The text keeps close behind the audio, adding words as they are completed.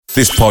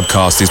This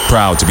podcast is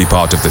proud to be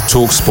part of the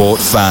TalkSport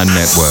Fan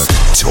Network.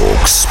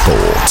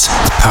 TalkSport.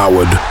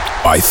 Powered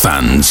by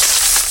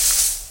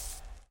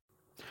fans.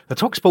 The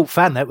TalkSport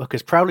Fan Network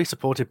is proudly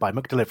supported by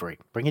McDelivery,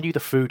 bringing you the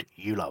food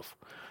you love.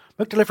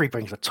 McDelivery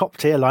brings a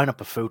top-tier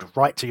lineup of food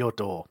right to your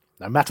door.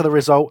 No matter the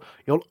result,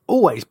 you'll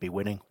always be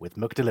winning with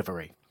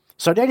McDelivery.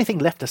 So the only thing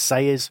left to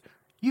say is,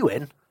 you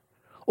in?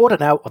 Order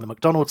now on the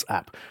McDonald's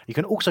app. You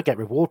can also get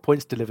reward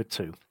points delivered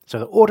too. So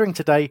the ordering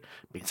today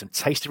means some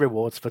tasty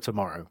rewards for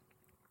tomorrow.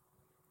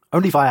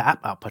 Only via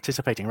app at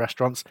participating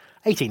restaurants.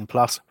 18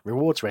 plus.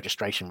 Rewards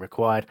registration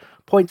required.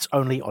 Points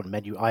only on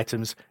menu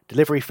items.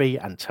 Delivery fee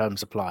and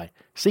terms apply.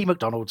 See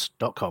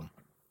mcdonalds.com.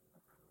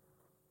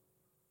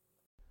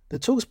 The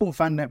TalkSport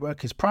Fan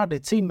Network is proudly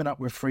teaming up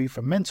with Free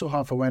for Mental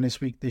Health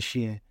Awareness Week this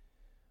year.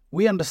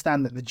 We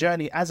understand that the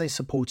journey as a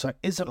supporter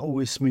isn't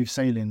always smooth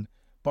sailing,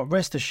 but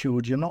rest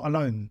assured you're not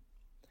alone.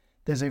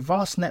 There's a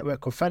vast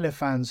network of fellow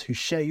fans who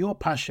share your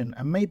passion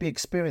and may be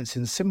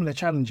experiencing similar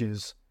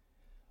challenges.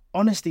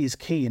 Honesty is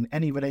key in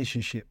any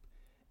relationship.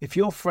 If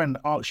your friend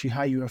asks you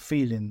how you are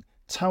feeling,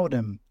 tell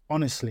them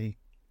honestly.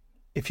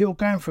 If you're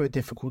going through a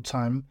difficult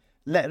time,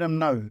 let them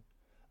know.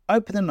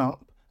 Opening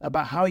up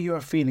about how you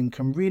are feeling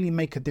can really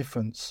make a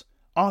difference.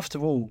 After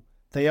all,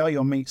 they are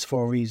your mates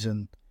for a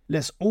reason.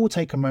 Let's all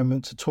take a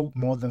moment to talk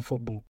more than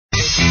football.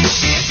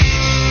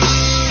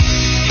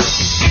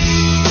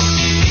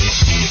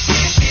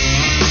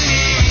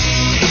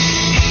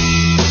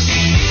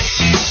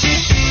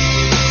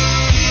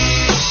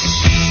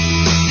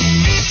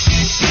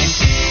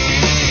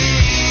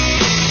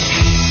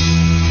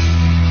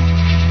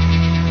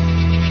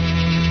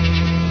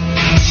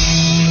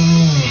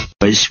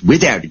 Was,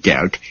 without a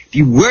doubt,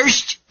 the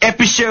worst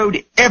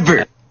episode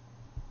ever.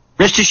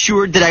 Rest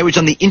assured that I was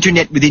on the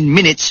internet within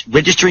minutes,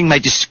 registering my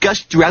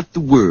disgust throughout the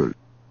world.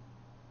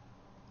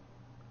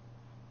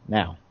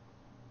 Now,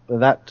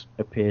 that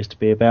appears to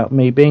be about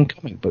me being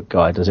comic book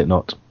guy, does it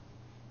not?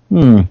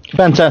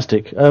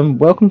 Fantastic.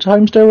 Welcome to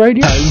Homesdale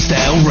Radio.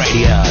 Homesdale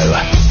Radio.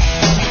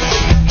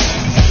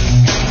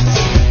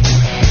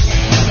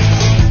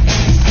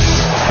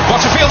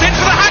 Butterfield in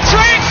for the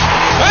hat-trick!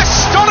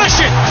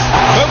 Astonishing!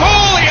 Of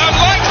all the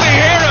unlikely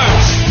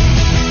heroes!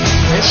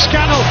 It's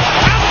Scannell.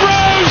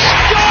 Ambrose!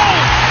 Goal!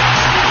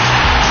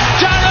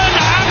 Darren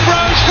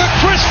Ambrose for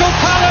Crystal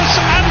Palace,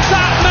 and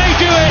that may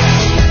do it!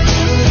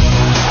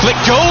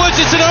 Flicked forwards,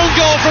 it's an own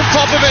goal from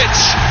Popovic!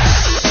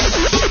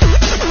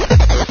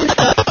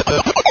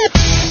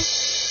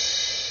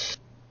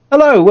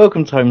 Hello,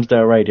 welcome to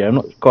Homesdale Radio. I'm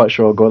not quite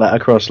sure I got that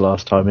across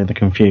last time in the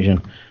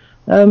confusion.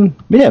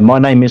 My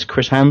name is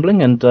Chris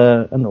Hambling, and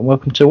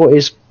welcome to what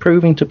is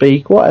proving to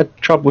be quite a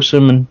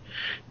troublesome and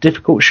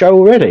difficult show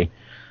already.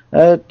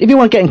 If you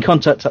want to get in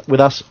contact with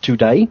us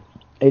today,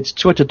 it's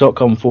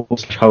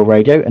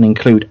twitter.com/wholeradio and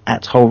include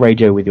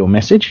 @wholeradio with your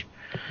message.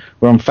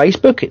 We're on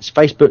Facebook, it's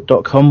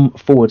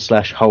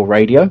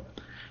facebook.com/wholeradio.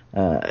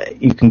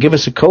 You can give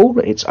us a call,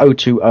 it's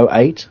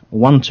 0208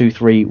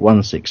 123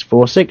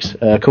 1646.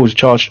 Calls are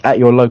charged at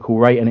your local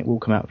rate and it will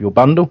come out of your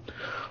bundle.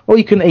 Or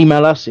you can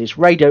email us, it's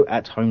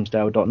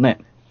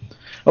radio@homesdale.net.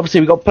 Obviously,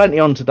 we've got plenty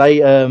on today.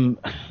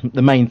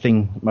 The main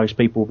thing most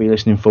people will be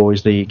listening for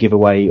is the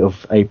giveaway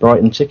of a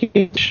Brighton ticket,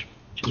 which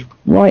is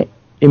right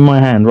in my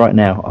hand right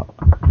now.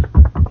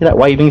 Hear that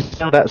waving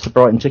sound? That's the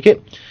Brighton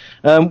ticket.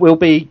 We'll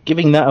be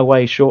giving that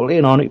away shortly,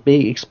 and I'll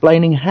be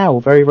explaining how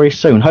very, very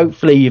soon.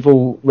 Hopefully, you've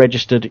all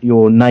registered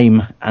your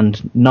name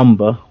and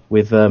number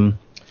with our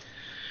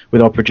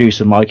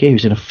producer, Mikey,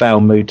 who's in a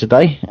foul mood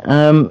today.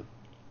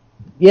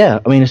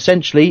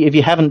 Essentially, if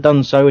you haven't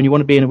done so and you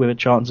want to be in it with a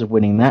chance of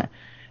winning that,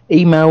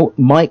 email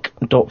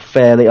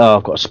mike.fairley. Oh,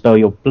 I've got to spell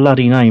your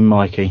bloody name,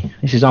 Mikey.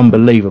 This is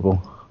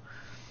unbelievable.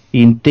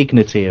 The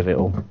indignity of it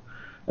all.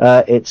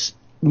 It's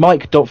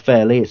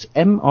mike.fairley. It's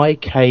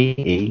MIKE.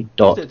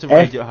 It's a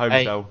radio at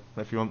Homesdale,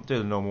 if you want to do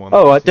the normal one.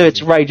 Oh, I do.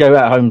 It's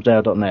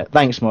radio@homesdale.net.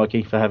 Thanks,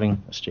 Mikey, for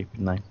having a stupid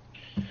name.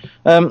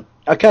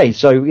 Okay,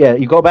 so yeah,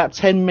 you've got about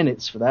 10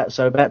 minutes for that.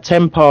 So about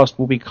 10 past,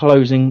 we'll be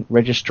closing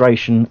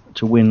registration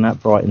to win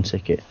that Brighton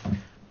ticket.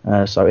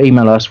 So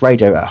email us,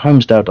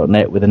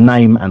 radio@homesdale.net, with a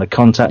name and a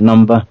contact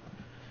number,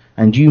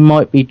 and you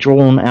might be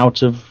drawn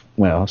out of,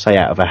 well, I'll say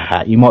out of a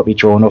hat, you might be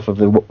drawn off of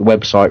the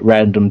website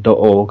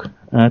random.org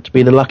to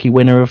be the lucky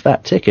winner of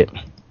that ticket.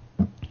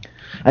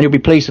 And you'll be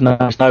pleased to know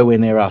it's nowhere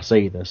near us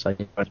either, so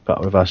you won't put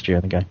up with us during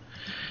the game.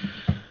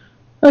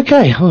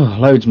 Okay,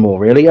 loads more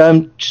really.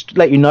 Just to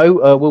let you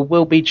know,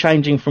 we'll be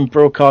changing from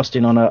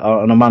broadcasting on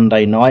a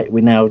Monday night.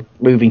 We're now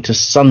moving to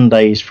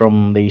Sundays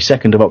from the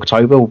 2nd of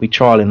October. We'll be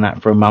trialling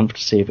that for a month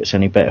to see if it's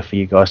any better for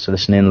you guys to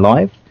listen in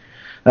live.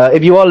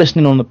 If you are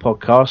listening on the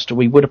podcast,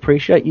 we would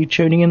appreciate you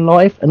tuning in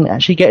live and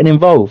actually getting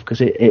involved,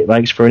 because it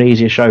makes for an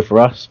easier show for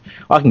us.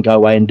 I can go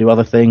away and do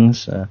other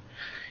things,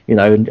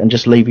 and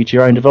just leave you to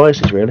your own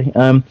devices, really.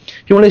 If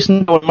you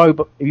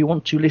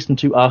want to listen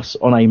to us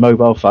on a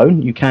mobile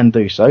phone, you can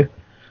do so.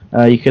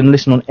 You can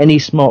listen on any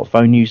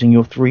smartphone using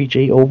your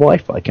 3G or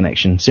Wi-Fi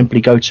connection. Simply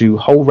go to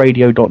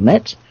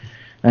wholeradio.net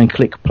and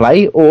click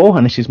play, or,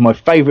 and this is my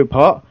favourite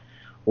part,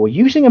 or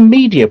using a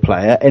media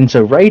player,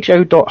 enter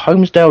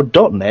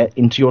radio.homesdale.net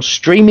into your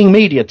streaming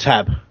media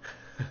tab.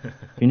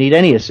 If you need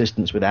any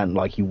assistance with that,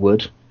 like you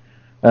would,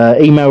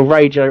 email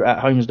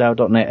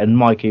radio@homesdale.net and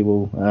Mikey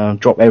will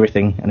drop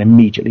everything and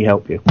immediately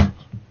help you.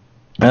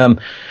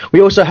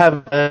 We also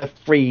have a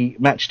free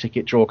match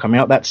ticket draw coming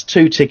up. That's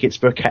 2 tickets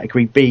for a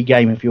Category B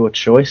game of your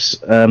choice.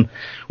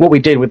 What we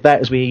did with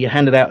that is we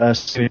handed out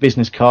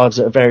business cards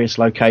at various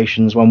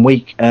locations one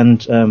week,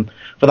 and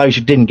for those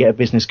who didn't get a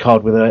business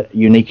card with a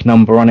unique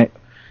number on it,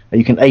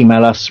 you can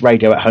email us,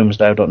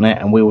 radio@homesdale.net,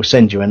 and we will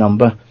send you a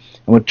number, and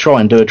we'll try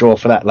and do a draw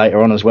for that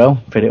later on as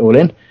well, fit it all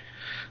in.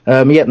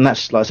 And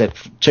that's, like I said,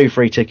 2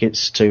 free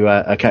tickets to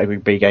a Category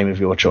B game of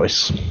your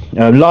choice.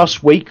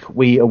 Last week,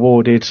 we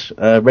awarded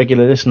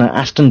regular listener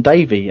Aston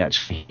Davey,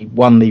 actually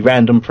won the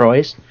random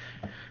prize.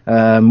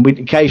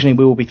 Occasionally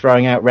we will be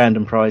throwing out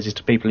random prizes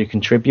to people who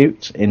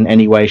contribute in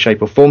any way,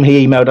 shape or form.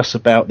 He emailed us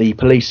about the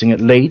policing at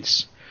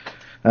Leeds,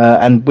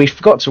 and we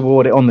forgot to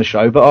award it on the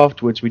show, but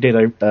afterwards we did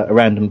a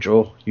random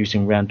draw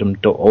using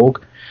random.org.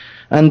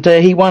 And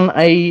he won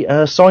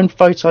a signed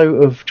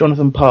photo of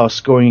Jonathan Parr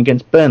scoring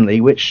against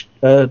Burnley, which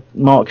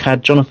Mark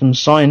had Jonathan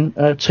sign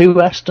to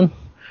Aston.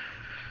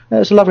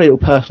 It's a lovely little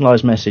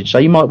personalised message, so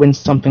you might win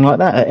something like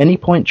that at any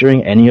point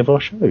during any of our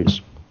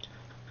shows.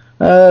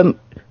 Do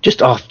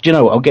you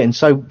know what? I'm getting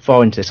so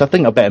far into this. I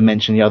think I better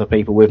mention the other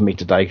people with me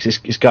today, because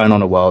it's going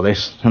on a while,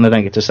 this, and I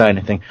don't get to say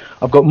anything.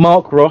 I've got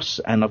Mark Ross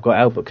and I've got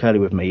Albert Curley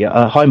with me.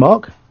 Hi,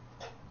 Mark.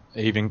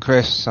 Evening,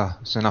 Chris.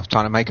 It's enough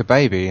time to make a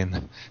baby,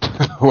 and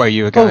where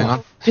you were going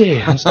on.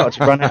 Dear, I'm starting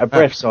to run out of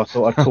breath, so I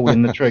thought I'd call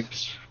in the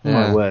troops. Yeah.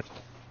 My word.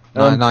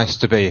 Nice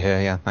to be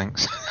here, yeah,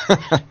 thanks.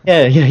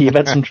 yeah, you've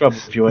had some trouble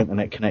with your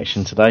internet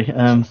connection today.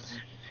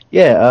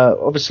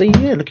 Obviously,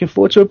 looking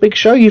forward to a big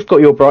show. You've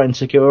got your Brighton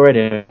ticket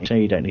already, so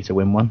you don't need to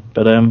win one.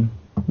 But,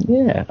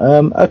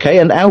 okay,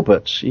 and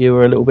Albert, you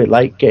were a little bit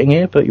late getting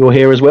here, but you're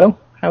here as well.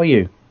 How are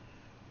you?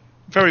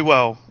 Very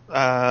well.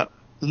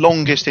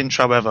 Longest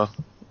intro ever.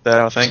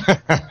 There, I think.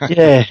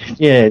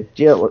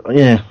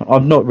 yeah.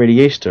 I'm not really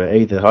used to it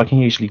either. I can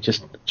usually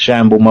just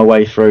shamble my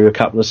way through a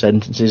couple of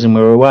sentences and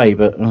we're away,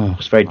 but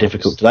it's very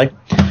difficult today.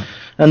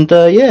 And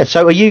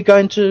so are you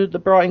going to the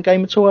Brighton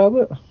game at all,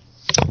 Albert?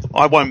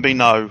 I won't be,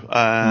 no,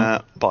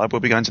 but I will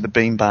be going to the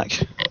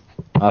Beanback.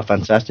 Oh,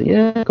 fantastic.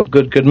 Yeah, got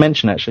good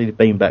mention, actually. The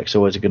Beanback's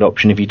always a good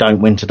option if you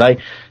don't win today.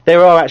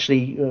 There are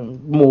actually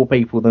more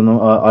people than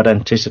I'd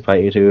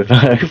anticipated who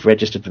have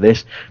registered for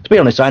this. To be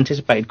honest, I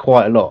anticipated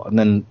quite a lot, and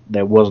then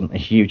there wasn't a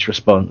huge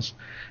response,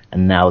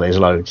 and now there's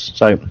loads.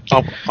 So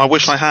I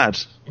wish I had.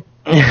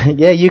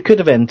 Yeah, you could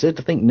have entered.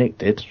 I think Nick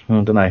did.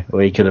 I don't know.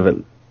 Or he could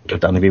have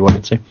done if he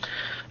wanted to.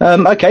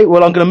 Okay,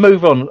 well, I'm going to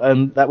move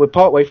on. That we're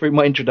partway through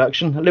my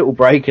introduction, a little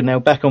break, and now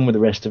back on with the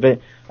rest of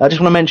it. I just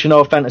want to mention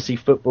our fantasy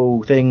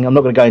football thing. I'm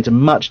not going to go into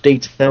much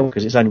detail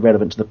because it's only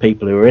relevant to the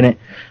people who are in it.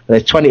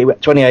 There's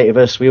 28 of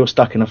us. We all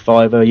stuck in a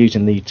fiver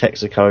using the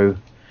Texaco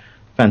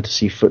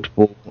fantasy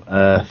football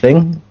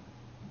thing.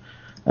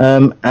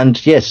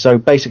 So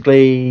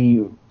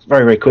basically,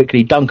 very, very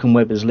quickly, Duncan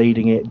Webber's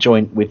leading it,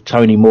 joint with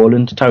Tony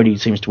Moreland. Tony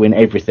seems to win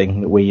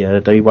everything that we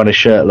do. He won a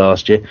shirt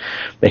last year,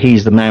 but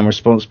he's the man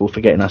responsible for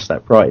getting us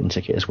that Brighton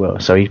ticket as well.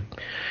 So he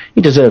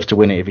deserves to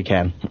win it if he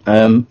can.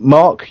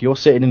 Mark, you're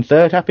sitting in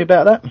third. Happy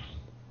about that?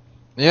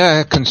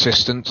 Yeah,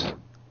 consistent.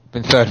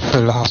 Been third for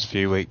the last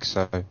few weeks,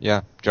 so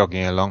yeah,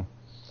 jogging along.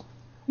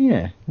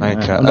 Yeah.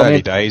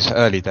 Early days.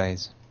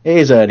 It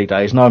is early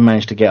days, and I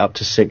managed to get up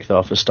to sixth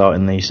after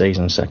starting the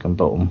season second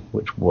bottom,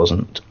 which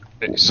wasn't.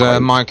 Is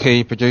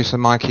producer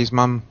Mikey's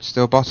mum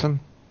still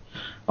bottom?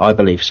 I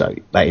believe so.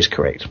 That is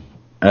correct.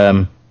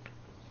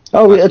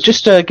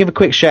 Just give a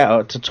quick shout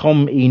out to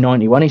Tom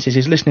E91. He says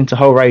he's listening to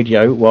Whole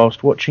Radio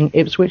whilst watching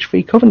Ipswich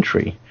v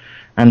Coventry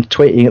and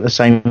tweeting at the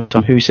same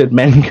time, who said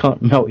men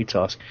can't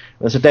multitask.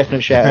 That's a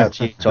definite shout out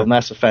to you, Tom.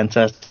 That's a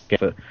fantastic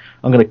effort.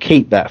 I'm going to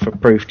keep that for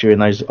proof during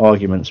those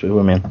arguments with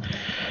women.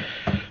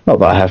 Not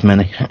that I have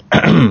many.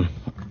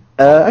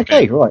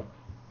 Okay, right.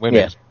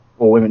 Women. Yes.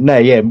 Or women. No,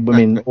 yeah,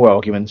 women or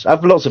arguments. I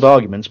have lots of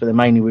arguments, but they're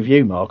mainly with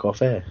you, Mark,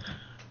 off air.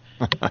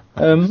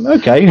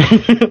 Okay.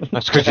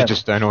 That's because you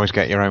just don't always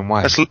get your own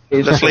way. Let's leave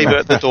it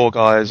at the door,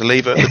 guys.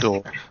 Leave it at the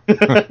door.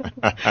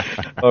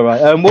 All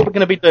right. What we're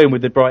going to be doing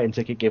with the Brighton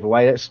ticket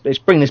giveaway, let's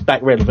bring this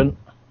back relevant.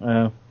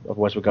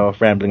 Otherwise we'll go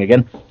off rambling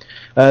again.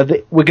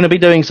 We're going to be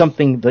doing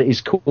something that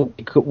is called,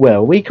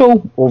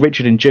 or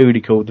Richard and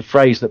Judy called, the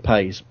phrase that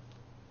pays.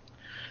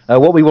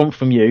 What we want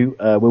from you,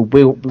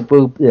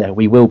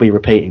 we will be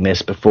repeating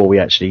this before we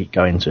actually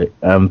go into it.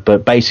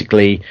 But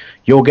basically,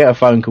 you'll get a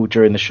phone call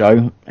during the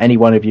show. Any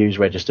one of you is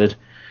registered,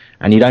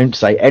 and you don't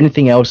say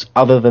anything else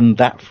other than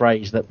that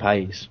phrase that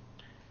pays.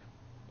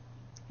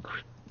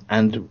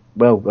 And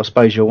well, I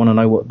suppose you'll want to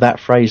know what that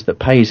phrase that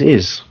pays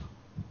is.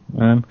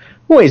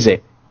 What is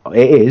it?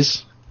 It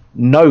is,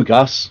 "No,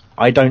 Gus,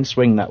 I don't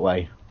swing that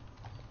way."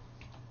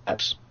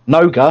 That's,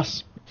 "No,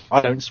 Gus,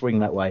 I don't swing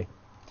that way."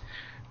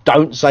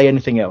 Don't say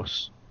anything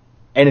else.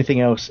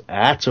 Anything else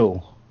at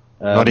all.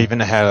 Not even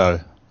a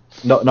hello.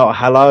 Not a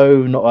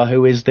hello, not a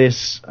who is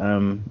this.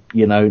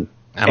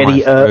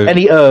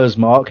 Any errs,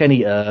 Mark?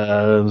 Any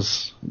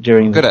errs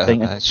during the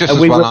thing? It's just as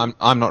well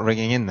I'm not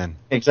ringing in then.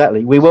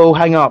 Exactly. We will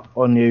hang up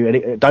on you.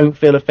 And don't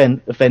feel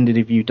offended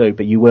if you do,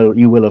 but you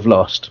will have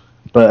lost.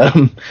 But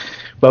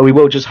we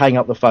will just hang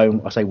up the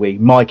phone. I say we.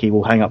 Mikey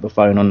will hang up the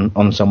phone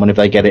on someone if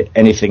they get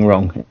anything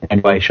wrong in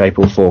any way, shape,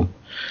 or form.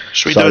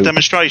 Should we do a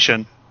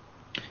demonstration?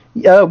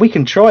 Yeah, we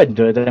can try and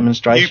do a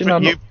demonstration.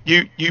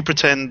 You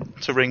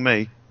pretend to ring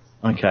me.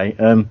 Okay.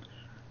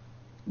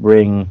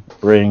 Ring.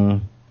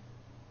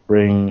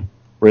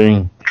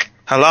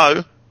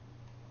 Hello?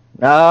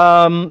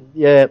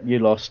 Yeah, you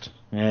lost.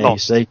 Yeah,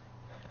 lost. You see.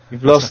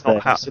 You've lost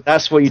there. So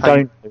that's what you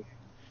don't do. Do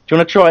you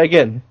want to try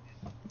again?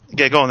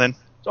 Yeah, go on then.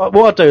 So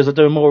what I'll do is I'll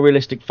do a more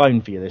realistic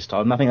phone for you this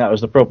time. I think that was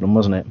the problem,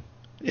 wasn't it?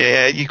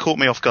 Yeah, you caught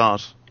me off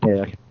guard.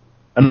 Yeah.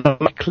 And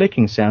a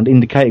clicking sound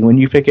indicating when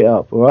you pick it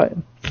up, alright?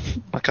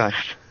 Okay.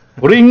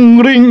 Ring,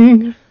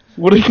 ring.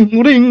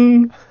 Ring,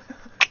 ring.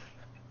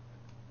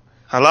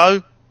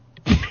 Hello?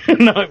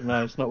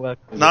 No, it's not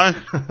working. No?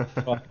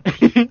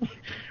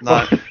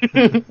 No.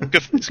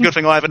 It's a good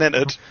thing I haven't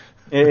entered.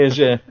 It is,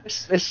 yeah.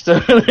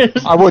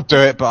 I would do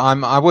it, but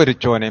I would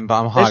join in,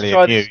 but I'm highly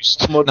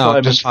amused. No,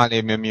 I'm just highly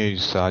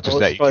amused, so I just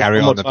let you carry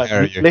on the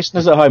pair of you.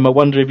 Listeners at home, I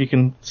wonder if you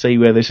can see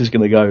where this is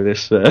going to go,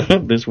 this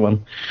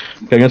one.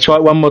 Okay, I'm going to try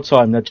it one more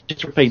time. Now,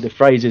 just repeat, the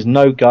phrase is,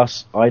 no,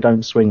 Gus, I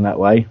don't swing that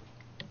way.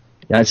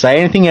 Don't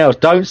say anything else.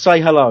 Don't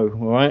say hello,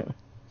 alright?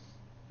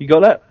 You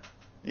got that?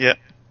 Yeah.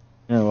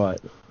 Alright,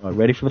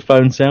 ready for the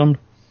phone sound?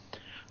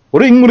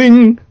 Ring,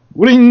 ring,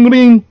 ring,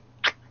 ring.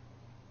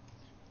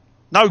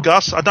 No,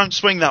 Gus, I don't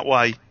swing that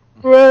way.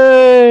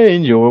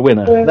 Range, you're a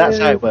winner. That's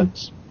how it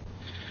works.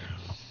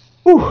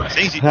 Whew, it's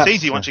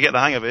easy once you get the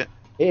hang of it.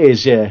 It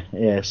is,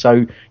 yeah.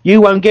 So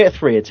you won't get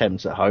 3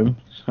 attempts at home.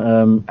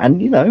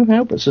 And,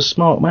 Albert's a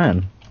smart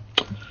man.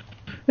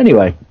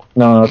 Anyway,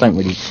 no, I don't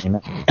really mean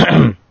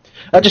that.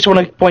 I just want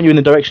to point you in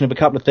the direction of a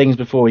couple of things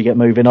before we get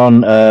moving on.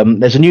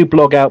 There's a new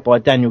blog out by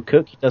Daniel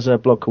Cook. He does a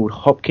blog called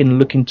Hopkin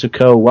Looking to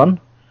Curl One.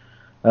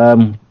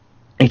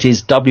 It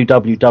is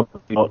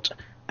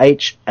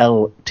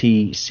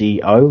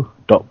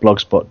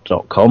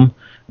www.hltco.blogspot.com,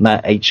 and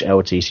that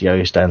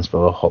HLTCO stands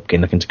for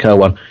Hopkin Looking to Curl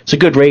One. It's a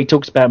good read,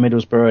 talks about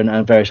Middlesbrough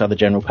and various other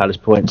General Palace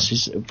points.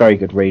 It's a very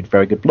good read,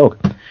 very good blog.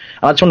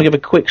 I just want to give a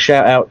quick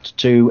shout out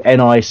to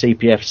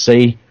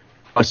NICPFC.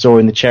 I saw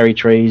in the Cherry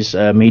Trees,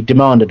 he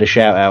demanded a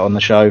shout out on the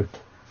show.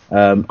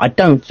 I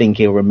don't think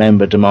he'll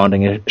remember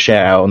demanding a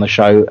shout out on the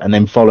show and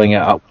then following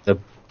it up with a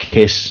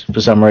kiss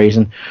for some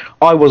reason.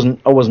 I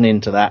wasn't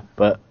into that,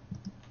 but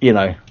he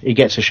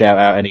gets a shout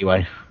out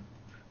anyway.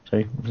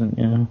 So,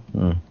 yeah.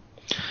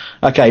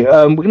 Okay,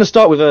 we're going to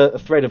start with a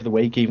thread of the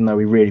week, even though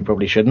we really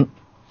probably shouldn't.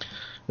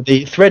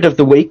 The thread of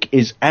the week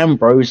is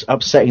Ambrose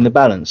upsetting the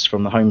balance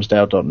from the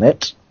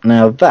Homesdale.net.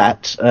 Now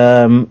that,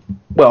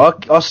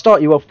 I'll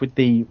start you off with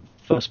the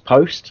first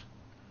post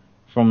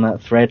from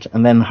that thread,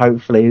 and then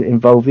hopefully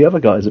involve the other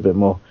guys a bit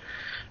more.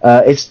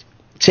 It's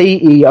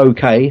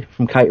TEOK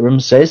from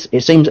Caterham says,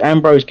 it seems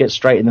Ambrose gets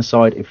straight in the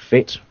side if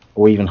fit,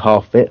 or even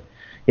half fit,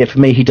 yet for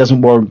me he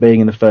doesn't warrant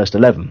being in the first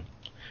 11.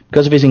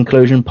 Because of his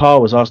inclusion,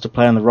 Parr was asked to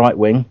play on the right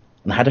wing,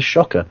 and had a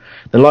shocker.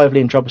 The lively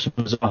and troublesome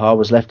Zaha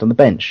was left on the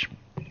bench.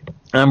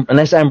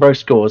 Unless Ambrose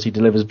scores, he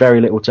delivers very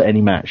little to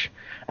any match.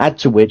 Add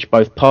to which,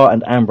 both Parr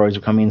and Ambrose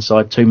were coming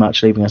inside too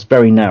much, leaving us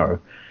very narrow,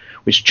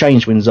 which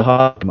changed when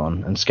Zaha came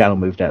on and Scannell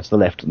moved out to the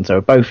left, and so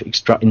were both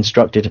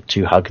instructed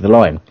to hug the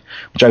line,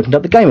 which opened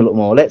up the game a lot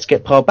more. Let's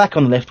get Parr back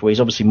on the left where he's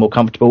obviously more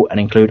comfortable and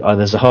include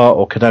either Zaha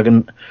or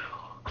Cadogan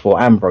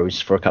for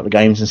Ambrose for a couple of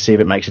games and see if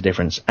it makes a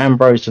difference.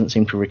 Ambrose doesn't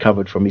seem to have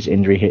recovered from his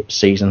injury hit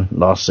season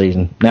last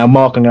season. Now,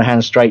 Mark, I'm going to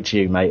hand straight to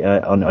you, mate,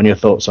 on your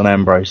thoughts on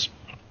Ambrose.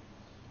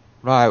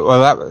 Right,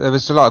 well, there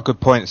was a lot of good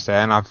points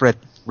there, and I've read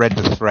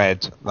the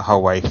thread the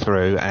whole way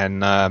through,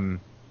 and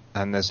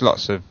there's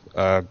lots of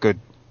good,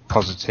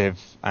 positive,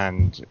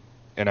 and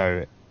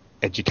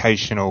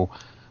educational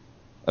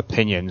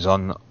opinions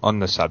on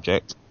the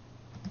subject.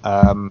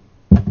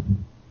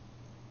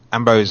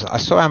 Ambrose, I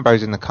saw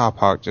Ambrose in the car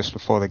park just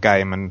before the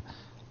game, and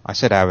I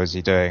said, how was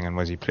he doing, and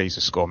was he pleased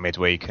to score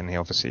midweek? And he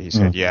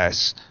said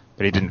yes,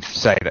 but he didn't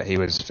say that he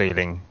was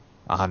feeling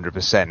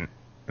 100%,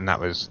 and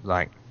that was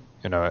at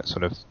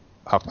sort of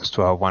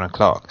 12:30, 1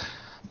 o'clock.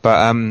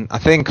 But I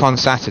think on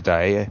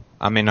Saturday,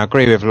 I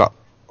agree with a lot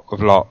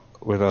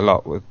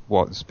with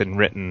what's been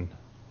written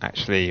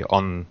actually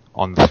on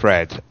the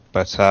thread,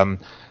 but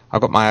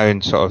I've got my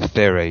own sort of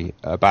theory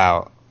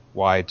about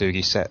why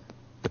Doogie set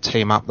the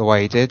team up the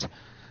way he did.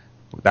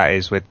 That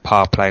is with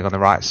Parr playing on the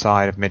right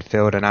side of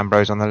midfield and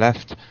Ambrose on the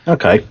left.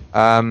 Okay.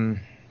 I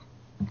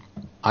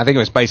think it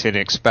was basically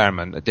an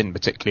experiment that didn't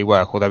particularly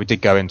work, although we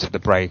did go into the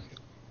break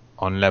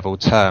on level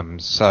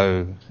terms,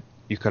 so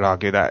you could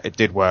argue that it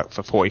did work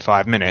for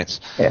 45 minutes.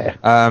 Yeah.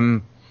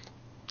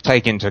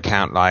 Take into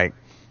account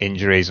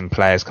injuries and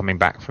players coming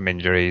back from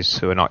injuries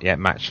who are not yet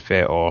match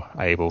fit or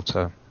able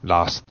to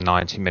last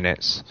 90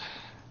 minutes,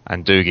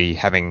 and Doogie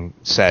having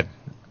said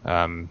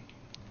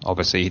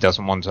obviously he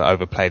doesn't want to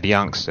overplay the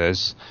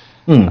youngsters.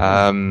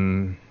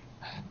 I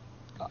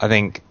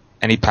think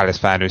any Palace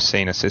fan who's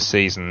seen us this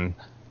season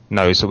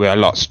knows that we're a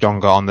lot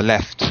stronger on the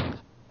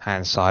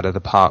left-hand side of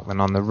the park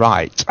than on the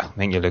right. I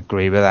think you'll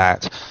agree with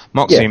that.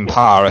 Moxie and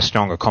Parr are a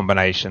stronger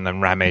combination than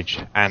Ramage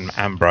and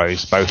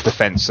Ambrose, both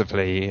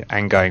defensively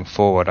and going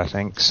forward, I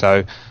think.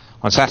 So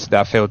on Saturday,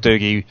 I feel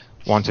Doogie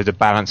wanted to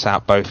balance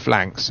out both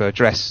flanks. So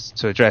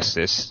to address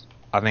this,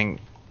 I think,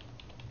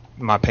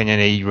 in my opinion,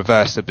 he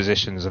reversed the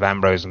positions of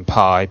Ambrose and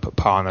Parr. He put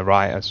Parr on the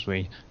right, as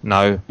we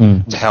know,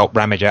 to help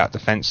Ramage out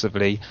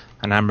defensively,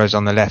 and Ambrose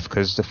on the left,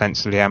 because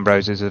defensively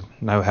Ambrose is of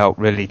no help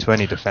really to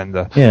any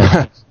defender.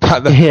 Yeah, I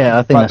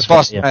think that's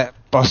the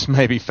boss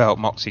maybe felt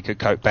Moxie could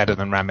cope better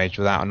than Ramage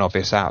without an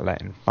obvious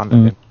outlet in front of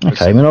him.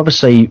 Okay, I mean,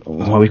 obviously,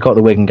 we've got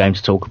the Wigan game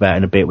to talk about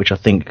in a bit, which I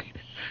think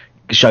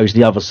shows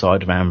the other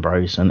side of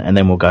Ambrose, and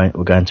then we'll go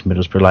into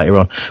Middlesbrough later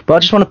on. But I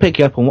just want to pick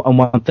you up on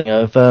one thing.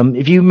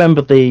 If you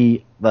remember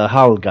the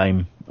Hull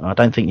game, I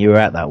don't think you were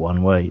at that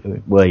one, were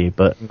you?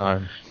 But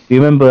no.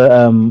 You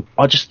remember?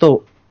 I just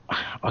thought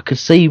I could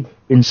see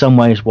in some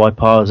ways why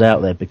Parr's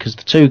out there, because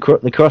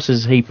the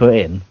crosses he put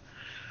in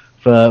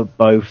for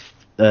both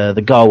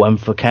the goal and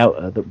for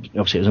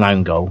obviously it was an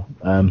own goal.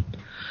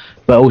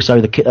 But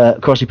also the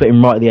cross he put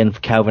in right at the end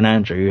for Calvin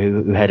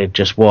Andrew, who headed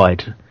just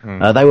wide.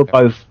 They were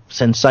both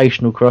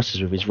sensational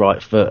crosses with his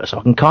right foot, so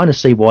I can kind of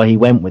see why he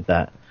went with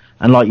that.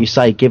 And like you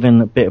say,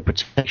 giving a bit of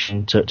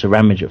protection to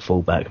Ramage at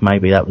fullback,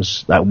 maybe that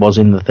was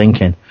in the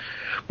thinking.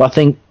 But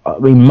I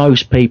mean,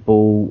 most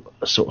people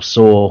sort of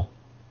saw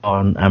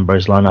on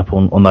Ambrose line up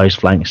on those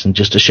flanks and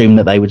just assumed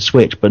that they would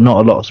switch, but not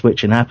a lot of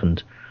switching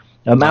happened.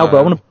 Albert,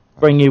 I want to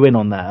bring you in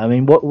on that. I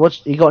mean,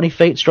 what's you got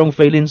any strong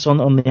feelings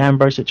on the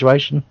Ambrose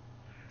situation?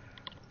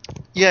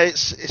 Yeah,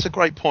 it's a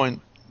great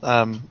point.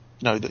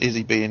 That is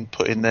he being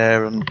put in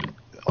there and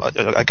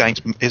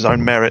against his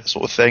own merit,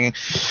 sort of thing.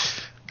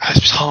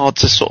 It's hard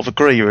to sort of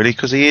agree, really,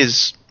 because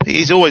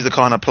he's always the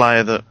kind of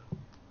player that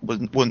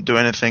wouldn't do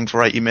anything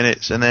for 80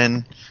 minutes, and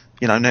then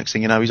next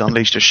thing you know, he's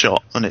unleashed a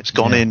shot and it's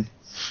gone in.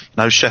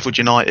 Sheffield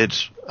United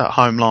at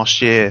home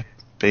last year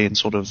being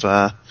sort of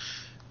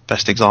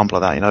best example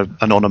of that.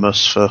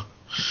 Anonymous for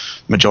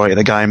majority of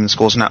the game and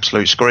scores an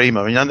absolute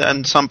screamer.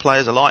 And some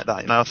players are like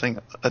that. I think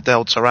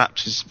Adel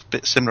Taarabt is a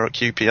bit similar at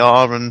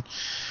QPR,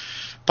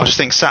 but I just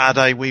think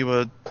Saturday we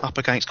were up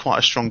against quite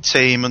a strong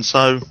team, and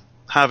so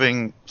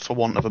having, for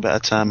want of a better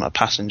term, a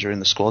passenger in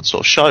the squad sort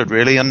of showed,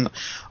 really. And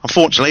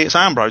unfortunately, it's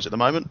Ambrose at the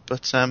moment.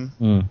 But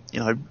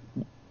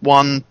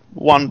one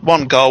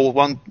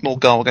more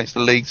goal against the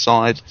league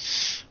side,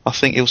 I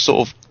think he'll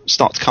sort of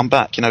start to come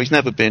back. He's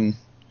never been.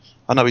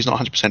 I know he's not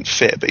 100%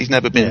 fit, but he's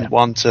never been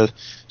one to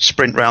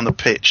sprint round the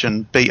pitch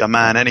and beat a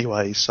man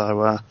anyway.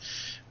 So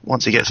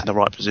once he gets in the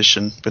right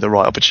position with the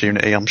right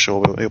opportunity, I'm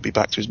sure he'll be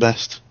back to his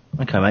best.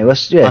 Okay, mate.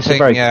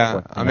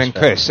 I mean,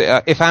 Chris,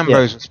 if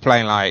Ambrose was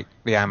playing like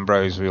the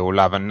Ambrose we all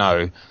love and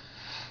know,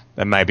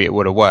 then maybe it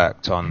would have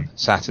worked on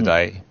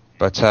Saturday.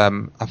 But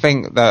I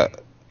think that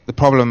the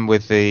problem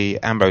with the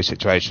Ambrose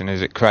situation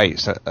is it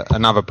creates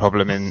another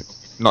problem in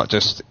not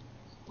just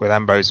with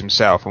Ambrose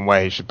himself and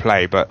where he should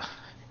play, but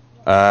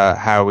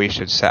how we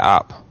should set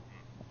up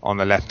on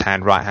the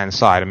left-hand, right-hand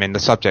side. I mean, the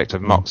subject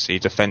of Moxie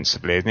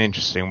defensively is an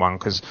interesting one,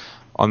 because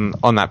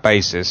on that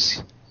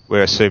basis,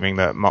 we're assuming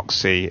that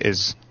Moxie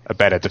is a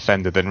better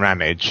defender than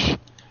Ramage,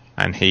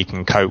 and he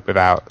can cope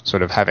without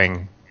sort of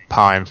having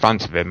Parr in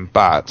front of him.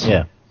 But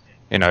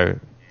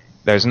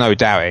there's no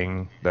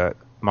doubting that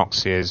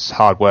Moxie is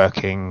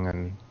hard-working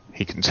and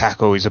he can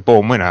tackle. He's a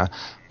born winner.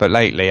 But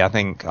lately, I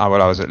think, I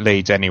was at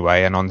Leeds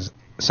anyway, and on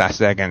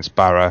Saturday against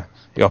Borough,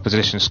 the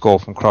opposition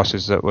scored from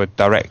crosses that were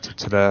directed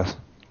to the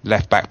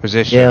left-back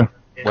position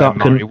where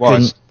Murray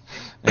was.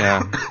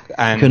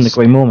 And couldn't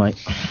agree more, mate.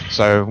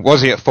 So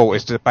was he at fault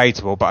is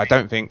debatable, but I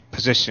don't think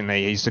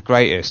positionally he's the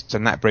greatest,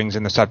 and that brings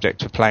in the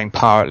subject of playing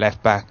Parr at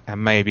left-back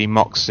and maybe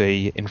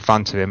Moxie in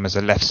front of him as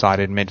a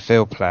left-sided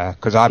midfield player,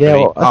 because I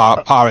believe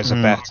Parr is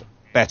a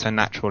better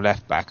natural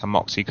left-back, and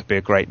Moxie could be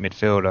a great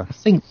midfielder. I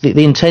think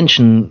the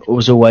intention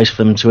was always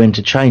for them to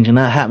interchange, and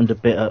that happened a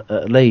bit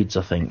at Leeds,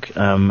 I think.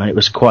 And it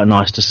was quite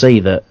nice to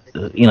see that,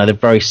 the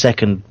very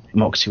second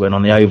Moxie went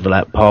on the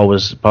overlap, Parr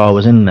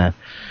was in there.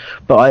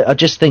 But I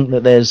just think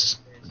that there's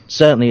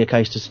certainly a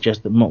case to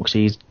suggest that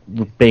Moxie is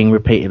being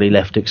repeatedly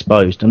left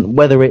exposed, and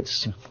whether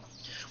it's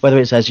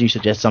as you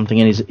suggest, something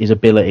in his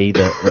ability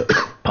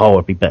that Parr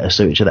would be better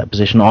suited to that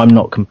position, I'm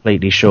not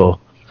completely sure.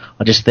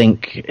 I just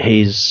think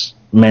his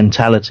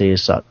mentality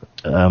is such.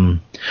 I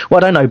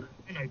don't know.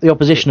 The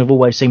opposition have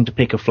always seemed to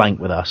pick a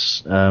flank with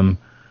us, and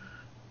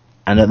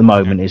at the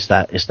moment it's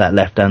that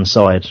left hand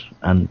side,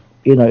 and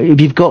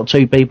if you've got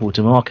two people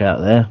to mark out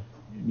there,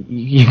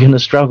 you're going to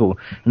struggle,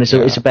 and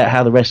it's about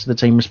how the rest of the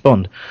team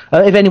respond.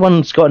 If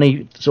anyone's got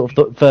any sort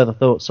of further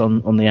thoughts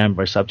on the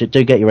Ambrose subject,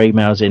 do get your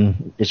emails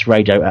in. It's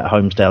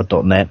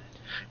radio@homesdale.net.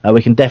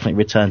 We can definitely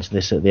return to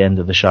this at the end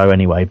of the show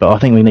anyway, but I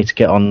think we need to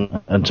get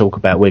on and talk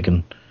about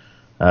Wigan,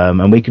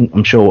 and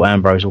I'm sure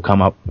Ambrose will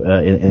come up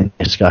in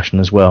discussion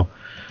as well.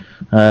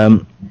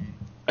 Both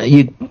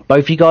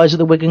you guys at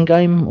the Wigan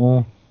game,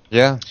 or?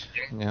 Yeah.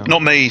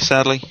 Not me,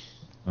 sadly.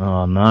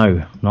 Oh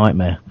no,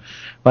 nightmare.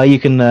 Well, you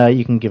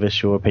can give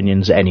us your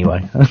opinions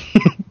anyway,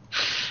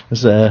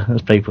 as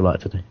people like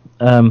to do.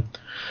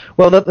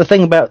 Well, the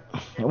thing about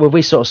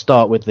we sort of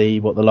start with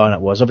what the lineup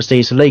was. Obviously,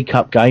 it's a League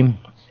Cup game,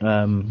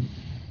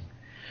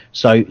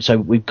 so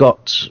we've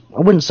got, I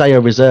wouldn't say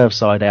a reserve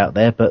side out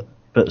there, but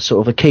sort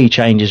of the key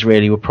changes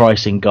really were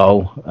Price in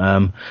goal.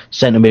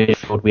 Centre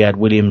midfield, we had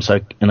Williams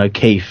and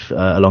O'Keefe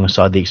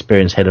alongside the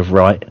experienced head of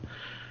Wright.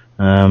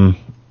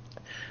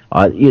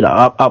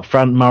 Up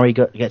front, Murray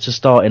gets a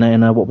start in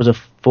a what was a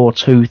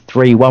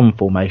 4-2-3-1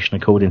 formation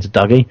according to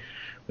Dougie,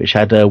 which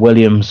had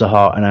Williams,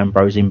 Zaha and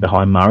Ambrose in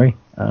behind Murray,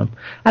 and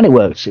it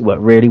worked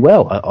really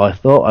well, I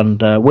thought.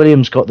 And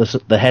Williams got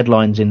the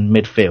headlines in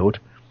midfield,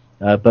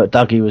 but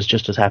Dougie was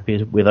just as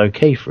happy with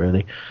O'Keefe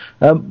really.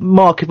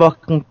 Mark, if I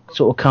can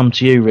sort of come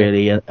to you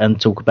really and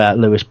talk about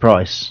Lewis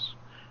Price.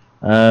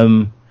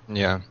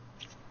 Yeah.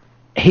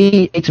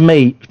 He to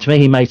me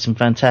he made some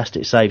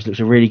fantastic saves. Looks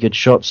a really good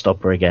shot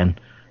stopper again.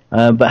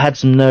 But had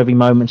some nervy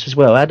moments as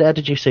well. How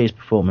did you see his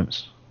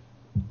performance?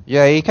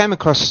 Yeah, he came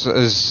across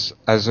as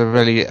a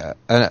really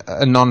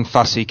a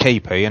non-fussy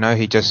keeper. You know,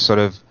 he just sort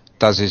of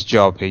does his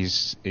job.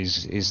 He's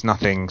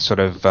nothing sort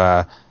of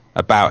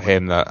about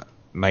him that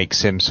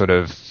makes him sort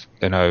of,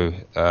 you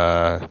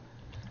know,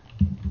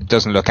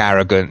 doesn't look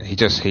arrogant. He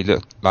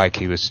looked like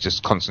he was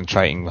just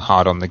concentrating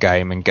hard on the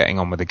game and getting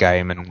on with the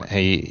game, and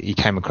he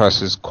came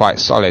across as quite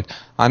solid.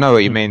 I know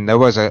what you mean. There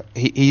was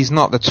he's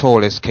not the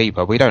tallest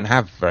keeper. We don't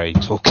have very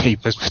tall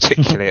keepers,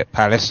 particularly at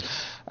Palace.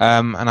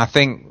 And I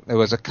think there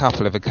was a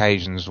couple of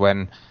occasions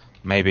when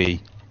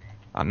maybe,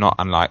 not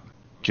unlike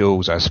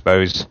Jules, I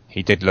suppose,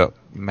 he did look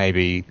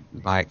maybe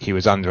like he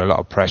was under a lot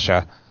of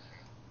pressure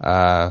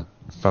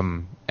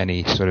from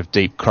any sort of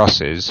deep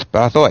crosses,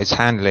 but I thought his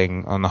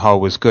handling on the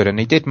whole was good, and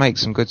he did make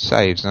some good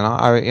saves. And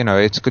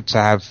it's good to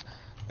have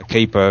a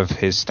keeper of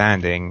his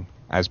standing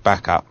as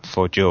backup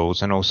for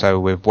Jules, and also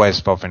with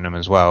Wes bothering them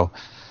as well.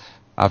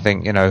 I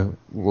think, you know,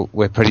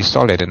 we're pretty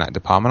solid in that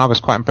department. I was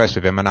quite impressed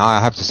with him, and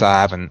I have to say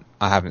I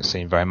haven't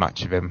seen very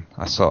much of him.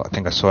 I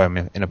think I saw him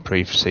in a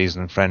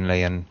pre-season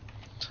friendly and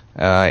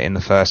in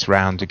the first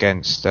round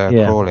against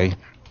Crawley.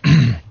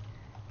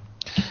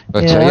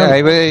 But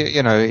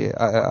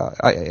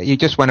he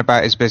just went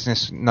about his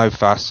business, no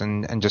fuss,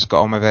 and just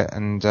got on with it,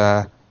 and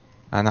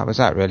that was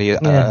that really.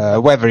 Yeah.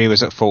 Whether he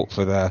was at fault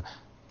for the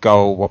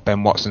goal,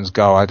 Ben Watson's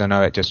goal, I don't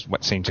know. It just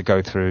seemed to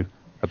go through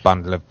a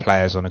bundle of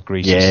players on a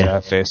greasy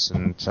surface,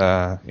 and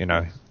I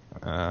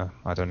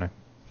don't know.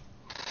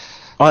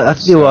 I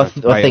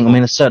think. I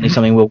mean, it's certainly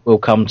something we'll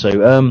come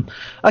to.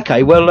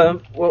 Okay,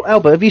 well,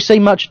 Albert, have you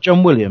seen much of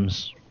John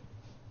Williams?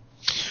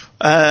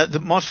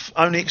 My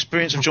only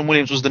experience of John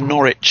Williams was the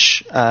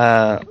Norwich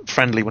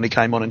friendly when he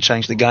came on and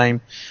changed the game,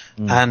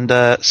 and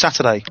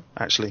Saturday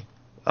actually.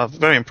 I'm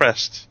very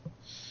impressed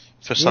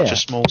for such a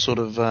small sort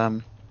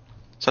of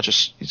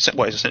he's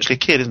essentially a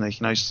kid, isn't he?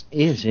 You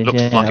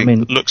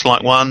know, looks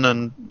like one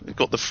and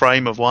got the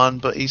frame of one,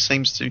 but he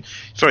seems to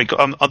very good.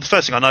 The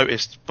first thing I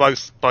noticed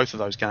both of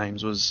those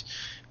games was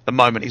the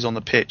moment he's on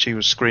the pitch, he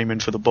was screaming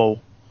for the ball,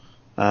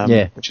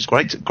 which is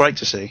great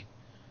to see.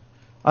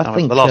 I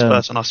think the last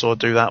person I saw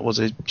do that was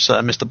a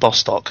certain Mr.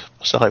 Bostock,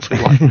 so hopefully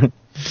he won't.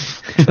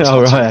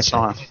 Oh, right.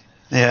 Okay.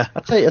 Yeah. I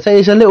tell you,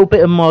 there's a little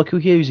bit of Michael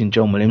Hughes in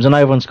John Williams. I know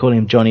everyone's calling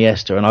him Johnny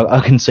Esther, and I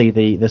can see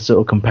the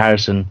sort of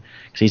comparison,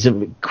 because he's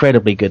an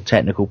incredibly good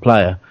technical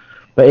player.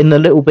 But in the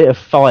little bit of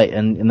fight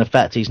and in the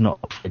fact he's not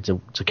afraid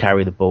to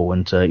carry the ball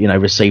and to, you know,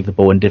 receive the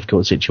ball in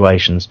difficult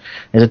situations,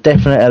 there's a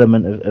definite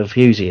element of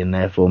Hughesy in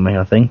there for me,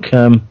 I think.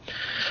 I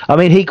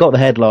mean, he got the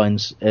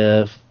headlines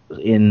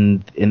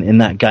in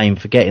that game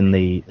for getting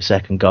the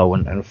second goal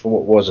and for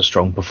what was a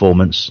strong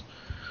performance,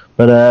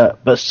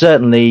 but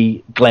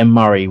certainly Glenn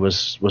Murray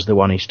was the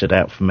one who stood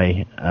out for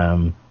me.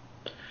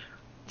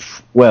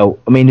 Well,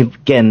 I mean,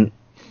 again,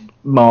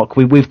 Mark,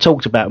 we've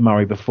talked about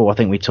Murray before. I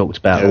think we talked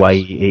about the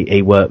way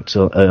he worked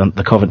on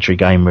the Coventry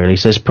game, really.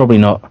 So it's probably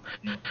not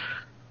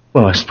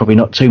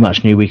too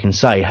much new we can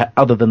say,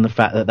 other than the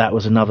fact that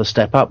was another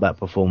step up, that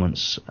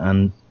performance.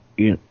 And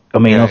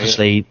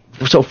obviously,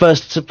 sort of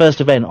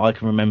first event I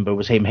can remember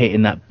was him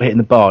hitting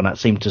the bar, and that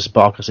seemed to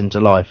spark us into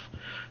life.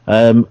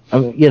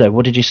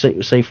 What did you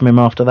see from him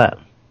after that?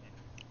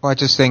 Well, I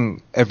just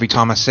think every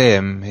time I see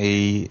him,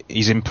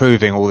 he's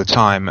improving all the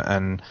time,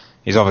 and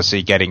he's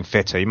obviously getting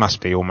fitter. He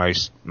must be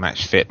almost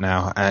match fit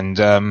now, and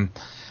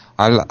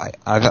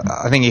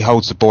I think he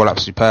holds the ball up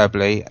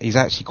superbly. He's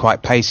actually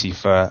quite pacey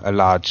for a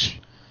large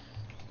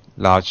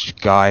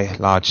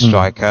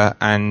striker,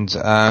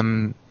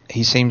 and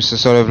he seems to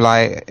sort of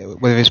like,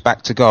 with his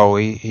back to goal,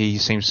 he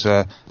seems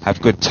to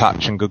have good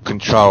touch and good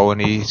control,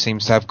 and he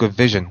seems to have good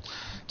vision.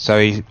 So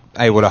he's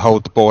able to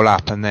hold the ball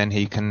up, and then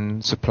he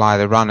can supply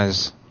the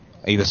runners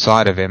either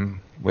side of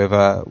him with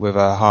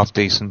a half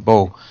decent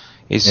ball.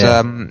 He's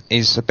a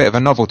bit of a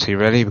novelty,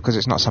 really, because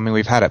it's not something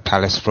we've had at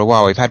Palace for a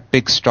while. We've had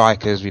big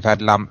strikers, we've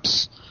had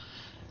lumps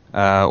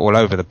all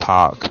over the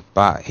park,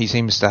 but he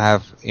seems to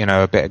have,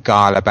 a bit of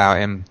guile about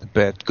him, a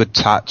bit of good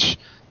touch,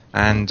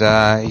 and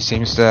he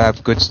seems to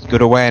have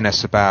good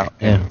awareness about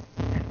him.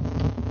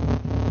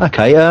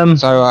 Okay.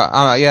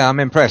 So yeah, I'm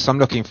impressed. I'm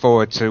looking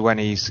forward to when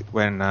he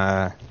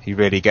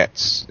really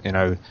gets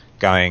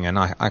going, and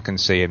I can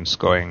see him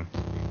scoring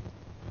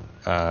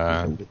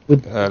a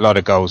lot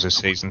of goals this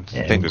season.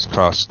 Yeah. Fingers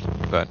crossed.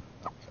 But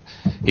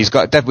we've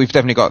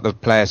definitely got the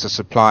players to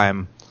supply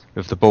him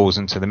with the balls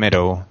into the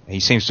middle. He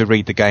seems to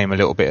read the game a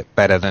little bit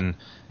better than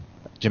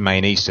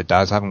Jermaine Easter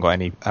does. I haven't got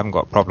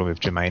a problem with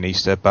Jermaine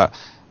Easter, but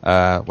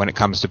when it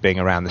comes to being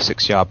around the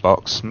 6-yard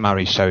box,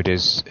 Murray showed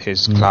his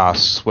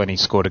class when he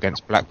scored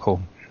against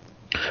Blackpool.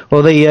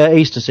 Well, the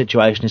Easter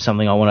situation is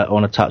something I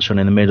want to touch on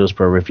in the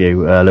Middlesbrough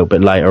review a little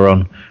bit later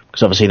on,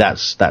 because obviously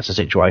that's a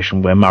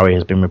situation where Murray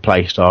has been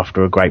replaced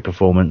after a great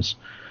performance.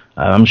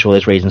 I'm sure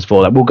there's reasons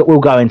for that. We'll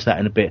go into that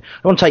in a bit.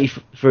 I want to take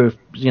you through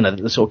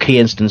the sort of key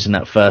instance in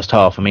that first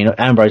half. I mean,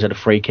 Ambrose had a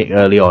free kick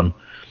early on,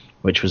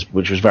 which was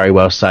very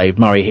well saved.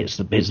 Murray hits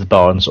the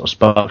bar and sort of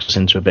sparks us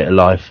into a bit of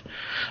life.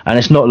 And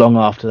it's not long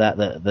after that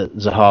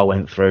Zaha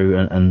went through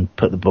and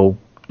put the ball.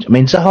 I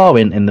mean, Zaha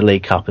in the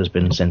League Cup has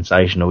been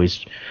sensational.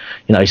 He's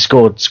he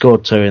scored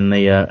 2 in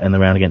the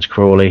round against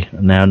Crawley,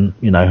 and now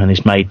and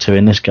he's made 2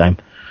 in this game.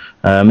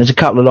 There's a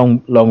couple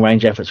of long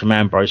range efforts from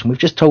Ambrose, and we've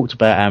just talked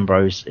about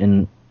Ambrose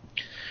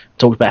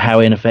talked about how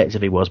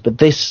ineffective he was, but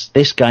this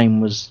game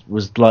was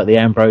like the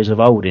Ambrose of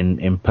old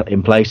in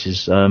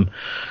places.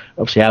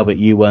 Obviously, Albert,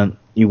 you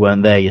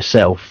weren't there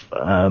yourself,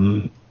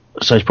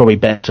 so it's probably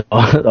better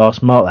to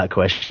ask Mark that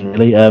question.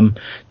 Really,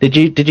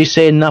 did you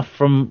see enough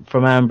from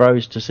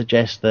Ambrose to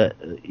suggest that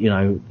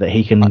that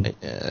he can he's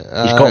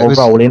got a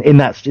role in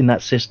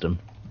that system?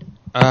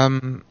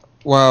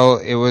 Well,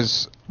 it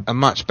was a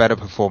much better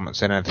performance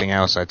than anything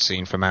else I'd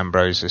seen from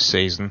Ambrose this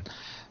season,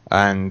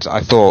 and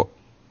I thought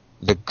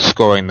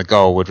scoring the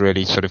goal would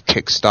really sort of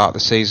kick-start the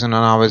season,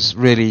 and I was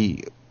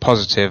really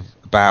positive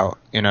about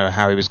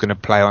how he was going to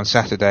play on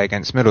Saturday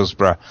against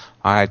Middlesbrough.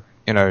 I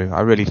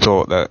really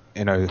thought that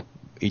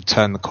he'd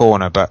turn the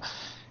corner, but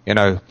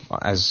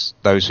as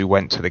those who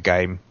went to the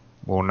game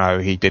will know,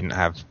 he didn't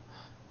have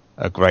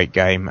a great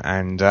game,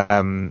 and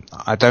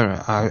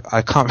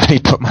I can't really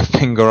put my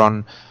finger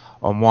on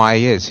why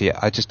he is.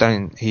 I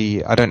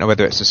don't know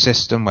whether it's a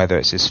system, whether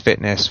it's his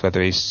fitness,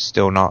 whether he's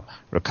still not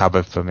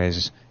recovered from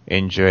his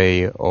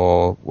injury,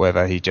 or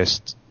whether he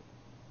just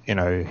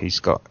he's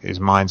got his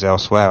mind's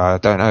elsewhere. I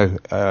don't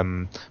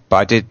know,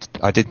 but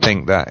I did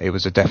think that it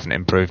was a definite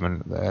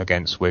improvement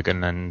against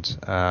Wigan, and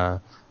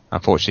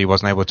unfortunately he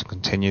wasn't able to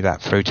continue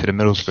that through to the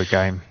Middlesbrough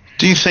game.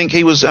 Do you think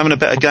he was having a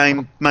better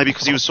game, maybe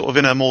because he was sort of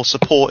in a more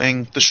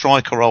supporting the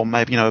striker role,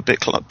 maybe a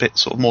bit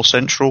sort of more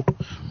central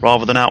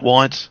rather than out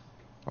wide?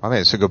 I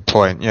think it's a good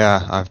point. Yeah,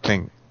 I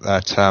think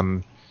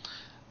that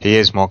he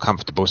is more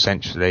comfortable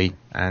centrally,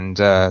 and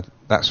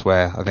that's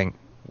where I think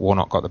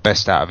Warnock got the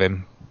best out of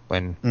him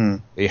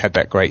when he had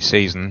that great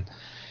season.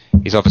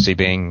 He's obviously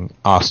being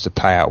asked to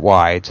play out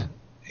wide.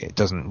 It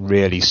doesn't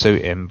really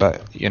suit him,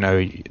 but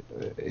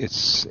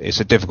it's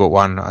a difficult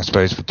one, I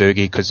suppose, for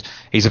Doogie, because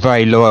he's a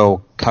very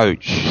loyal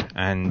coach,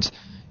 and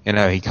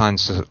he kind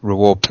of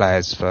reward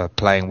players for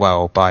playing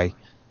well by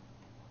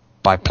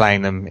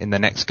playing them in the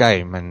next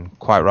game, and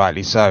quite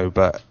rightly so.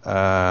 But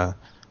I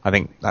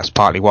think that's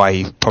partly why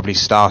he probably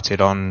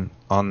started on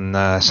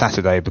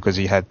Saturday, because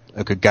he had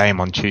a good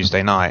game on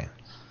Tuesday night,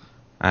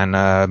 and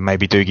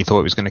maybe Doogie thought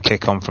it was going to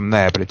kick on from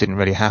there, but it didn't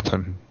really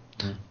happen.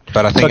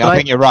 But I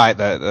think you're right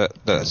that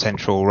the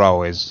central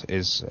role is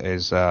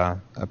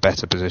a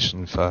better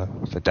position for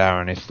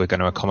Darren if we're going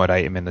to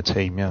accommodate him in the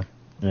team. Yeah.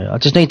 I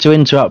just need to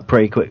interrupt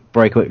very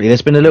quickly.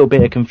 There's been a little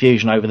bit of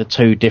confusion over the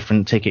 2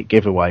 different ticket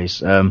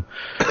giveaways.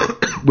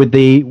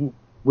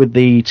 With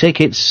the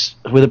tickets,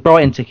 with a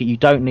Brighton ticket, you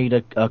don't need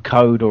a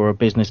code or a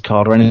business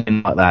card or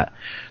anything like that.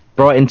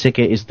 Brighton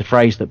ticket is the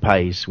phrase that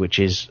pays, which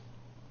is,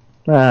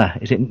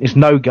 it's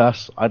no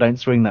Gus, I don't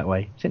swing that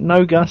way. Is it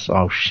no Gus?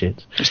 Oh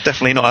shit. It's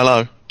definitely not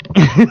hello.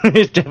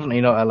 It's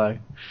definitely not hello.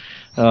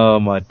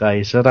 Oh my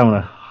days. I don't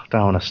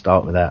want to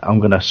start with that. I'm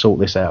going to sort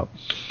this out.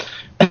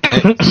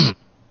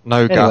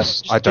 No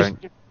Gus, I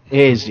don't. It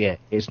is, yeah.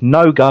 It's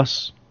no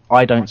Gus,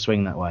 I don't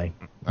swing that way.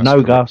 That's no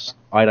correct. Gus,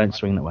 I don't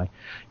swing that way.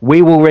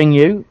 We will ring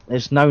you.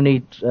 There's no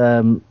need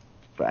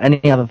for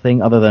any other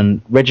thing other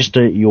than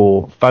register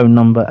your phone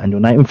number and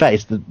your name. In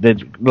fact,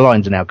 the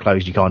lines are now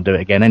closed. You can't do it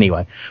again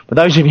anyway. But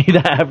those of you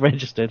that have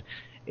registered,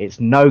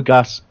 it's no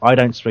Gus, I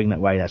don't swing that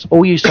way. That's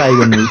all you say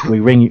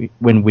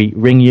when we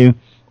ring you,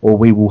 or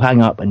we will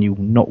hang up and you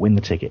will not win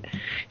the ticket.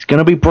 It's going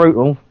to be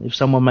brutal if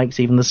someone makes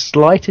even the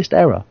slightest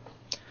error.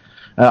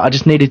 I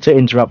just needed to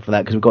interrupt for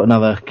that because we've got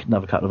another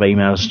couple of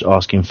emails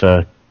asking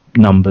for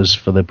numbers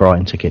for the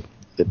Brighton ticket.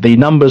 The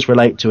numbers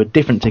relate to a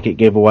different ticket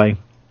giveaway.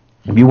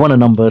 If you want a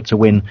number to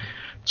win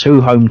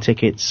 2 home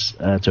tickets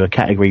to a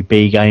Category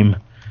B game,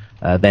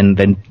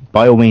 then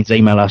by all means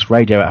email us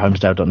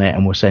radio@homesdale.net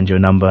and we'll send you a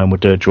number and we'll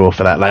do a draw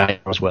for that later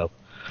as well.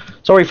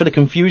 Sorry for the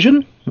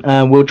confusion.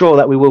 We'll draw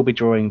that. We will be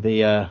drawing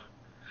the.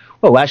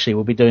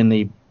 We'll be doing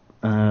the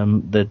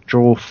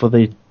draw for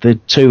the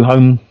 2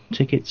 home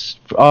tickets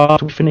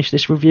after we finish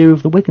this review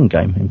of the Wigan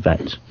game. In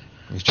fact,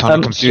 You're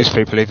trying to confuse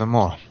people even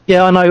more.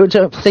 Yeah, I know.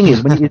 The thing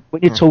is, when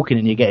you're talking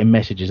and you're getting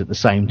messages at the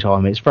same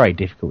time, it's very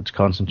difficult to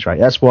concentrate.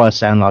 That's why I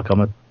sound like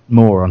I'm a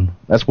moron.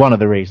 That's one of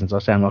the reasons I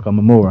sound like I'm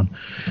a moron.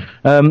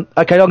 Okay, I'm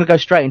going to go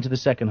straight into the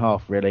second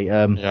half, really.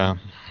 Yeah.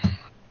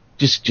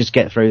 Just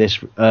get through this.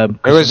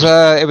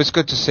 It was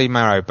good to see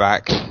Marrow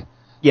back.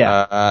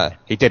 Yeah.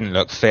 He didn't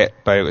look fit,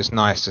 but it was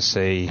nice to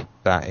see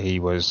that he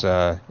was,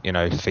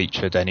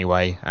 featured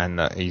anyway, and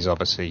that he's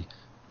obviously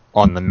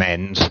on the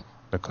mend,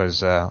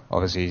 because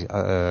obviously,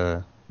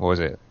 what was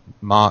it,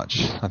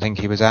 March? I think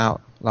he was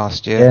out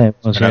last year. Yeah, it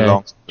was, been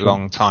a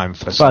long time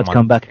for someone. Tried to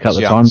come back a couple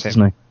of times,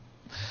 hasn't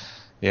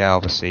he? Yeah,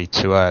 obviously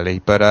too early,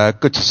 but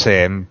good to see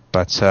him.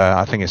 But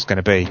I think it's going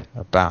to be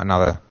about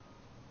another,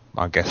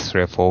 I guess,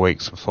 3 or 4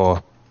 weeks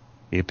before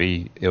he'll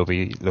be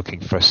looking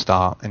for a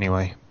start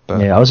anyway.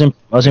 But yeah, I was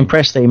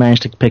impressed that he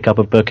managed to pick up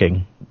a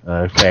booking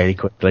fairly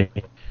quickly.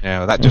 Yeah,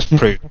 well, that just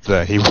proved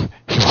that he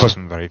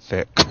wasn't very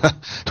fit.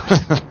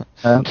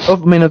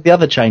 Of the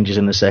other changes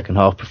in the second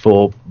half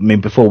before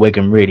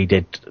Wigan really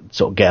did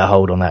sort of get a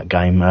hold on that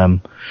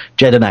game,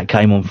 Jedinak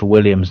came on for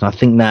Williams, and I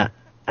think that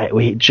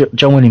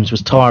John Williams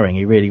was tiring,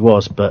 he really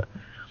was, but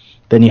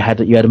then you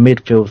had a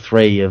midfield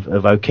three of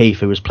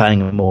O'Keefe, who was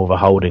playing more of a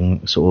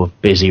holding sort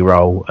of busy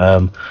role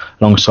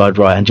alongside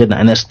Wright and Jedinak,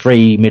 and there's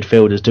 3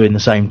 midfielders doing the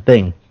same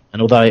thing.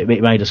 And although it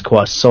made us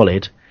quite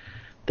solid,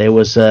 there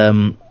was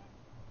a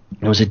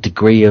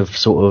degree of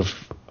sort of,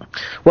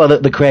 well,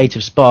 the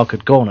creative spark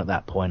had gone at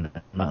that point,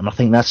 and I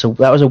think that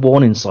was a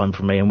warning sign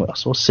for me. And I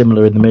saw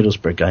similar in the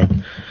Middlesbrough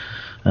game.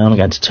 I'm not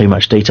going into too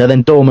much detail.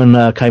 Then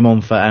Dorman came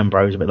on for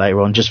Ambrose a bit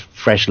later on, just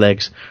fresh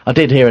legs. I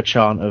did hear a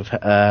chant of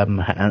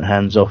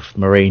hands off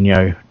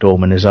Mourinho,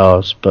 Dorman is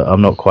ours, but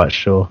I'm not quite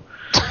sure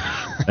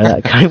where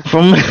that came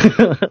from.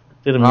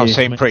 I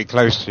seemed pretty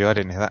close to you, I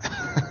didn't hear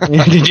that.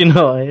 Yeah, did you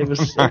not? It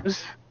was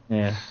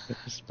yeah.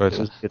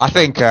 But I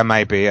think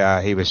maybe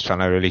he was trying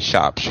to really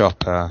shut up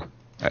shop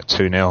at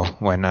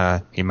 2-0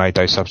 when he made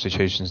those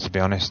substitutions, to be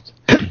honest.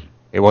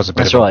 It was a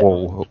bit of a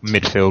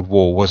midfield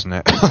wall, wasn't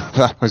it?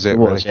 That was it,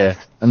 really. Yeah.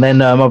 And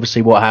then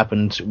obviously what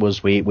happened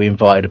was we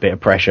invited a bit of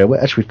pressure,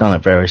 which we've done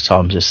at various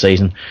times this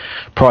season.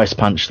 Price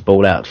punched the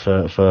ball out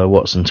for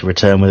Watson to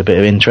return with a bit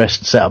of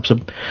interest, set up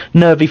some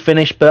nervy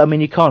finish, but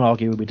you can't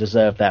argue we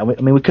deserved that.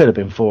 We could have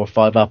been 4 or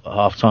 5 up at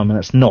half time, and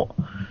that's not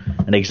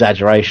an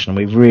exaggeration.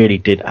 We really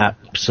did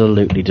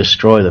absolutely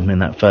destroy them in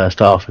that first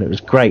half, and it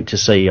was great to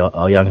see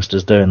our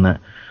youngsters doing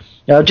that.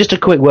 Just a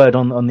quick word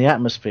on the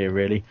atmosphere,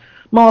 really.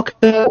 Mark,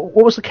 what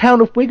was the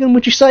count of Wigan,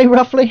 would you say,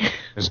 roughly?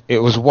 It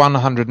was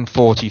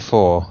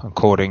 144,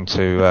 according to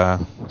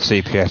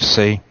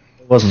CPFC.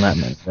 It wasn't that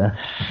many there.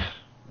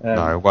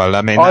 No, well,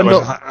 there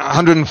was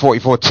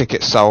 144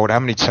 tickets sold. How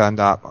many turned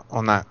up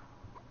on that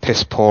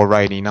piss-poor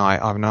rainy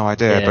night? I have no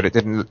idea, but it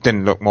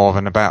didn't look more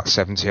than about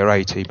 70 or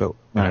 80. But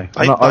no.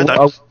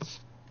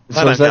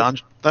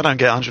 They don't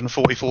get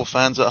 144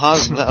 fans at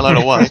home, let alone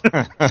away.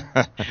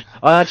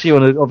 I actually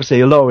want to,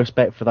 obviously, a lot of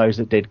respect for those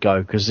that did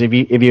go, because if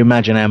you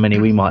imagine how many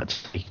we might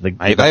see.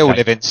 They all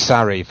live in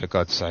Surrey, for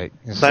God's sake.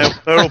 They're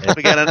all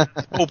probably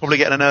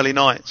getting an early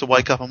night to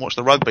wake up and watch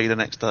the rugby the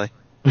next day.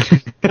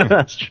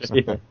 That's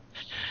true. Yeah.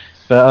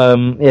 But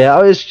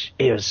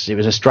it was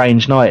a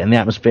strange night, and the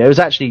atmosphere. It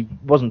actually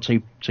wasn't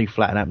too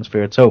flat an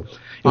atmosphere at all.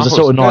 It was a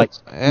sort of night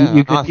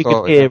you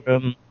could hear.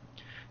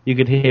 You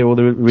could hear all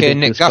the ridiculous...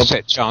 Nick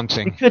Gussett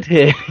chanting. You could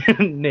hear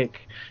Nick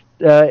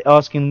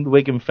asking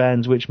Wigan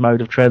fans which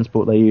mode of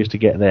transport they used to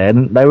get there,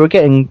 and they were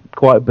getting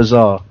quite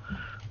bizarre.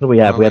 What do we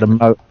have? We had a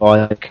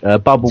motorbike, a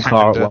bubble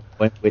car at one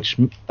point, which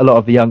a lot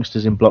of the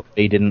youngsters in Block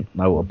B didn't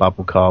know what a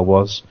bubble car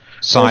was.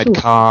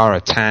 Sidecar, a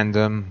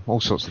tandem,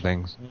 all sorts of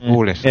things.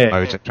 All different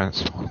modes of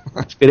transport.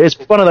 It's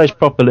one of those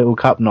proper little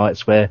cup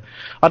nights where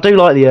I do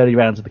like the early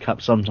rounds of the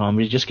cup sometimes.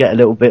 You just get a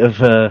little bit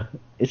of...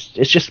 It's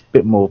just a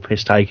bit more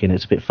piss taking.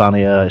 It's a bit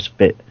funnier. It's a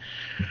bit,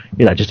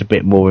 just a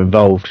bit more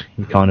involved.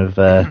 You kind of,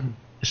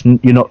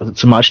 you're not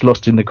so much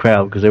lost in the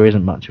crowd because there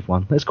isn't much of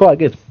one. It's quite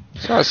good.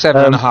 So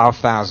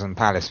 7,500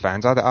 Palace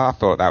fans. I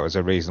thought that was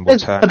a reasonable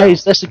turnout.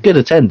 That's a good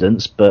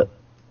attendance, but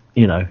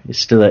it's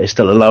still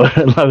a lower.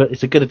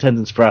 It's a good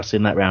attendance for us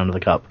in that round of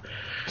the cup.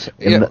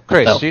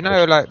 Chris, do you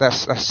know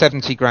that's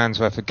 70 grand's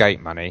worth of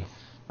gate money?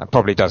 That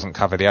probably doesn't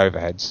cover the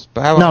overheads.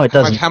 But no, it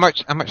doesn't. How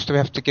much do we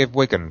have to give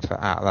Wigan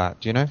out of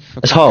that? Do you know?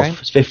 It's half. Game?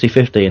 It's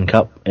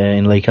 50-50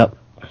 in League Cup.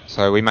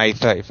 So we made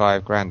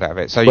 35 grand out of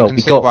it. So you can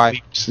see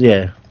why.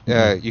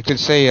 Yeah. You can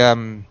see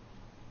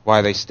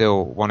why they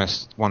still want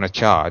to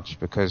charge,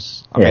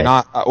 because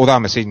although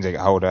I'm a season ticket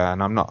holder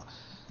and I'm not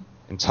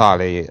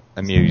entirely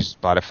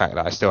amused by the fact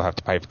that I still have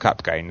to pay for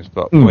cup games,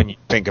 but when you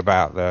think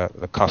about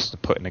the cost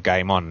of putting a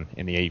game on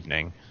in the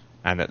evening,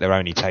 and that they're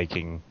only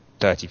taking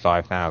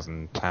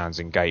 £35,000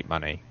 in gate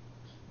money,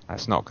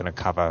 that's not going to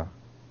cover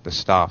the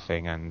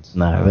staffing and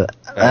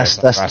that's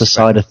the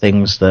side of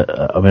things that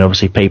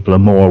obviously people are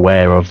more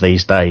aware of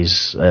these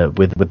days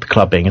with the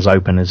club being as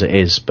open as it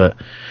is. But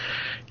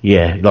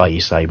like you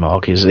say,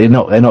 Mark, is they're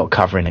not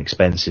covering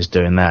expenses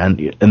doing that,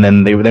 and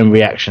then the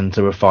reaction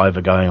to a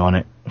 £5 going on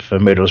it for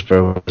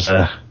Middlesbrough was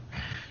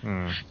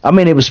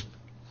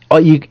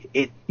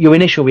your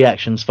initial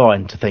reaction's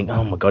fine to think,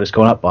 oh my god, it's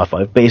gone up by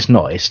 5, but it's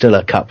not. It's still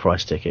a cut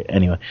price ticket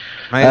anyway.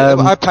 Mate,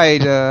 I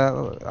paid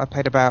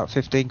about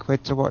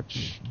 £15 to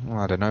watch.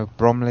 I don't know,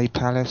 Bromley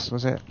Palace,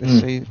 was it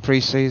this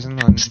pre-season?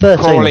 It's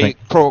 13.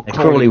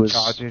 Crawley was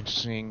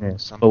 14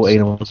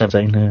 or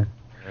 17. Yeah.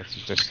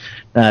 Just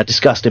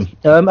disgusting.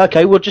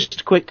 Okay, well,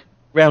 just a quick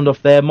round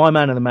off there. My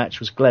man of the match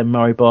was Glenn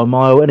Murray by a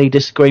mile. Any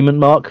disagreement,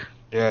 Mark?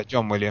 Yeah,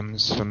 John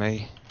Williams for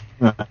me.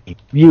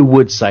 You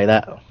would say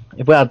that.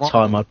 If we had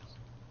time, I'd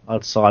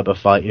cyber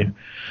fight you.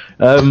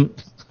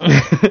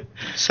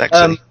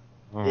 Sexy.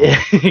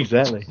 Yeah,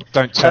 exactly.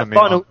 Don't turn me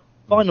on.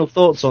 Final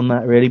thoughts on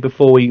that, really,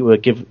 before we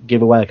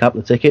give away a couple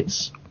of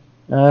tickets.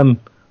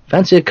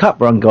 Fancy a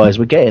cup run, guys.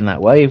 We're getting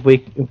that way. If we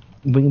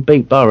can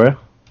beat Borough,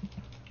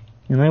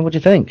 what do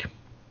you think?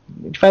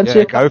 Fancy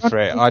a cup go for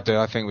it. I do.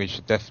 I think we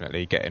should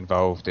definitely get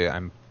involved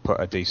and put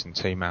a decent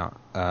team out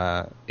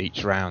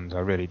each round. I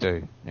really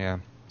do. Yeah.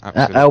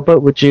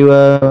 Albert, would you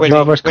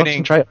rather us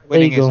concentrate?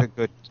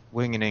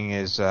 Winning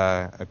is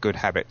a good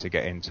habit to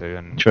get into,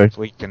 and True. If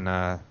we can,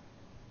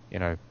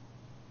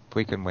 if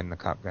we can win the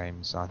cup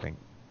games, I think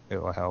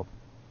it will help.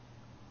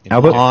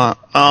 Albert,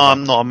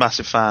 I'm not a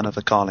massive fan of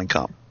the Carling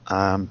Cup.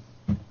 You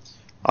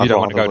don't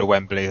want to go to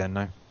Wembley, then,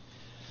 no?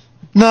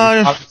 No,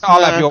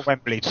 I'll have your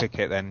Wembley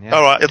ticket then. Yeah?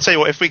 All right, I'll tell you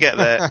what. If we get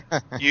there,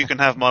 you can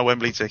have my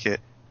Wembley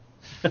ticket.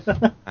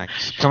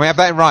 Thanks. Can we have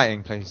that in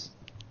writing, please?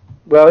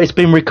 Well, it's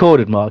been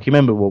recorded, Mark. You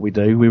remember what we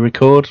do? We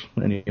record.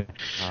 Anyway.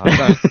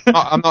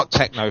 I'm not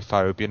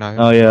technophobe,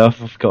 Oh yeah, I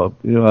forgot.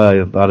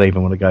 I don't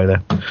even want to go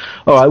there.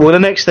 All right. Well, the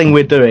next thing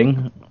we're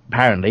doing,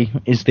 apparently,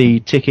 is the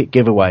ticket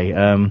giveaway.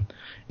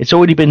 It's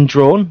already been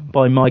drawn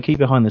by Mikey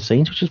behind the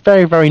scenes, which is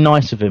very, very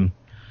nice of him.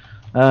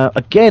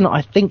 Again,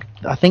 I think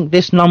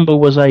this number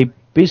was a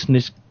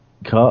business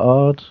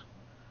card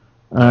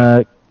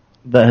that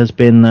has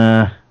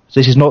been. So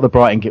this is not the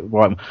Brighton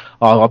giveaway.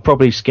 I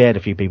probably scared a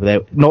few people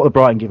there. Not the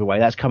Brighton giveaway.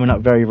 That's coming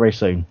up very, very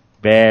soon.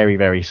 Very,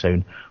 very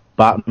soon.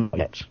 But not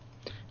yet.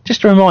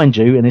 Just to remind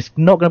you, and it's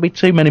not going to be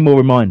too many more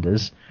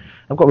reminders,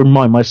 I've got to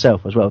remind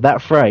myself as well.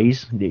 That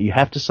phrase that you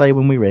have to say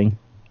when we ring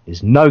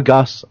is, no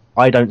Gus,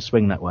 I don't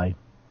swing that way.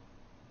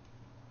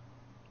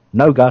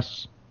 No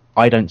Gus,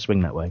 I don't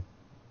swing that way.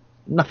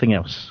 Nothing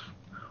else.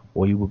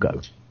 Or you will go.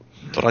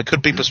 But I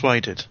could be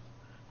persuaded.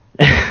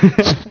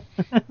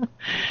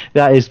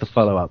 That is the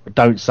follow-up. But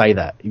don't say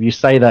that. If you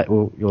say that,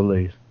 you'll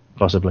lose,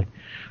 possibly.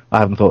 I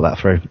haven't thought that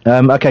through.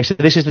 Okay, so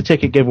this is the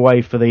ticket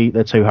giveaway for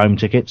the 2 home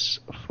tickets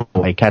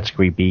for a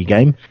Category B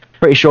game.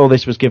 Pretty sure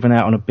this was given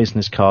out on a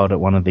business card at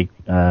one of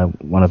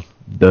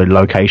the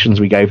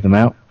locations we gave them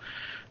out,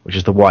 which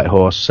is the White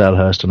Horse,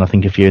 Selhurst, and I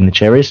think a few in the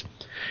Cherries.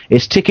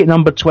 It's ticket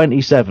number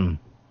 27.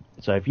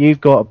 So if you've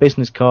got a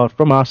business card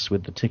from us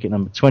with the ticket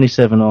number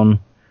 27 on,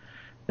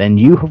 then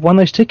you have won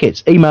those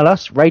tickets. Email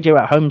us,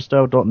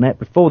 radio@homestyle.net,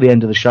 before the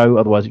end of the show,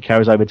 otherwise it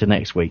carries over to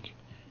next week.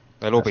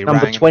 They'll all be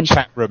rang in the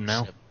chat room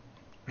now.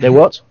 They're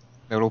what?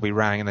 They'll all be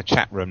rang in the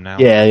chat room now.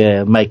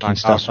 Yeah, making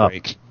stuff up.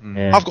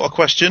 Yeah. I've got a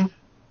question.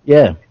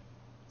 Yeah.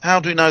 How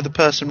do we know the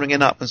person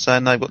ringing up and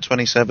saying they've got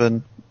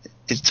 27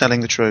 is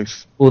telling the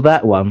truth? Well,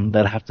 that one,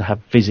 they'll have to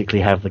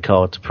physically have the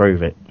card to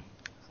prove it.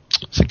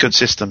 It's a good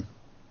system.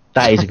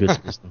 That is a good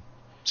system.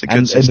 It's a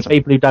good system. And the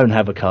people who don't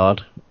have a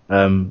card,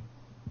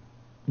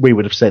 we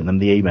would have sent them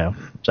the email,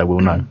 so we'll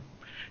know.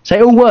 So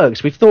it all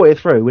works. We've thought it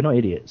through. We're not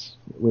idiots.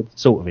 We're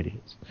sort of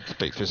idiots.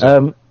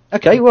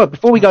 Okay, well,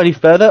 before we go any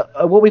further,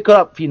 what we've got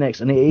up for you next,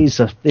 and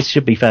this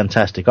should be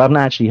fantastic. I haven't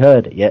actually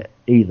heard it yet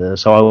either,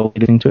 so I will be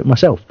listening to it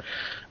myself.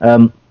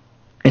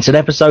 It's an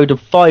episode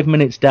of 5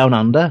 Minutes Down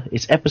Under.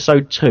 It's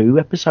episode 2.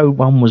 Episode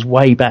 1 was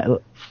way back,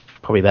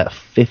 probably about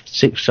 5th,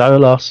 6th show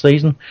last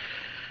season.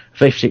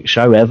 5th, 6th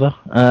show ever.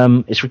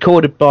 It's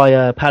recorded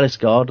by Palace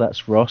Guard,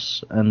 that's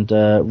Ross, and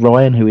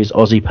Ryan, who is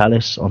Aussie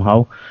Palace on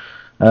Hull.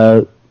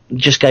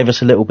 Just gave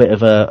us a little bit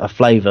of a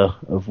flavour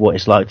of what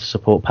it's like to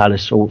support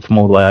Palace from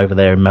all the way over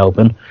there in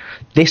Melbourne.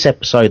 This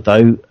episode,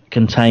 though,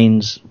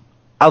 contains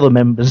other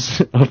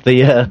members of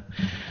the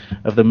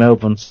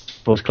Melbourne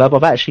Sports Club.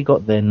 I've actually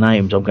got their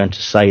names. I'm going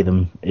to say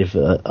them if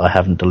I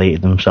haven't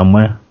deleted them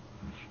somewhere.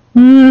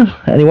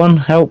 Anyone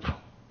help?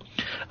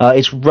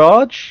 It's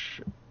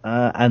Raj,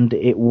 and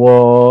it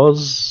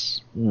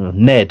was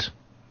Ned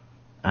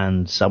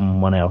and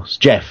someone else.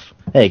 Jeff.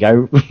 There you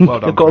go. Well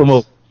done, I've got them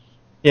all.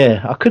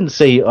 Yeah, I couldn't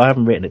see, I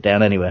haven't written it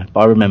down anywhere,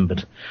 but I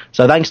remembered.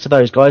 So thanks to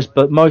those guys,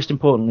 but most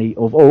importantly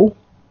of all,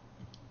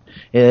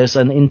 there's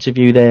an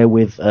interview there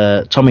with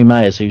Tommy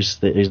Mayers, who's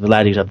the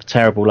lad who's had the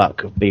terrible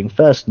luck of being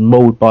first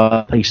mauled by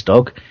a police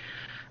dog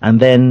and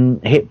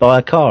then hit by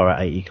a car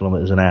at 80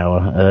 kilometres an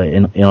hour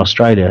in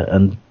Australia.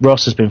 And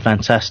Ross has been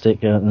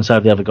fantastic, and so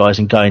have the other guys,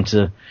 in going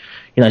to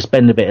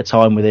spend a bit of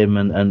time with him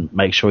and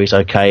make sure he's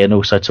okay, and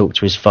also talk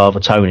to his father,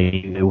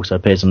 Tony, who also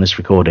appears on this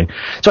recording.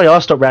 So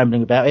I'll stop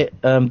rambling about it.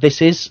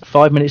 This is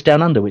 5 Minutes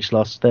Down Under, which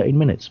lasts 13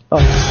 minutes.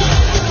 Bye.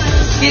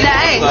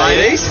 G'day.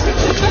 Ladies.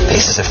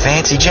 This is a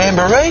fancy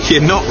jamboree.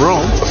 You're not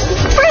wrong.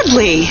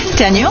 Gladly,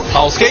 Daniel.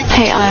 Polsky.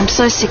 Hey, I'm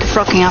so sick of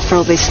rocking up for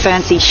all these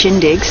fancy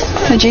shindigs.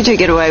 How'd you two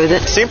get away with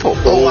it? Simple.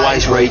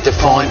 Always read the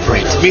fine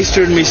print.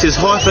 Mr. and Mrs.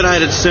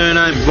 hyphenated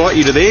surname invite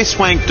you to their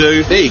swank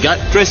do. There you go.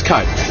 Dress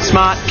code.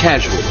 Smart,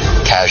 casual.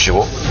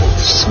 Casual.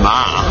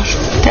 Smart.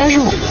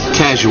 Casual.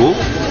 Casual.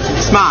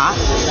 Smart.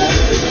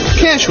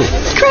 Casual.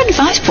 Great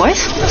advice,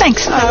 boys.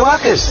 Thanks. Hey,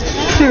 Workers.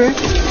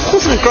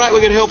 Wasn't it great we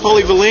could help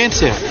Holly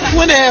Valance out? I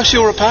wonder how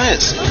she'll repay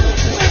us.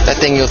 That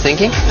thing you're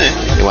thinking?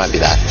 Yeah. It won't be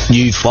that.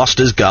 New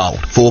Foster's Gold.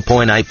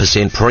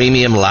 4.8%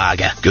 premium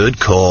lager. Good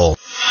call.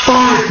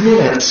 5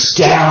 minutes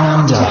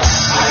down under.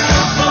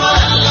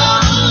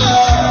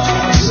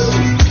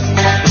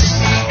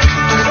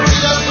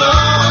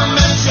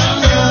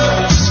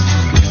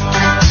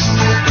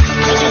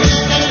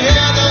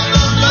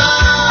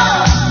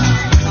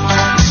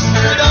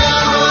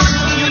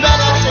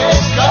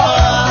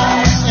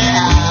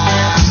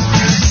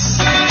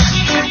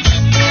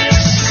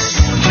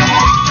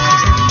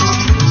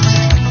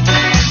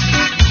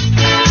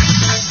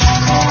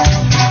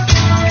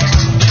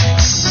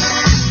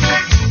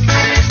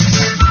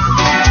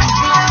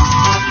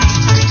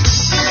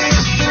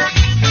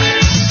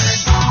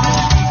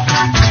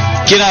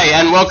 G'day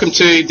and welcome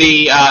to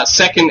the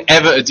second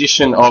ever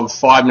edition of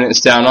 5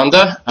 Minutes Down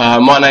Under.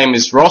 My name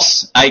is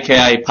Ross,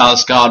 aka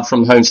Palace Guard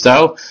from the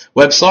Homesdale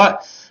website.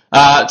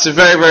 It's a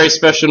very, very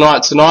special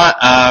night tonight.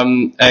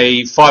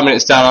 A 5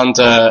 Minutes Down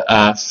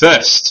Under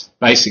first,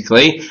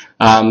 basically.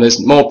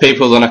 There's more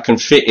people than I can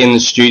fit in the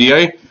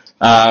studio.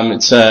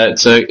 It's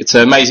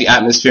an amazing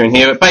atmosphere in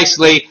here. But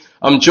basically,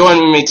 I'm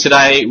joining me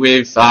today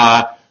with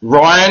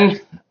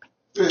Ryan.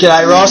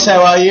 G'day Ross,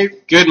 how are you?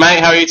 Good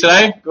mate, how are you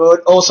today? Good,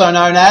 also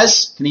known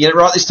as, can you get it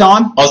right this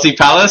time? Aussie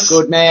Palace.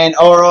 Good man.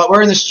 Alright,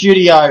 we're in the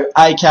studio,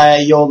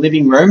 aka your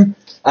living room,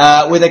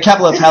 with a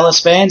couple of Palace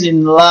fans.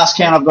 In the last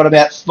count I've got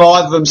about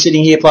 5 of them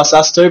sitting here plus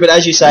us two, but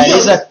as you say,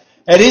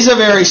 it is a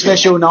very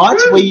special night.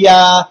 We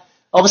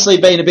obviously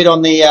been a bit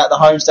on the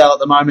Homesdale at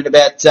the moment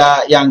about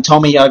young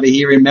Tommy over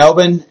here in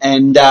Melbourne,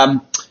 and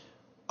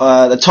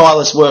the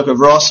tireless work of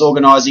Ross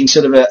organising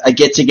sort of a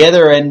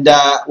get-together, and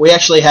we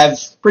actually have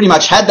pretty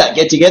much had that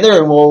get-together,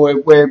 and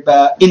we're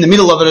in the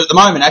middle of it at the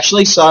moment,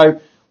 actually.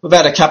 So we've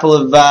had a couple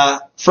of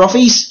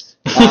frothies,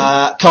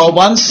 cold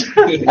ones,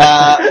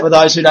 for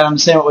those who don't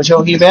understand what we're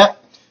talking about.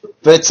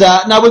 But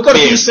no, we've got a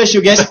few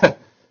special guests,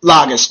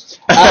 lagers,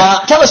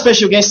 a couple of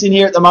special guests in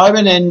here at the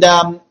moment, and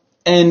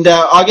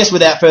I guess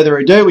without further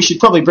ado, we should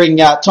probably bring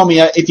Tommy,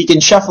 if he can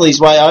shuffle his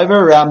way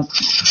over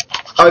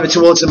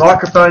towards the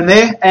microphone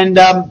there, and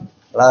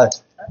hello.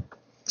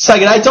 Say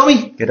g'day,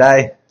 Tommy.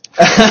 G'day.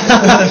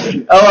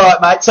 All right,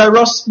 mate. So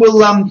Ross,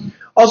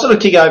 I'll sort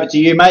of kick over to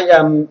you, mate.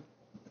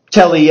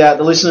 Tell the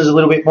listeners a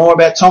little bit more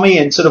about Tommy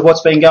and sort of what's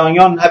been going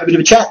on. Have a bit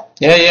of a chat.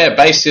 Yeah.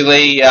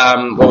 Basically,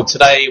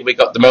 today we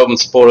got the Melbourne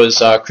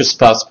supporters, Crystal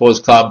Park Supporters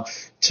Club,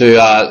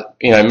 to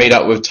meet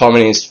up with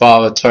Tommy and his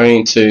father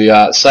Tony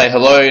to say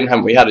hello,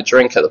 and we had a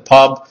drink at the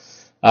pub.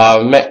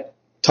 Met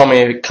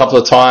Tommy a couple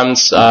of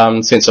times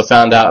since I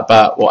found out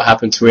about what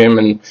happened to him,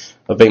 and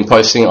I've been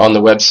posting it on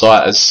the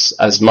website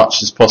as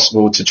much as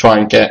possible to try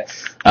and get,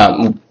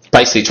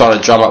 basically trying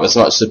to drum up as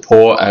much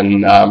support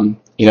and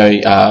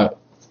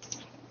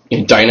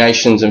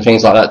donations and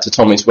things like that to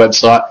Tommy's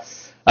website.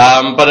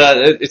 But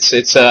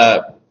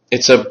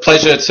it's a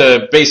pleasure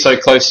to be so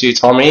close to you,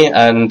 Tommy,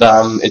 and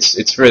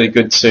it's really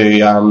good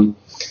to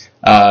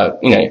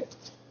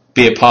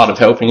be a part of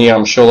helping you.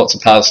 I'm sure lots of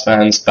Palace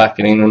fans back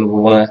in England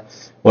will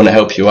want to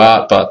help you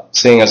out, but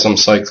seeing as I'm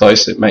so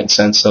close, it makes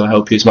sense to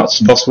help you as much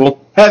as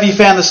possible. How have you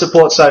found the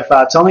support so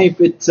far, Tommy?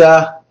 It's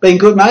been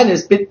good, mate.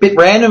 It's a bit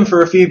random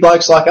for a few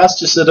blokes like us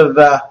to sort of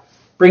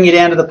bring you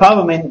down to the pub.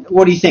 I mean,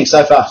 what do you think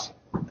so far?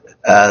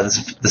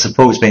 The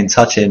support's been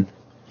touching.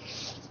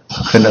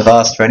 Couldn't have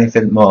asked for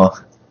anything more.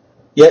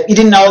 Yeah, you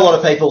didn't know a lot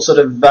of people sort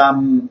of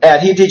out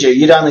here, did you?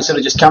 You'd only sort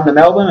of just come to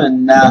Melbourne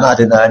and... No, I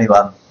didn't know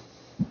anyone.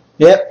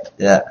 Yep.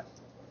 Yeah.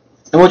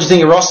 And what did you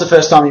think of Ross the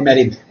first time you met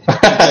him?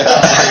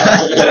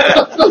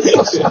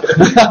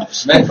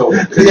 Mental.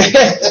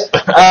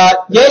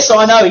 Yes,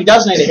 I know. He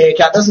does need a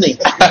haircut, doesn't he?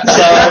 So,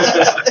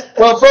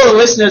 well, for all the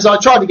listeners, I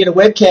tried to get a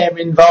webcam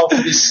involved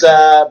for this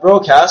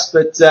broadcast,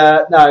 but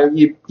no,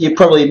 you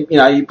probably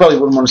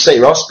wouldn't want to see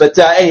Ross. But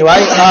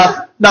anyway,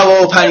 no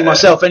oil painting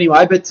myself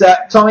anyway. But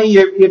Tommy,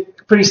 you're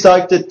pretty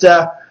stoked that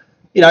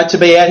to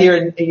be out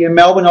here in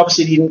Melbourne.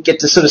 Obviously, you didn't get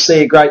to sort of see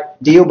a great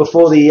deal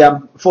before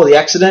the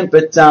accident,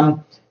 but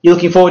you're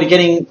looking forward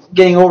to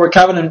getting all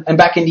recovered and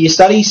back into your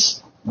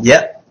studies?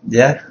 Yep,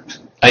 yeah.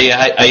 Are you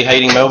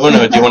hating Melbourne,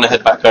 or do you want to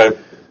head back home?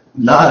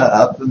 No,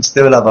 I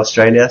still love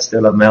Australia,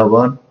 still love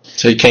Melbourne.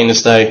 So you're keen to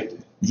stay?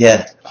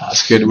 Yeah. Oh,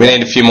 that's good. We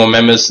need a few more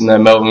members in the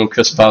Melbourne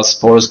Crystal Park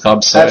Supporters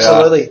Club. So,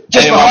 absolutely.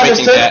 Just anyone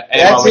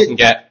we can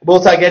get.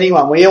 We'll take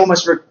anyone. We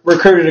almost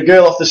recruited a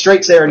girl off the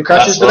streets there in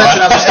Crutches, but that's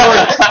another story.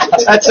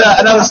 That's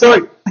another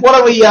story. Why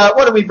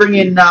don't we bring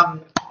in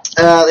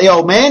the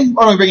old man?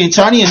 Why don't we bring in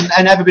Tony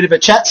and have a bit of a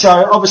chat? So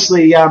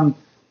obviously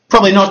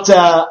probably not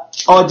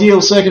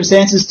ideal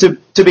circumstances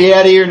to be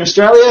out here in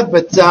Australia,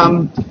 but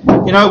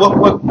you know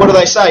what do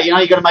they say? You know,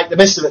 you got to make the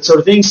best of it, sort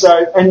of thing.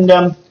 So, and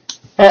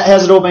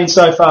how's it all been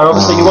so far?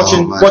 Obviously,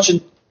 you're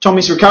watching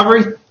Tommy's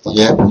recovery.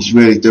 Yeah, he's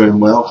really doing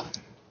well.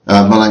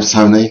 My name's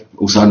Tony,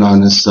 also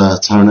known as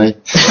Tony.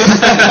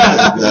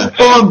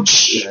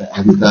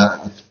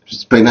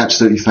 It's been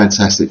absolutely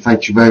fantastic.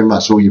 Thank you very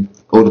much,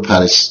 all the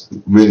Palace.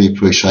 Really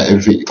appreciate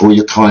everything, all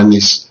your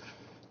kindness,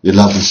 your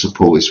love and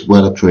support. It's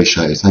well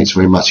appreciated. Thanks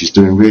very much. He's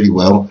doing really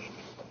well.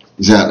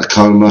 He's out of the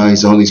coma.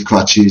 He's on his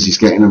crutches. He's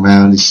getting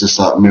around. It's just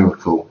like a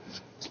miracle.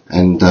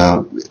 And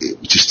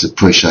just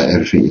appreciate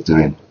everything you're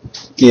doing.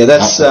 Yeah,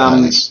 that's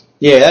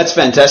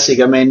fantastic.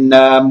 I mean,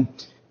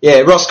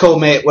 Ross called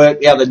me at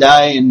work the other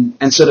day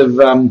and sort of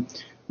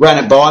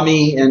ran it by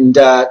me. And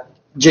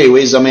gee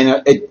whiz, I mean,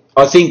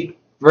 I think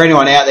for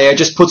anyone out there, it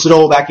just puts it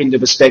all back into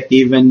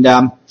perspective. And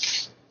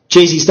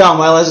geez, he's done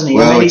well, hasn't he?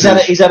 Well, I mean,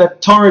 he's had a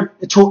torrid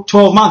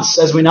 12 months,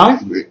 as we know.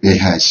 He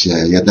has,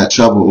 yeah. He had that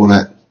trouble, all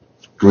that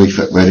grief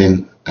at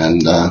Reading,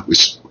 and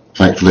which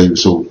thankfully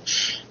was all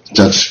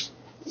judge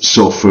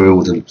saw through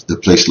all the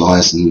police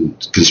lies and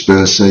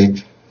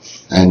conspiracy,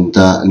 and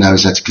now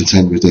he's had to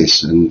contend with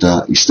this, and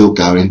he's still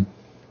going,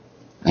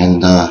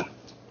 and well,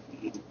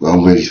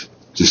 I'm really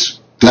just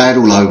glad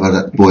all over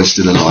that boy's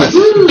still alive.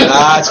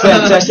 It's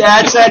fantastic.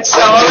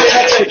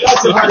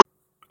 That's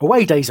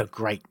Away days are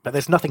great, but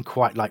there's nothing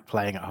quite like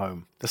playing at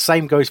home. The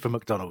same goes for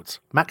McDonald's.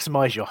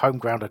 Maximise your home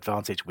ground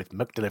advantage with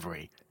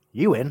McDelivery.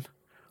 You in?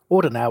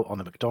 Order now on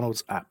the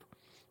McDonald's app.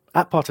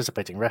 At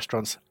participating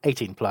restaurants,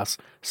 18 plus,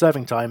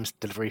 serving times,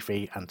 delivery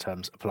fee and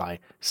terms apply.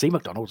 See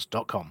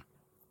mcdonalds.com.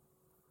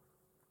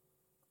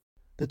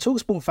 The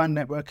TalkSport Fan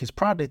Network is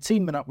proudly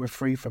teaming up with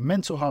Free for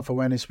Mental Health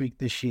Awareness Week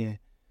this year.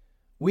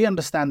 We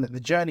understand that the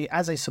journey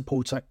as a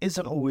supporter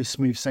isn't always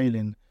smooth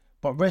sailing,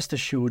 but rest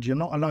assured you're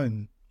not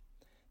alone.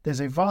 There's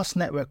a vast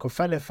network of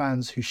fellow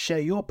fans who share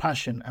your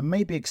passion and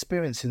may be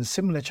experiencing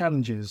similar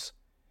challenges.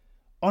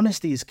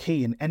 Honesty is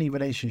key in any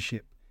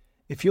relationship.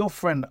 If your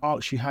friend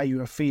asks you how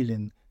you are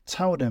feeling,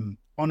 tell them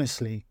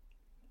honestly.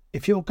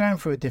 If you're going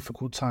through a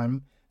difficult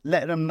time,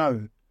 let them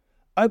know.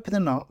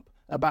 Opening up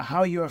about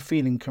how you are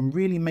feeling can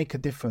really make a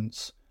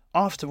difference.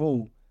 After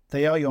all,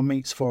 they are your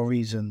mates for a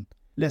reason.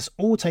 Let's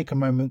all take a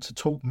moment to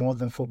talk more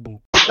than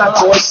football.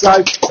 Thanks,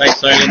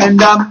 Tony. And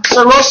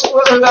so Ross,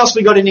 who else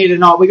we got in here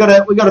tonight? We got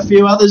a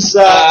few others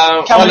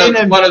coming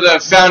in. One of the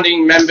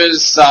founding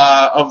members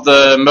of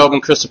the Melbourne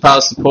Crystal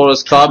Palace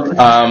Supporters Club,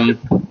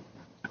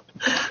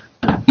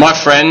 my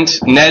friend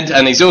Ned,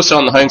 and he's also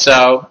on the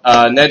Homesale.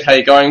 Ned, how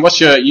you going? What's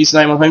your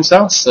username on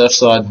Homesale?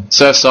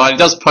 Surfside. He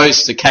does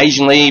post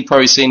occasionally. You've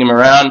probably seen him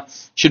around.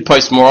 Should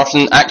post more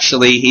often.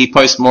 Actually, he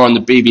posts more on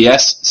the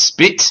BBS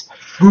Spit.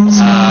 But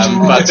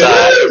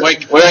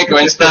we won't go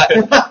into that.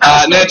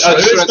 Ned, I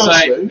just want to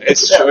say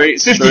it's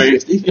true.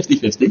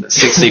 50-50.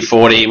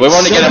 60-40. We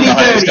want to get him the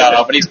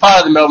Homesale, but he's part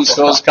of the Melbourne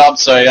Supporters Club,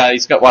 so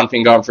he's got one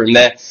thing going for him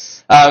there.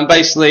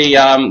 Basically,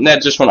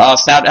 Ned, just want to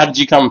ask, how did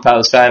you become a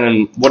Palace fan,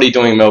 and what are you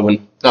doing in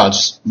Melbourne? I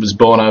just was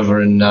born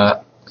over in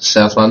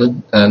South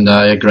London, and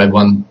a grade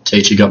 1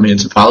 teacher got me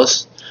into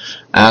Palace,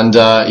 and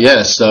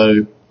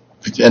so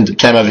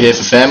came over here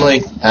for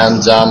family,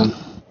 and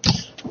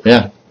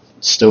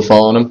still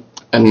following them.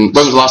 And when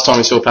was the last time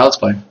you saw Palace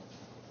play?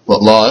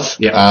 What, live?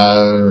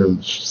 Yeah.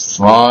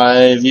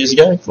 5 years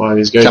ago. 5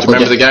 years ago. Do you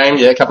remember the game?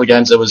 Yeah, a couple of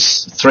games. There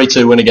was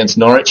 3-2 win against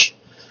Norwich,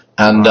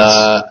 and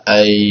I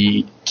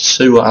think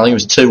it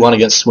was 2-1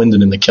 against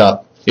Swindon in the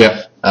Cup.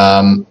 Yeah.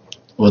 They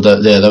were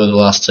the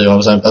last two. I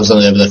was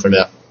only over there for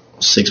about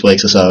 6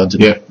 weeks or so. I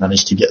didn't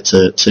manage to get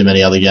to too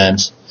many other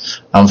games,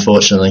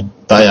 unfortunately.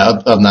 But yeah,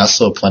 other than that, I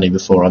saw plenty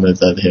before I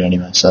moved over here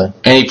anyway. So,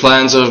 any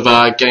plans of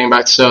getting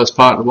back to Selhurst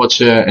Park to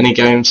watch any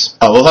games?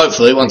 Oh well,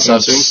 hopefully once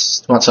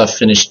I've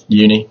finished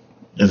uni,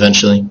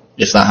 eventually,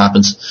 if that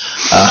happens.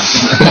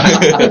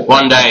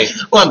 One day,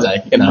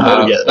 you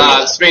know.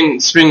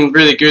 It's been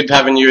really good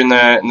having you in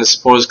the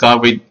supporters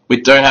club. We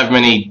don't have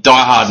many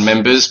diehard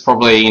members.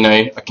 Probably,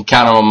 I can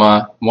count them on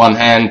my one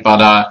hand.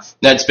 But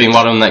Ned's been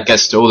one of them that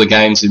gets to all the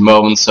games in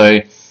Melbourne.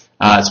 So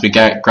it's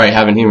been great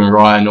having him and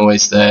Ryan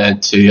always there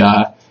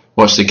to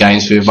watch the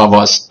games with.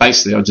 Otherwise,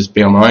 basically, I'll just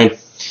be on my own.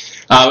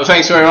 But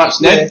thanks very much,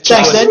 Ned. Yeah,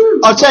 thanks, Ned.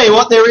 I'll tell you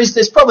what,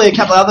 there's probably a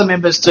couple of other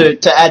members to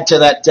add to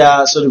that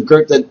sort of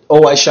group that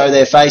always show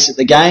their face at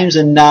the games.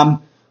 And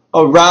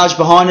Raj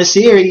behind us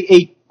here,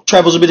 he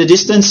travels a bit of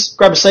distance.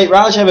 Grab a seat,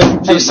 Raj. Have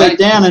a seat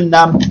down.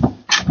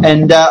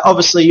 And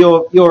obviously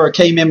you're a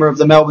key member of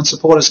the Melbourne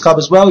Supporters Club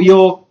as well.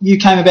 You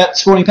came about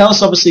Sporting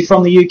Palace, obviously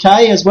from the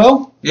UK as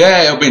well.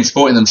 Yeah, I've been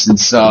supporting them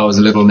since I was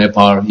a little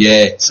nipper.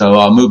 Yeah, so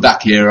I moved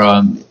back here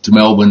to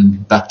Melbourne,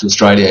 back to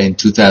Australia in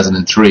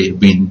 2003. I've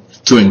been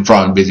to and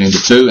from between the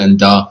two,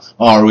 and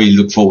I really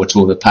look forward to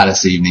all the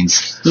Palace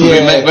evenings.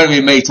 Yeah. When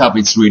we meet up,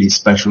 it's really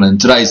special, and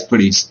today is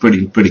pretty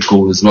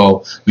cool as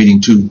well.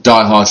 Meeting two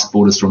die-hard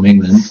supporters from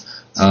England.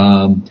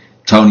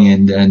 Tony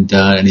and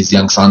his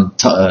young son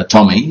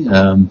Tommy.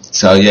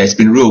 So yeah, it's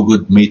been real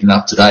good meeting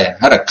up today. I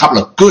had a couple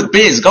of good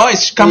beers,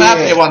 guys. Come out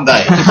here one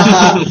day.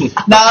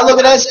 No, look,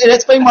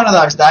 it's been one of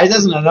those days,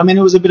 hasn't it? I mean,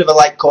 it was a bit of a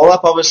late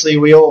call-up. Obviously,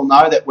 we all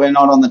know that we're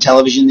not on the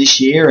television this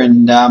year,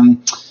 and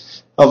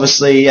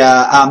obviously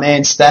our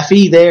man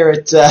Staffy there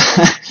at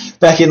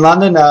back in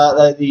London,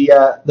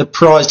 the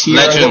prized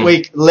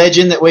hero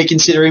legend that we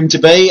consider him to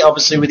be.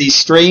 Obviously, with his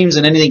streams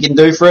and anything he can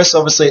do for us.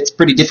 Obviously, it's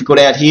pretty difficult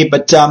out here,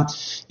 but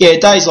yeah,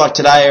 days like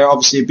today are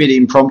obviously a bit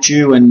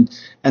impromptu, and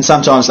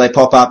sometimes they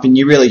pop up, and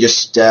you really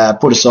just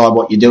put aside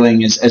what you're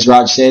doing, as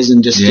Raj says,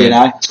 and just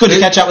it's good to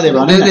catch up with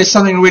everyone. There's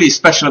something really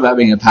special about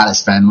being a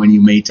Palace fan when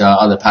you meet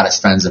other Palace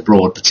fans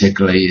abroad,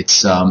 particularly.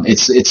 It's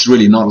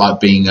really not like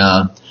being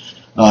a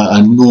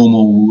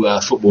normal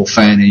football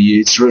fan.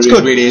 It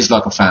really is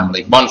like a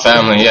family. One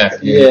family, yeah.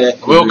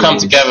 We all come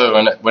together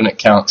when it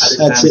counts.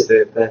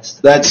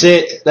 That's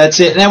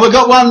it. Now we've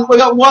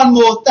got one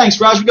more. Thanks,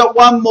 Raj. We've got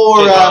one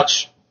more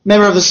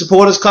member of the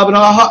supporters club, and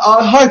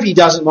I hope he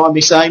doesn't mind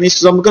me saying this,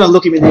 because I'm going to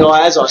look him in the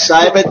eye as I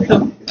say it.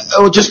 But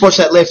or just watch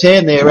that left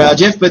hand there,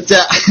 Jeff. But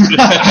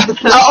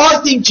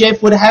I think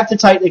Jeff would have to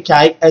take the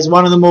cake as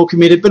one of the more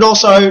committed, but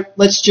also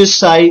let's just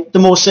say the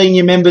more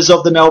senior members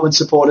of the Melbourne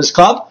Supporters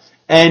Club.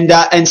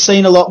 And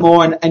seen a lot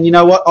more, and you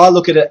know what? I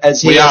look at it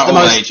as he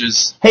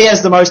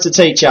has the most to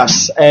teach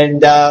us.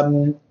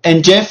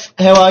 And Jeff,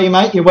 how are you,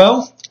 mate? You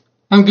well?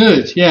 I'm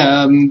good.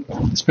 Yeah,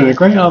 it's been a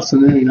great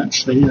afternoon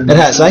actually. It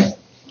has, eh?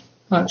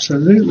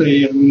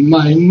 Absolutely.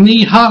 My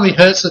knee hardly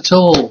hurts at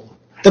all.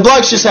 The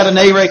bloke's just had a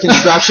knee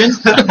reconstruction.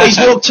 He's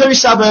walked 2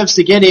 suburbs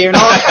to get here, and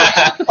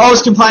I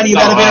was complaining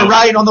about a bit of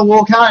rain on the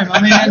walk home.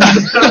 I mean,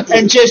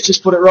 and Jeff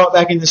just put it right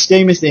back in the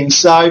scheme of things.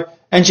 So.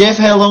 And Jeff,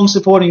 how long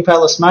supporting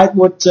Palace, mate?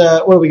 What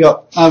have we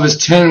got? I was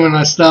 10 when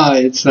I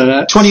started, so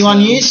that's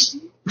 21 years.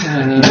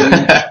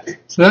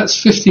 So that's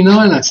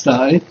 59. I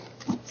started.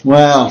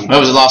 Wow. When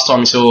was the last time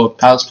you saw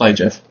Palace play,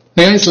 Jeff?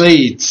 Against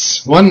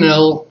Leeds,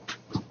 1-0.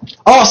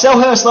 Oh,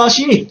 Selhurst last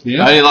year.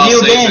 Yeah. Only last Neil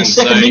season, Gann,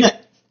 second minute.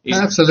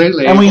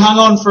 Absolutely. And we hung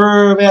on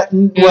for about,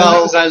 it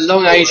was a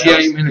long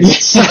 88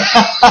 minutes.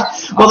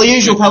 Well, the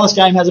usual Palace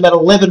game has about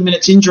 11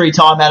 minutes injury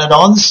time added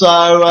on,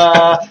 so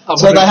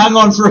they hung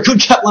on for a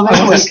good couple of hours.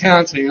 I was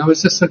counting. I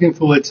was just looking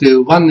forward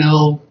to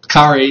 1-0,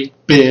 curry,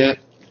 beer.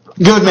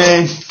 Good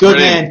man, good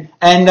man.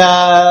 And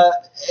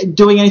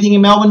doing anything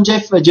in Melbourne,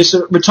 Jeff? Or just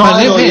retired?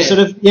 I live here. You sort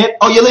of, yeah.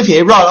 Oh, you live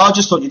here, right? I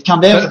just thought you'd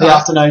come down for the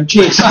afternoon.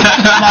 Cheers. No,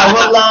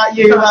 well,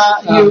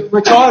 you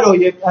retired, or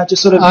you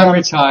just sort of? I'm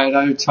retired.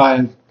 I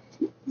retired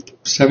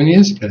 7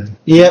 years ago.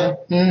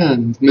 Yep. Yeah,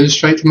 and moved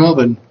straight to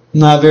Melbourne.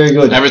 No, very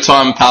good. Every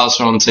time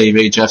Palace are on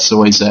TV, Jeff's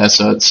always there,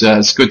 so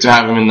it's good to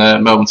have him in the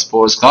Melbourne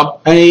Supporters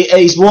Club. And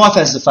his wife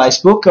has the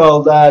Facebook.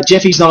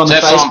 Jeffy's not on the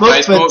Facebook, but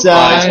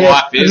his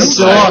wife is.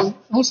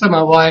 Also,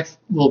 my wife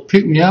will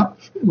pick me up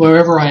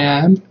wherever I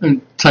am and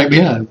take me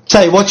home.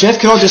 Tell you what, Jeff,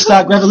 can I just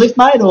grab a lift,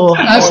 mate? Or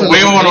absolutely.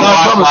 We all want to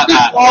wife like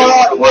that. All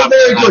right, well,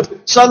 very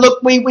good. So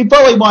look, we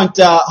probably won't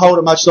hold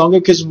it much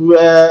longer, because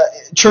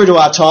true to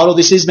our title,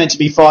 this is meant to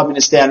be 5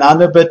 minutes down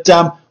under, but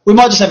we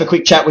might just have a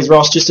quick chat with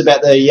Ross just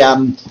about the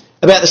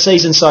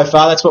season so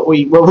far. That's what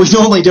we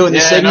normally do in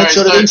this segment,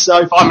 sort of thing.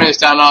 So 5 minutes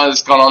down under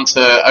has gone on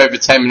to over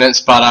 10 minutes,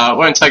 but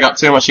won't take up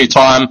too much of your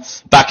time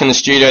back in the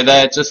studio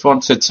there. Just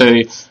wanted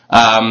to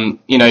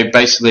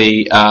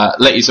basically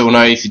let you all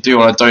know, if you do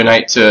want to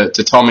donate to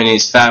Tom and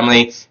his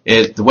family,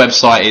 the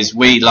website is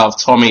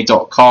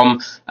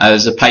welovetommy.com.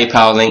 There's a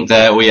PayPal link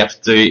there. All you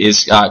have to do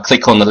is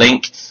click on the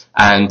link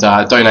and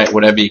donate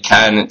whatever you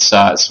can. It's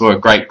for a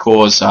great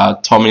cause.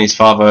 Tom and his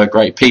father are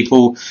great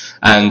people,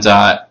 and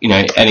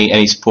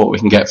any support we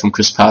can get from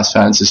Crystal Palace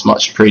fans is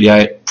much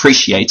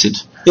appreciated.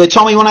 Yeah,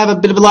 Tommy, you want to have a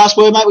bit of a last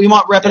word, mate? We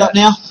might wrap it up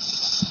now.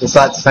 Just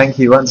like to thank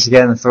you once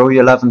again for all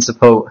your love and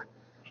support.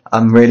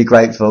 I'm really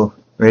grateful.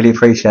 Really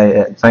appreciate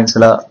it. Thanks a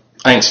lot.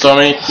 Thanks,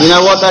 Tommy. You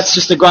know what? That's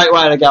just a great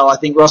way to go, I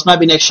think, Ross.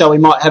 Maybe next show we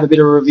might have a bit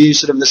of a review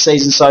sort of the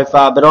season so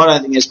far, but I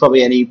don't think there's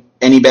probably any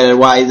better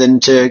way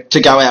than to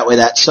go out with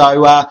that. So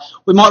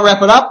we might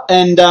wrap it up,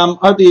 and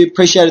hope you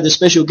appreciated the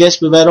special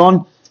guest we've had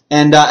on.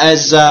 And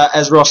as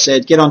Ross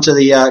said, get on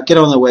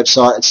the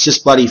website. It's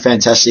just bloody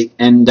fantastic.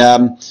 And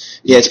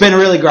it's been a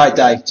really great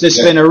day. It's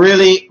just been a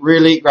really,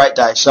 really great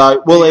day.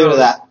 So we'll leave it at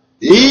that.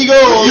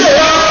 Eagles!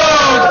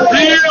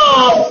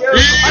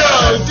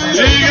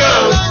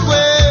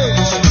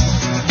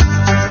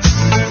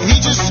 He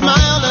just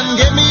smiled and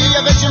gave me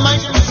a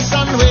Vegemite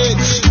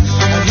sandwich.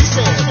 And he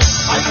said,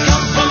 I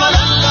come from a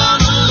land of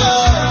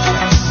love.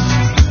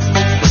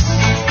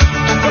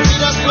 But he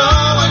doesn't know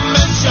I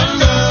mentioned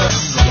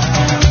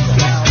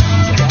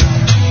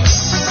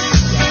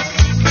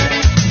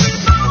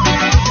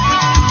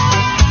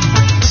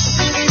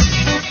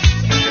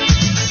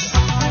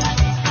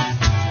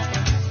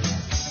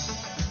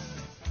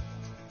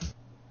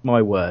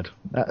My word.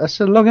 That's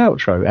a long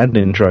outro and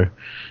intro.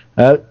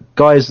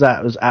 Guys,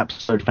 that was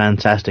absolutely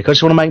fantastic. I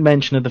just want to make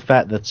mention of the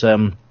fact that I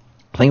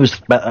think it was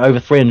about over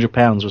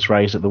 £300 was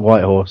raised at the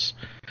White Horse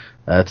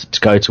to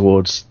go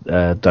towards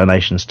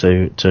donations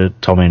to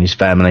Tommy and his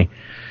family.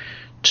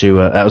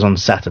 that was on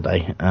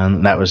Saturday,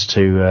 and that was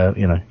to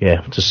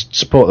to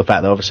support the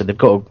fact that obviously they've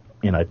got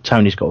to,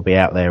 Tony's got to be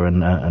out there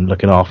and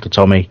looking after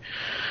Tommy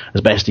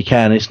as best he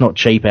can. It's not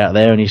cheap out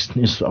there, and he's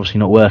obviously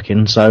not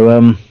working.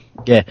 So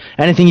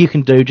anything you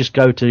can do, just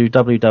go to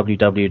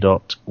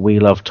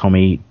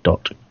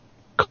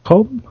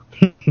www.welovetommy.com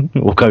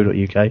or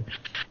co.uk.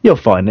 You'll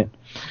find it.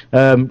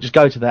 Just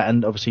go to that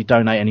and obviously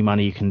donate any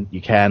money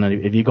you can.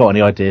 And if you've got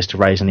any ideas to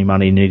raise any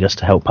money, you need us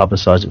to help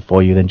publicise it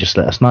for you, then just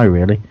let us know.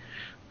 Really,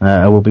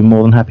 we'll be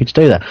more than happy to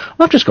do that.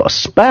 I've just got a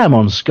spam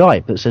on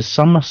Skype that says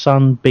 "Summer,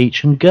 Sun,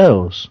 Beach and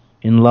Girls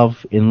in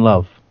Love, in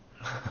Love."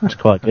 That's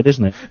quite good,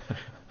 isn't it?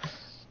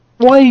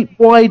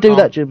 Why do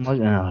that, Jim?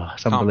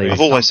 It's unbelievable.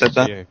 I've always said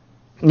that.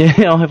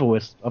 Yeah, I've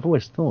always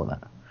thought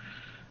that.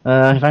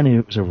 If only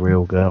it was a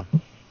real girl.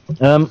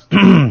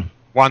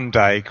 One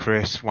day,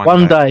 Chris.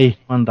 One day,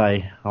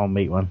 I'll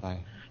meet one.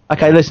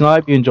 Okay, listen. I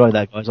hope you enjoyed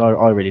that, guys. I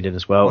really did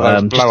as well.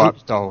 Those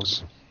blow-up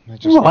dolls.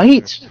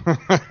 Right.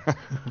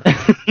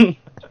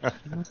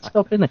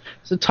 Stop, innit?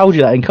 So I told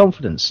you that in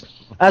confidence.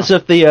 As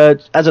of the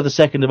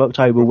 2nd of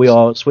October, we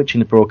are switching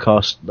the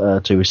broadcast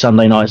to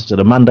Sunday nights instead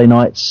of Monday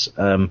nights.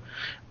 And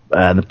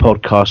the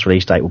podcast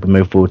release date will be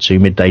moved forward to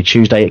midday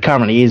Tuesday. It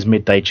currently is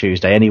midday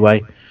Tuesday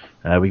anyway.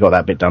 We got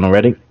that bit done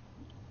already.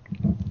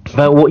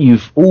 But what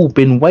you've all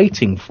been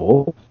waiting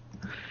for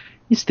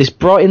is this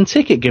Brighton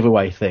ticket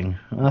giveaway thing.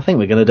 I think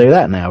we're going to do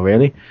that now,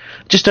 really.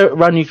 Just to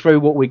run you through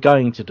what we're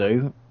going to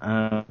do.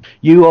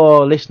 You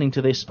are listening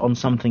to this on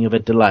something of a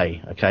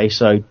delay, okay?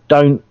 So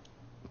don't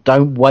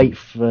wait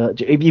for...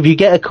 If you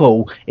get a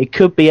call, it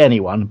could be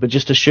anyone, but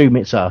just assume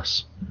it's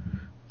us.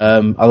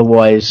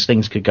 Otherwise,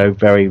 things could go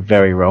very,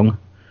 very wrong.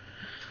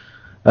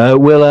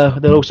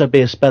 There'll also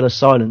be a spell of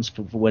silence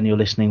for when you're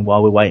listening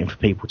while we're waiting for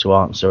people to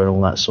answer and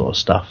all that sort of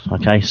stuff.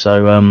 Okay,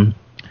 so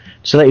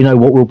to let you know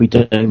what we'll be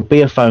doing,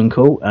 be a phone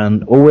call,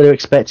 and all we're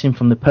expecting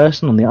from the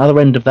person on the other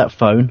end of that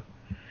phone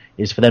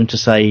is for them to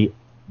say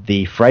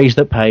the phrase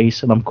that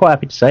pays, and I'm quite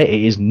happy to say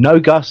it is "No,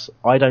 Gus,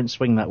 I don't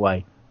swing that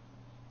way."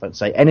 Don't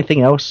say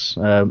anything else.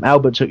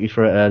 Albert took you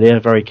through it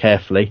earlier very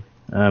carefully.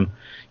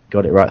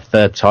 Got it right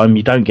third time.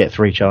 You don't get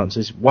 3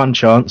 chances. 1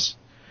 chance.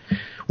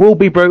 Will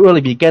be brutal.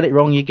 If you get it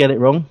wrong, you get it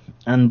wrong,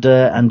 and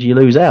you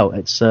lose out.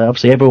 It's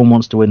obviously everyone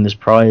wants to win this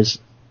prize.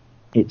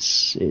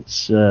 It's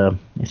a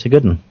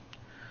good one.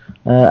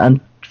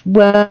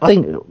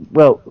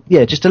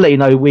 Just to let you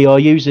know, we are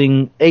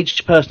using,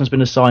 each person has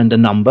been assigned a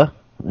number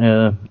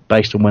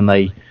based on when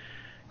they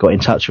got in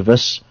touch with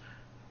us.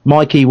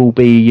 Mikey will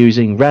be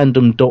using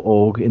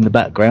random.org in the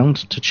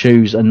background to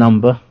choose a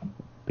number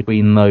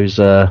between those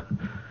areas.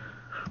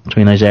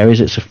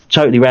 It's a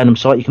totally random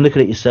site. You can look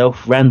at it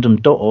yourself.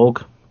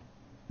 Random.org.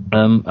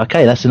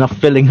 Okay, that's enough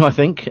filling, I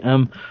think.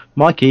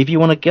 Mikey, if you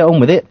want to get on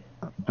with it,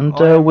 and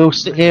we'll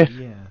sit here.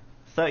 Yeah,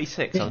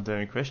 36. I'm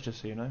doing, Chris,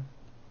 just so you know.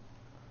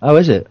 Oh,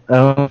 is it?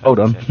 Hold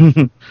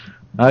on.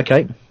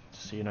 Okay.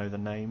 Just so you know the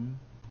name.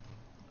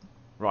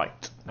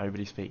 Right.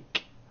 Nobody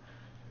speak.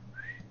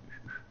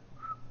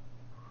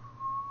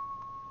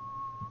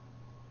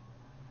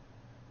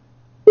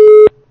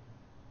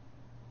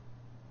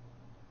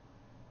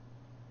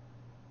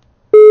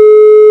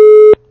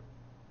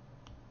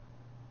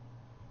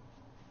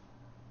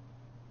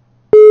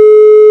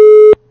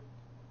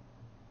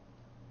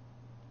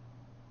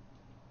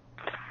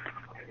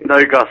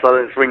 No, Gus, I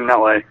don't swing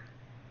that way.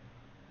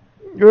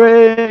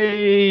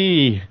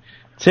 Hooray!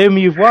 Tim,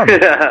 you've won.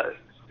 Yeah.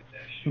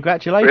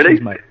 Congratulations, really?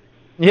 Mate.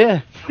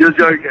 Yeah. You're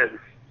joking.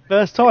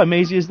 First time,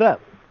 easy as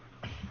that.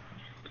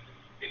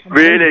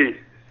 Really?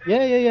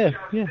 Yeah.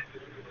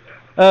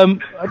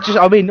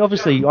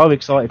 Obviously, I'm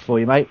excited for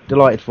you, mate.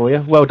 Delighted for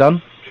you. Well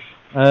done.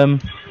 Wow.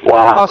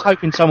 I was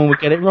hoping someone would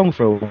get it wrong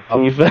for a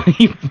while. You've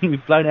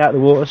blown it out of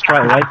the water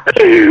straight away.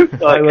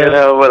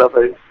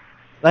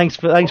 Thanks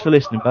for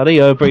listening,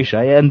 buddy. I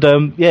appreciate it. And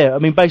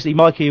basically,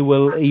 Mikey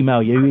will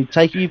email you.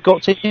 You've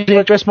got the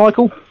address,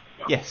 Michael?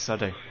 Yes, I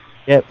do.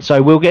 Yeah.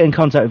 So we'll get in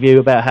contact with you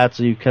about how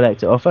to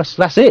collect it off us.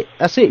 That's it.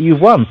 You've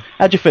won.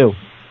 How'd you feel?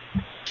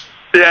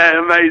 Yeah,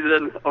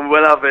 amazing. I'm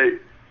well happy.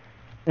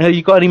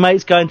 You got any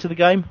mates going to the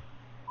game?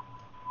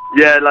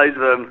 Yeah, loads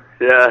of them.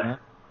 Yeah.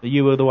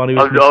 You were the one who.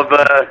 I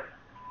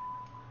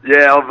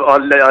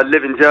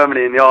live in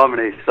Germany in the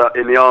army.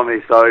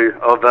 So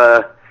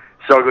I've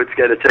struggled to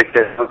get a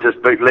ticket. I've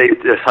just booked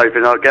leave, just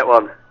hoping I'll get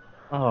one.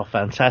 Oh,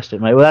 fantastic,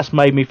 mate. Well, that's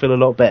made me feel a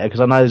lot better, because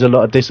I know there's a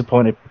lot of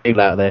disappointed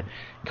people out there,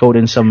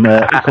 including some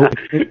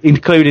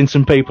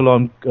people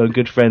I'm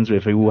good friends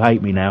with who will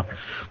hate me now.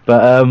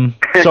 But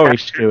sorry,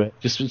 Stuart.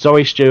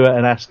 Sorry, Stuart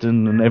and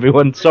Aston and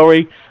everyone.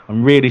 Sorry,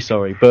 I'm really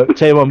sorry. But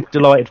Tim, I'm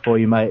delighted for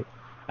you, mate.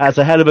 That's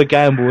a hell of a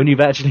gamble, and you've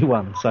actually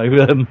won. So,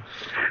 fantastic.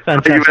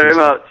 Thank you very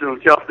much. I'm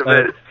chuffed a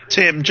bit.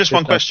 Tim, just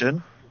one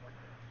question.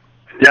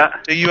 Yeah.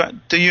 Do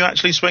you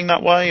actually swing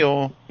that way,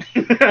 or?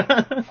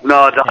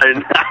 No,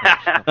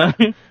 I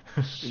don't.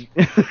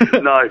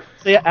 No.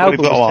 See,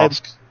 Albert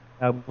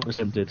was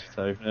tempted.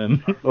 So,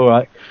 all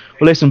right.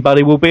 Well, listen,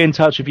 buddy, we'll be in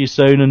touch with you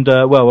soon, and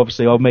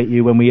obviously, I'll meet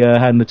you when we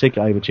hand the ticket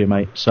over to you,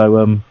 mate.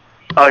 So,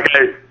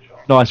 okay.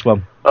 Nice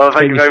one. Oh,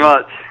 thank you very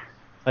much.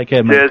 Take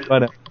care, mate. Cheers. Bye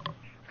now.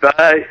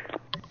 Bye.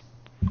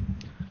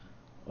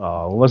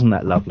 Oh, wasn't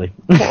that lovely?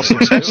 What a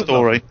success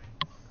story.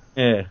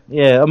 Yeah.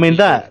 I mean,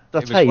 I'll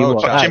tell you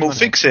what. Jim will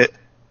fix it.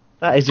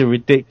 That is a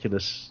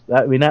ridiculous.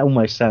 I mean, that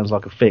almost sounds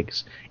like a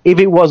fix. If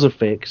it was a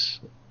fix,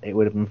 it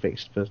would have been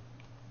fixed for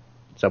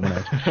someone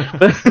else.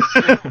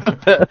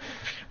 but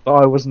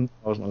I wasn't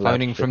allowed.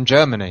 Phoning from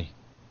Germany.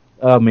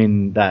 I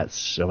mean,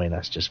 that's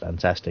just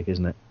fantastic,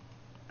 isn't it?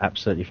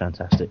 Absolutely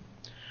fantastic.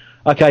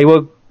 Okay,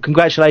 well,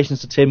 congratulations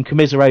to Tim.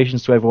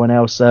 Commiserations to everyone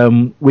else.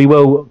 We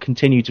will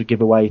continue to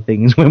give away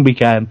things when we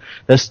can.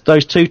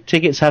 Those 2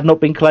 tickets have not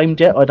been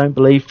claimed yet, I don't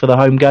believe, for the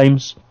home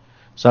games.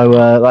 So,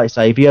 like I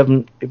say, if you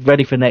haven't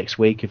ready for next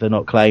week, if they're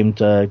not claimed,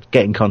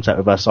 get in contact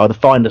with us. Either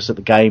find us at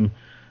the game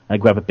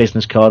and grab a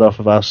business card off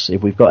of us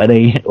if we've got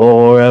any,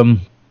 or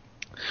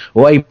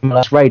email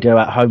us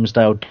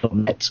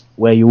radio@homesdale.net,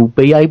 where you'll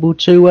be able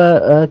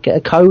to get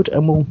a code,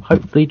 and we'll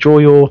hopefully draw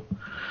your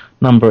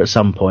number at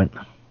some point.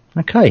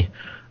 Okay,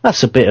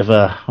 that's a bit of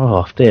a...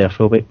 Oh, dear, I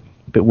feel a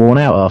bit worn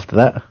out after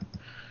that.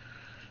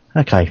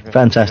 Okay,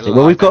 fantastic.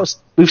 Well, it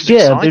was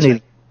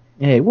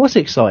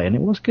exciting.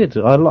 It was good.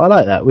 I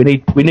like that.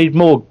 We need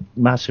more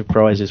massive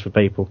prizes for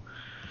people.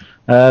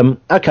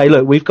 Okay,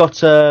 look, we've got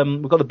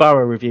the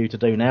Borough review to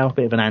do now. A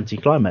bit of an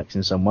anticlimax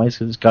in some ways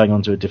because it's going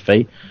on to a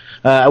defeat.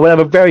 We'll have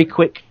a very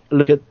quick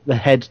look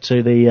ahead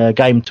to the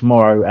game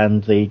tomorrow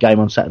and the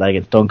game on Saturday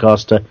against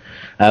Doncaster.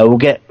 We'll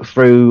get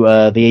through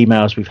the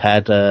emails we've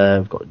had.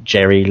 We've got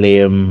Jerry,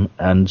 Liam,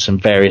 and some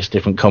various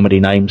different comedy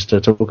names to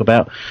talk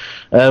about,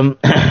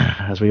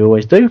 as we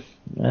always do.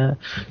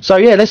 So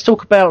yeah, let's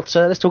talk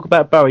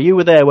about Borough. You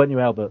were there, weren't you,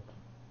 Albert?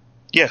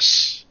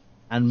 Yes.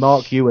 And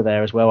Mark, you were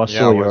there as well. I Yeah,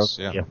 saw I you. was,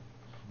 yeah.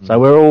 So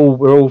we're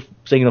all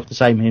singing off the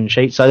same hymn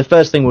sheet. So the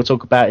first thing we'll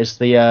talk about is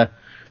the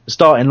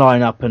starting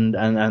lineup and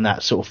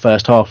that sort of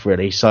first half,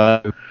 really.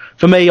 So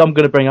for me, I'm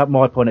going to bring up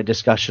my point of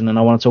discussion, and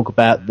I want to talk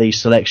about the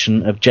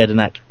selection of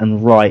Jedinak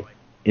and Wright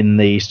in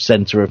the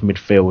centre of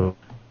midfield.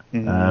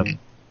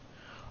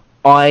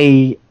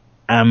 I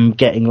am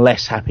getting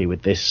less happy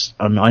with this,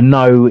 and I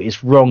know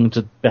it's wrong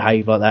to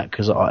behave like that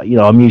because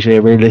I'm usually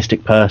a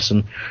realistic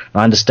person.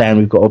 I understand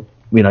we've got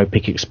to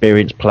pick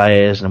experienced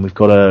players, and we've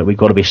got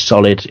to be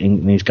solid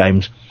in these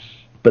games,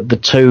 but the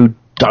two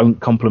don't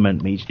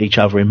complement each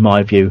other in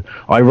my view.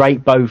 I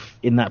rate both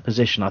in that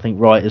position. I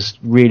think Wright has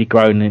really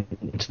grown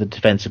into the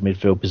defensive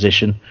midfield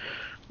position.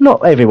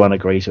 Not everyone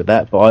agrees with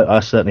that, but I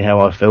certainly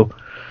how I feel.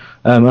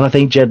 And I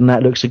think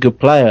Jedinak looks a good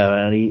player,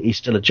 and he's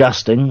still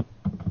adjusting.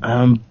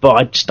 But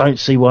I just don't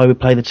see why we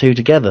play the two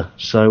together.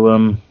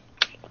 So,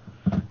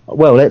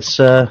 let's.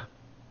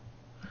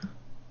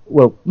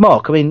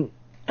 Mark, I mean,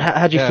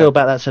 how do you feel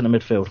about that centre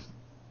midfield?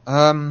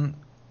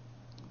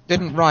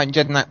 Didn't Wright and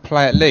Jedinak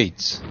play at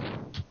Leeds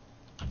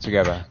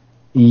together?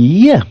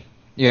 Yeah.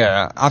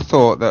 Yeah, I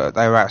thought that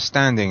they were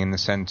outstanding in the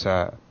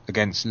centre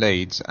against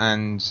Leeds,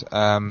 and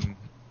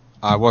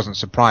I wasn't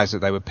surprised that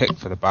they were picked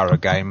for the Borough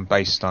game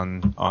based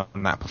on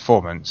that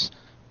performance.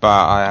 But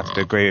I have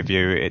to agree with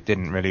you, it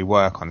didn't really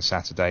work on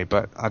Saturday.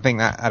 But I think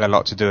that had a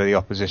lot to do with the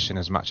opposition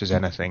as much as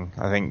anything.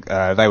 I think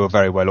they were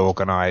very well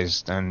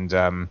organised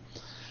and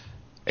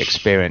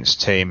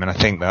experienced team, and I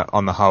think that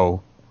on the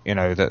whole,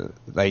 that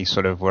they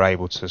sort of were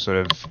able to sort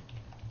of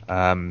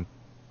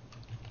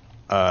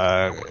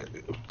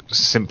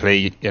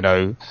simply,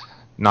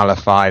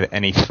 nullify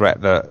any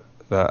threat that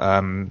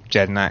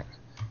Jedinak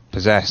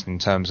possessed in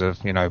terms of,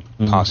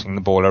 passing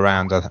the ball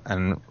around,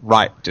 and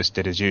Wright just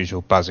did his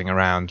usual buzzing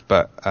around.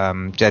 But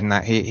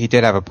Jedinak, he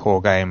did have a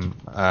poor game,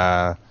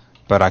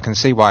 but I can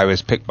see why he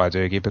was picked by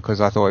Doogie,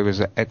 because I thought he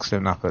was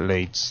excellent up at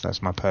Leeds.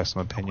 That's my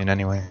personal opinion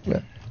anyway.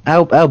 Yeah.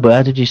 Albert,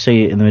 how did you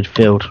see it in the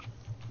midfield?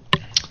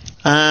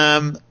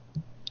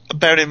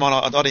 Bearing in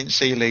mind, I didn't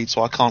see Leeds,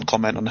 so I can't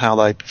comment on how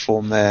they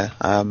performed there.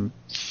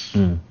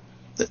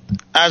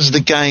 As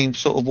the game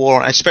sort of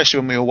wore on,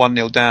 especially when we were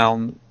 1-0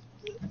 down,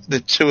 the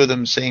two of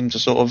them seemed to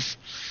sort of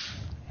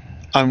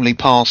only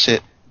pass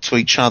it to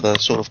each other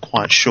sort of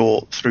quite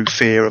short through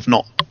fear of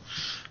not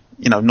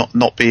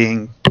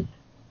being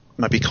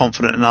maybe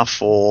confident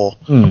enough or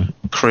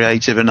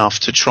creative enough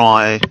to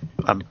try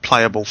and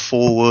play a ball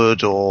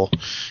forward, or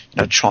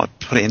try to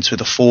put it into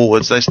the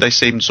forwards. They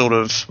seemed sort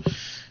of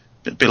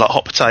be like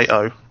hot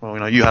potato.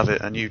 Well, you have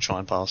it and you try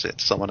and pass it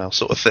to someone else,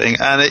 sort of thing.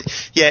 And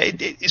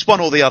it's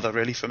one or the other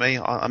really for me.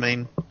 I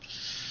mean,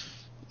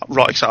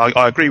 Right, so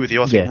I agree with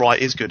you. I think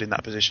Wright is good in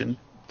that position,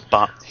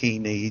 but he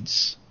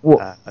needs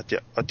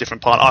a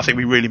different part. I think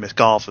we really miss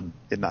Garvin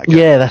in that game.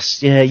 Yeah,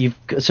 that's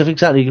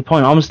exactly the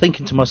point. I was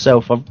thinking to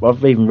myself,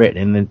 I've even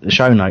written in the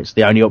show notes,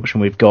 the only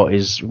option we've got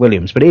is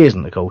Williams, but he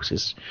isn't, of course.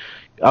 It's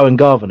Owen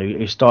Garvin,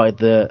 who started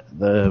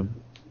the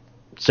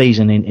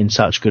season in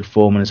such good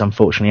form and is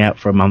unfortunately out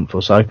for a month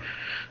or so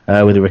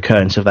with the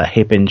recurrence of that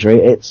hip injury.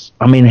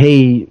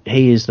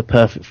 He is the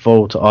perfect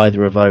foil to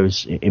either of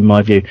those, in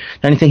my view.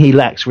 The only thing he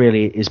lacks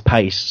really is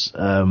pace.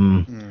 But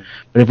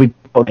if we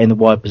put in the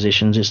wide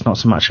positions, it's not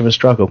so much of a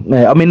struggle.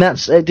 Yeah, I mean,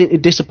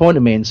 it disappointed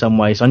me in some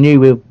ways. I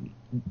knew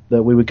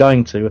that we were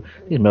going to.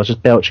 Excuse me, I was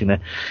just belching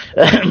there.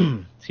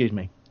 Excuse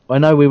me. I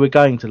know we were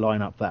going to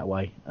line up that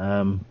way,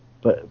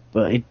 but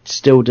it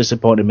still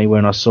disappointed me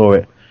when I saw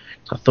it.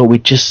 I thought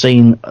we'd just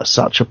seen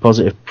such a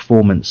positive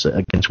performance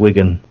against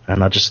Wigan,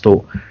 and I just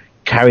thought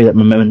carry that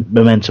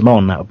momentum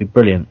on. That would be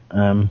brilliant.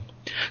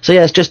 So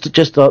yeah, it's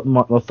just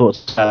my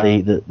thoughts about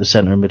the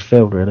centre and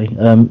midfield, really.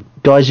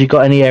 Guys, you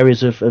got any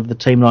areas of the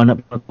team lineup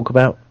to talk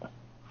about?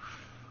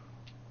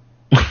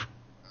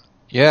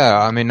 Yeah,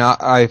 I mean,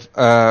 I've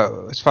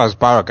as far as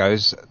Borough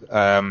goes,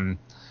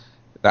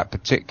 that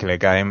particular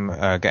game,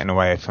 getting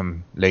away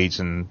from Leeds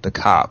and the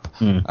Cup,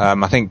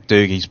 I think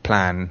Dougie's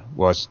plan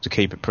was to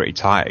keep it pretty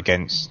tight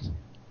against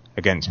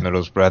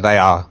Middlesbrough. They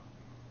are,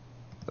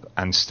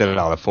 and still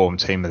are, the form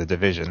team of the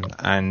division.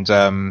 And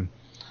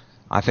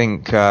I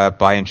think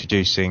by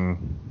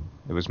introducing,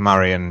 it was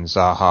Murray and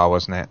Zaha,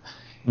 wasn't it,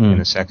 in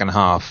the second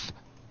half,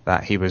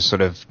 that he was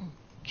sort of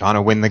trying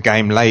to win the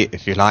game late,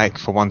 if you like,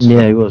 for want of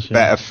a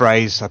better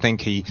phrase. I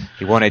think he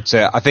wanted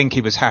to. I think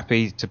he was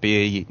happy to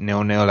be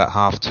 0-0 at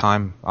half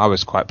time. I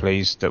was quite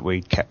pleased that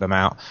we kept them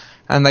out,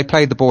 and they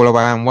played the ball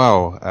around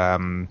well.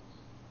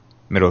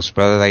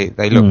 Middlesbrough,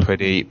 they looked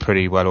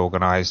pretty well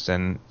organised,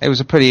 and it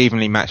was a pretty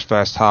evenly matched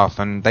first half,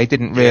 and they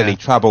didn't really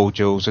trouble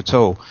Jules at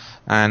all.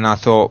 And I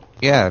thought,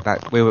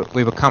 that we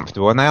were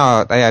comfortable, and they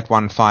had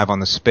 1-5 on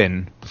the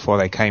spin before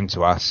they came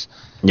to us.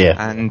 Yeah.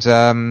 And,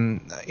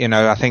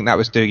 I think that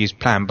was Dougie's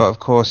plan. But, of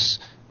course,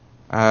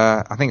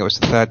 I think it was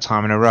the third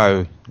time in a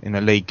row in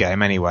the league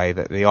game anyway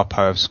that the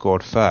Oppo have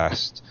scored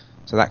first.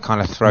 So that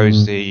kind of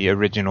throws the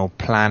original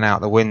plan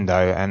out the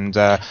window. And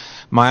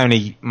my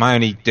only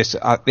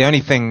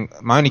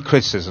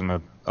criticism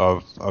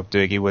of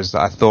Dougie was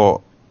that I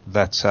thought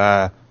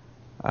that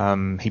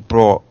he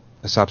brought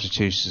the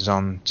substitutions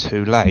on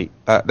too late.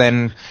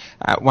 Then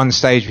at one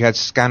stage we had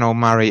Scannell,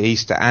 Murray,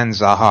 Easter and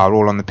Zaha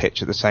all on the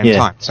pitch at the same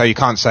time. So you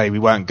can't say we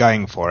weren't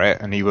going for it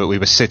and we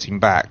were sitting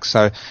back.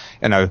 So,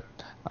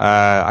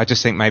 I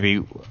just think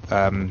maybe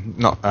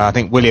I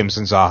think Williams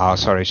and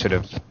Zaha, should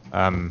have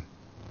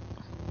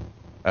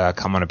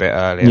come on a bit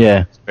earlier.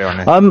 Yeah. To be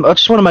honest. I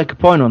just want to make a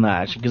point on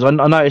that, actually, because I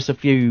noticed a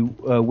few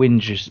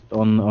whinges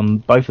on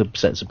both the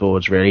sets of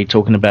boards, really,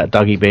 talking about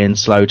Dougie being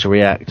slow to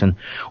react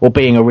or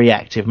being a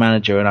reactive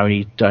manager and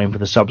only going for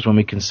the subs when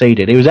we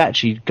conceded. He was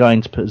actually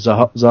going to put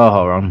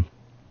Zaha on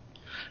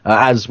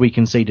as we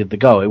conceded the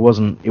goal. It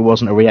wasn't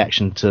a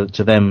reaction to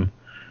them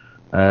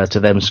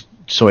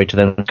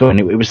going.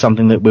 It was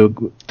something that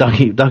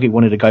Dougie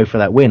wanted to go for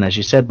that win, as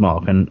you said,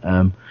 Mark,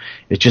 and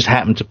it just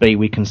happened to be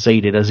we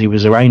conceded as he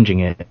was arranging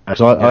it.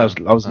 So I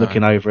was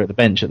looking over at the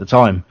bench at the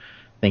time,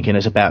 thinking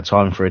it's about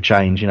time for a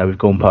change. We've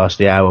gone past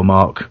the hour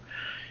mark.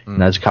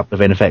 There's a couple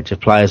of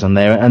ineffective players on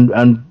there, and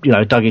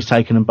Dougie's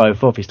taken them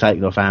both off. He's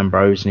taken off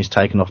Ambrose and he's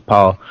taken off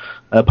Parr.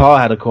 Parr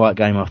had a quiet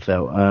game, I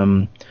felt.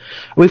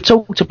 We've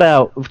talked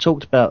about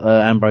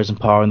Ambrose and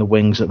Parr and the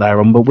wings that they're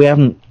on, but we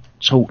haven't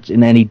talked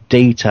in any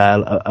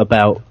detail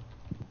about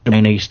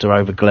Jermaine Easter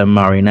over Glenn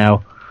Murray.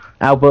 Now,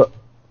 Albert,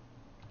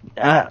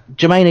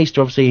 Jermaine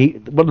Easter, obviously,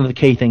 one of the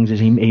key things is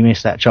he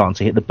missed that chance.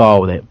 He hit the bar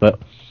with it. But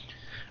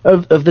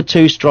of the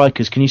two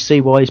strikers, can you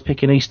see why he's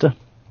picking Easter?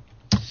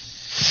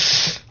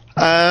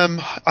 I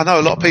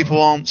know a lot of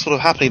people aren't sort of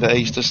happy that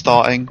Easter's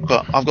starting,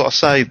 but I've got to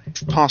say,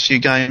 the past few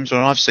games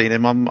where I've seen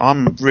him,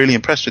 I'm really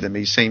impressed with him.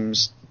 He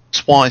seems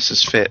twice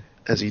as fit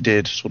as he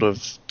did sort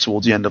of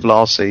towards the end of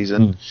last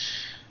season.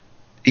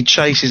 He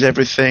chases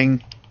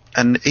everything,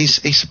 and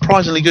he's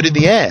surprisingly good in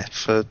the air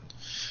for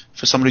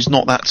someone who's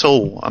not that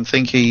tall. I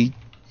think he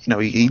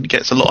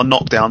gets a lot of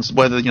knockdowns.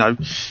 Whether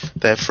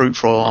they're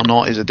fruitful or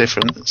not is a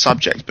different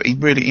subject. But he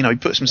really, he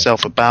puts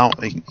himself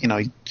about.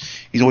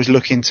 He's always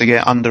looking to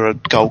get under a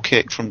goal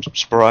kick from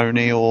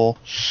Speroni,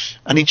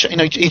 and he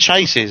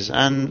chases.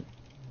 And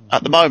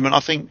at the moment, I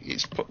think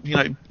it's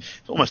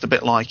almost a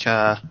bit like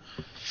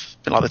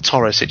the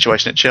Torres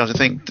situation at Chelsea. I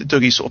think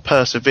Dougie's sort of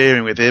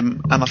persevering with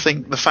him, and I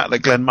think the fact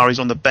that Glenn Murray's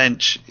on the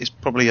bench is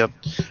probably a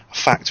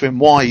factor in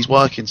why he's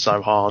working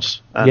so hard.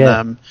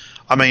 And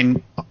I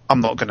mean,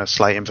 I'm not going to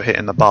slate him for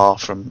hitting the bar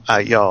from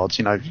 8 yards.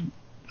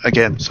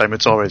 Again, same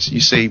with Torres.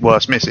 You see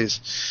worse misses,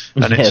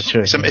 and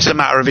it's a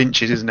matter of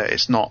inches, isn't it?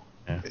 It's not,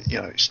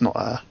 it's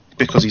not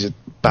because he's a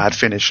bad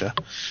finisher.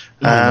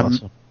 I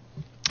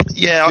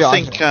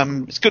think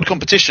it's good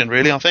competition,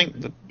 really. I think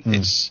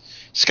it's.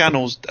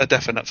 Scannell's a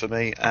definite for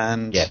me,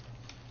 and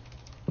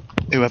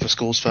whoever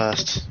scores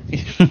first.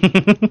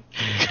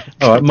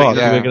 All right, Mark,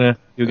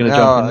 you're gonna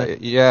jump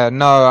in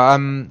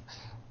there?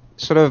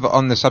 Sort of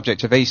on the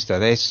subject of Easter.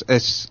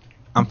 This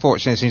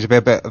unfortunately seems to be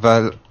a bit of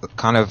a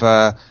kind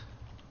of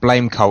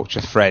blame culture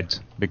thread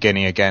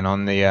beginning again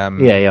on the on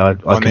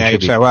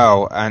the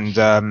HOL,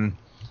 and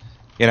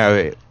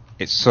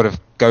it sort of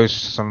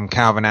goes from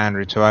Calvin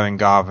Andrew to Owen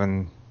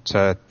Garvin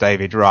to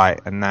David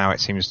Wright, and now it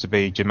seems to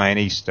be Jermaine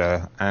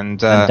Easter and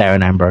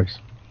Darren Ambrose.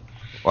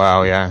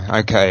 Well,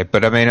 yeah, okay,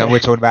 but I mean, we're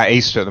talking about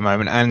Easter at the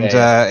moment,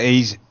 and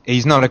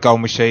he's not a goal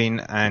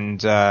machine,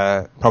 and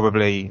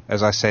probably,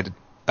 as I said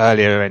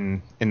earlier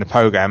in the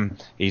programme,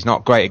 he's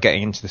not great at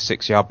getting into the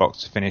 6-yard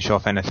box to finish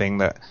off anything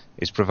that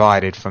is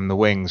provided from the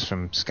wings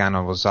from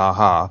Scannell or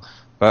Zaha.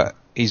 But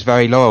he's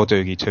very loyal,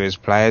 Doogie, to his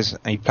players.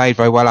 He played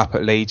very well up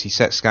at Leeds. He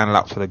set Scannell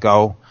up for the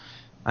goal.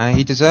 And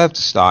he deserved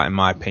to start, in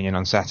my opinion,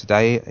 on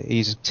Saturday.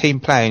 He's a team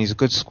player and he's a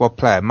good squad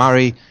player.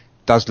 Murray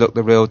does look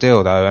the real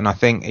deal, though, and I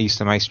think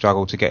Easter may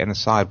struggle to get in the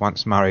side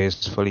once Murray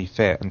is fully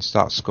fit and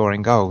starts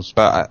scoring goals.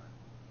 But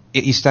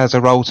Easter has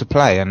a role to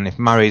play, and if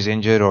Murray's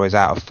injured or is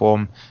out of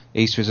form,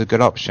 Easter is a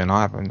good option.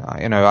 I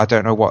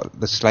don't know what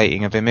the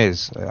slating of him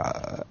is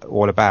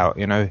all about.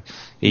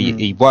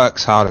 He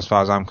works hard as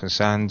far as I'm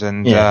concerned,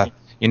 and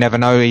you never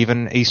know.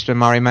 Even Easter and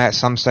Murray may at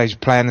some stage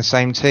play in the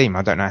same team.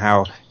 I don't know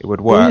how it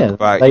would work,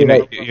 but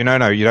you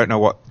don't know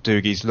what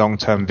Doogie's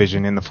long-term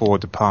vision in the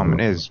forward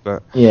department is.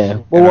 But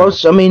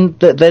I mean,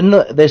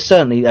 they're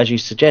certainly, as you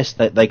suggest,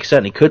 that they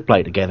certainly could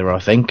play together. I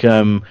think.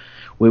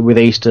 With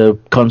Easter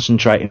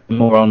concentrating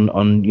more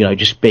on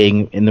just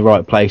being in the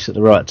right place at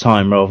the right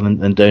time rather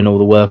than doing all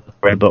the work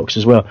around the box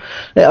as well.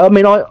 I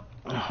mean, I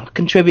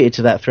contributed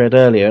to that thread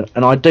earlier,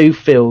 and I do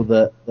feel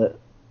that at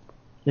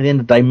the end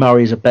of the day,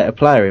 Murray's a better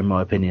player in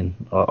my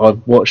opinion.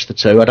 I've watched the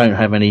two. I don't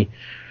have any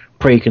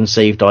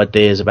preconceived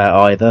ideas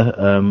about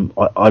either.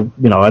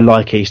 I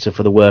like Easter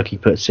for the work he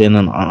puts in,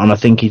 and I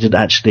think he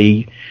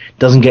actually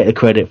doesn't get the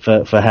credit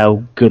for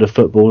how good a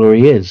footballer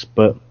he is,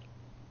 but.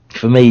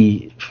 For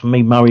me,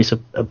 Murray's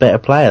a better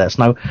player. It's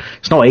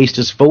not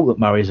Easter's fault that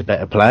Murray's a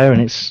better player,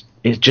 and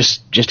it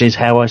just is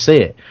how I see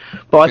it.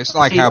 But it's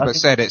like Albert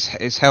said,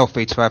 it's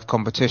healthy to have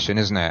competition,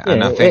 isn't it? Yeah,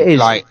 and I think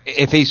like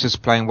if Easter's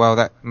playing well,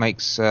 that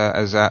makes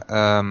as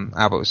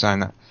Albert was saying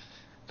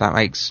that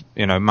makes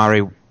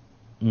Murray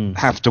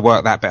have to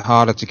work that bit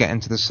harder to get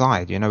into the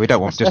side. We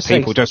don't want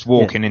people just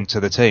walking into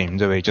the team,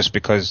 do we? Just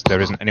because there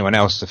isn't anyone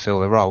else to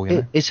fill the role.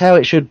 It's how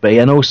it should be,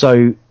 and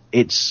also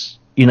it's.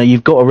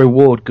 You've got to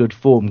reward good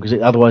form because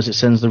otherwise it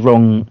sends the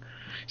wrong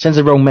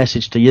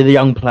message to you, the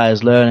young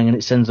players learning, and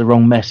it sends the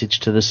wrong message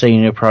to the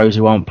senior pros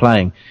who aren't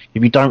playing.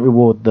 If you don't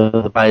reward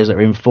the players that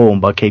are in form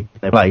by keeping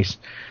their place,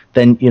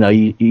 then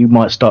you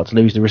might start to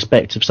lose the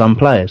respect of some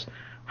players.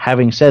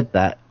 Having said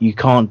that, you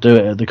can't do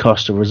it at the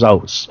cost of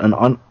results. And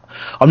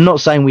I'm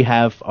not saying we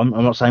have. I'm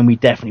not saying we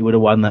definitely would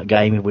have won that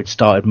game if we'd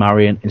started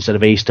Murray instead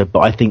of Easter. But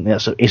I think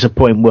it's a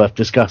point worth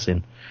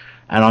discussing,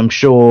 and I'm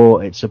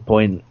sure it's a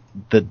point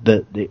that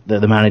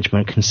the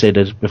management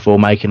considered before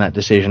making that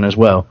decision as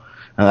well,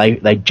 and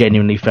they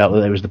genuinely felt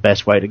that it was the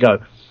best way to go.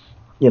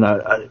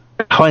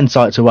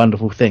 Hindsight's a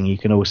wonderful thing. You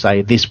can all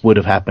say this would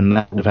have happened,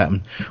 that would have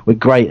happened. We're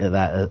great at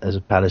that as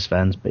Palace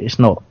fans, but it's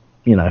not.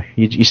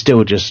 You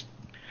still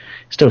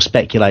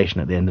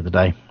speculation at the end of the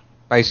day.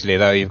 Basically,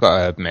 though, you've got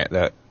to admit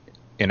that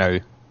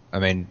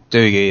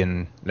Doogie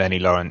and Lenny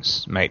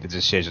Lawrence make the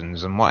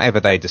decisions, and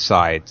whatever they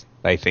decide,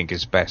 they think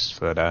is best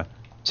for the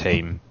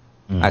team.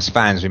 As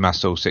fans, we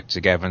must all stick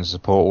together and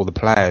support all the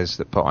players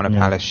that put on a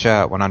Palace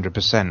shirt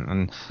 100%.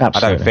 And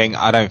absolutely.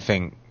 I don't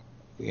think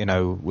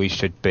we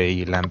should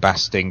be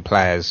lambasting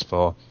players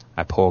for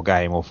a poor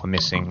game or for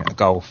missing a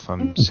goal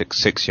from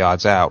six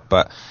yards out.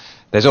 But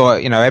there's all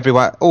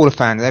the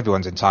fans,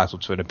 everyone's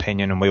entitled to an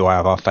opinion, and we all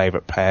have our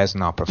favourite players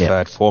and our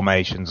preferred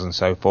formations and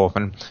so forth.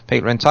 And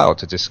people are entitled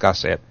to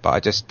discuss it. But I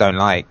just don't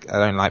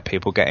like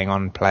people getting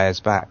on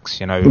players'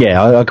 backs.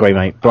 Yeah, I agree,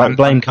 mate.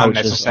 Blame culture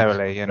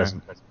unnecessarily.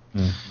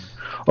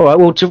 All right,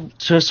 well,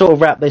 to sort of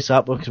wrap this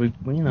up, because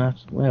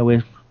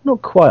we're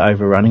not quite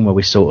overrunning, well,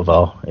 we sort of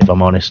are, if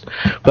I'm honest.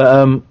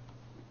 But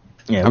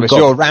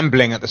you're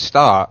rambling at the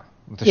start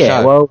of the show.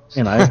 Yeah, well,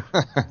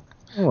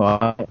 all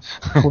right.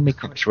 Call me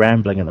Chris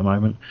rambling at the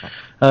moment.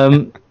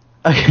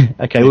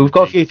 Okay, well, we've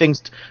got a few things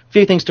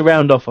to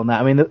round off on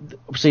that. I mean,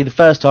 obviously, the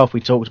first half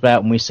we talked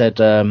about, and we said.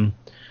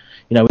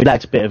 We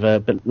lacked a bit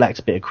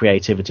of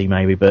creativity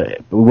maybe, but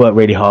we worked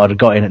really hard.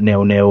 Got in at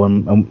 0-0,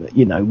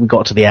 and we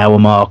got to the hour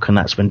mark, and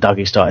that's when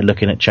Dougie started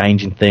looking at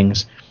changing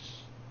things.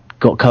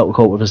 Got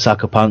caught with a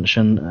sucker punch,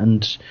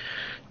 and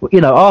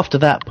after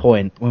that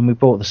point when we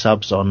brought the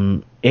subs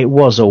on, it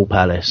was all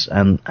Palace,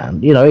 and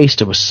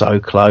Easter was so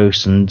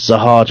close, and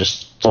Zaha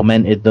just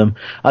tormented them.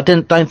 I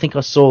don't think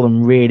I saw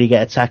them really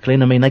get a tackle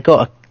in. I mean, they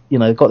got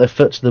their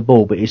foot to the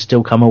ball, but he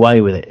still come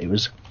away with it. It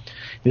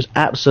was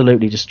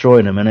absolutely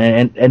destroying them, and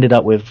it ended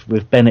up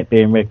with Bennett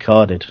being red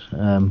carded.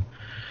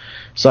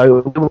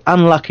 So we were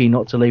unlucky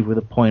not to leave with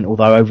a point,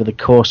 although over the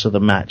course of the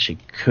match it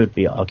could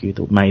be argued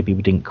that maybe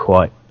we didn't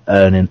quite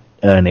earn it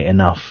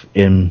enough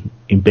in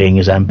being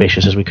as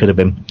ambitious as we could have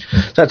been.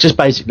 So that's just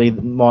basically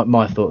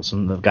my thoughts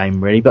on the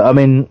game, really. But I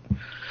mean,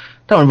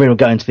 don't really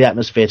go into the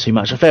atmosphere too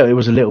much. I felt it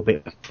was a little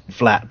bit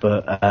flat,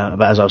 but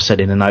as I've said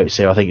in the notes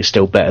here, I think it's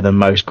still better than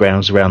most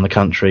grounds around the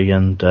country.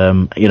 And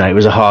it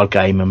was a hard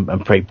game,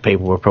 and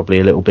people were probably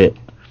a little bit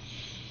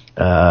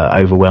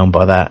overwhelmed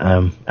by that.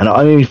 And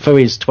I mean, for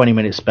his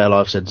 20-minute spell,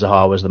 I've said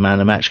Zaha was the man of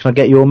the match. Can I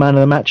get your man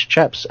of the match,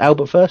 chaps?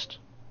 Albert first.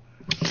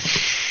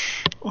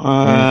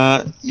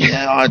 I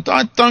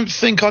don't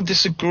think I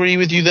disagree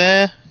with you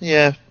there.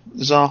 Yeah,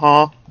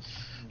 Zaha.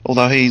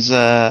 Although he's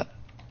that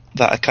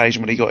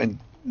occasion when he got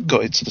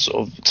into the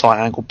sort of tight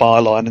angle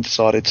byline and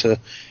decided to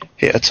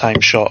hit a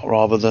tame shot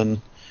rather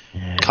than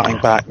cutting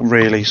back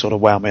really sort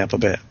of wound me up a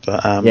bit.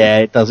 But yeah,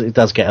 it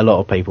does get a lot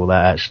of people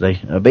that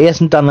actually, but he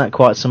hasn't done that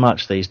quite so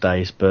much these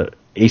days. But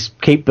he's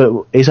had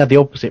the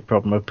opposite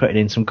problem of putting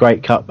in some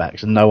great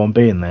cutbacks and no one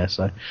being there.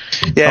 So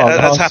yeah,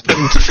 that's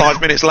happened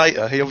 5 minutes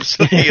later. He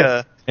obviously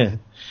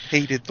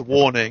heeded the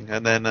warning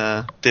and then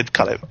did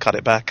cut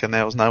it back, and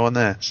there was no one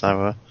there.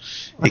 So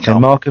okay,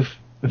 Mark,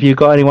 have you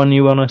got anyone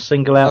you want to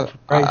single out?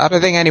 I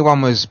don't think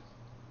anyone was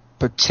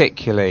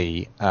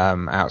particularly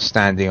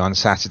outstanding on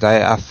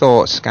Saturday. I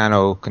thought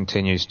Scannell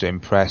continues to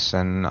impress,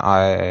 and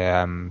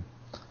I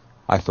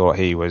thought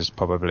he was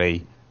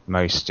probably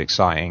most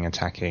exciting,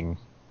 attacking,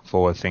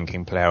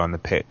 forward-thinking player on the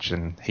pitch,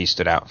 and he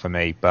stood out for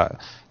me. But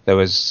there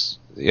was,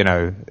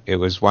 it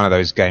was one of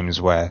those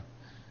games where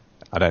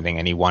I don't think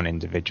any one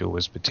individual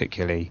was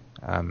particularly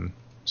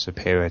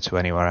superior to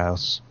anywhere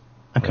else.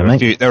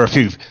 Okay, there are a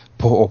few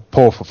poor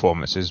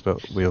performances,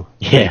 but we'll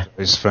leave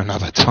those for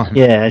another time.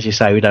 Yeah, as you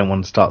say, we don't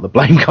want to start the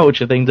blame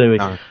culture thing, do we?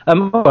 No.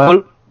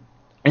 Well,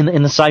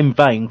 in the same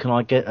vein, can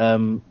I get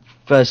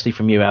firstly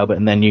from you, Albert,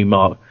 and then you,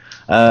 Mark,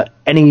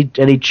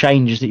 any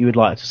changes that you would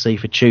like to see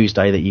for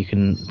Tuesday that you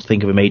can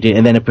think of immediately,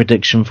 and then a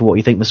prediction for what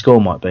you think the score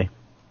might be?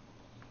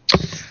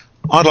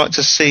 I'd like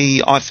to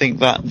see. I think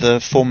that the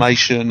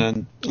formation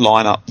and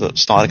lineup that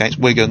started against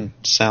Wigan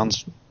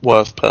sounds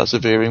worth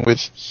persevering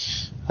with.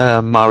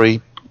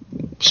 Murray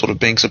sort of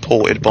being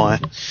supported by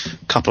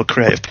a couple of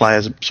creative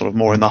players, sort of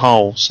more in the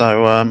hole.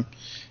 So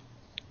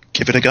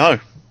give it a go.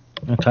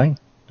 Okay.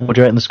 What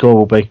do you reckon the score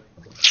will be?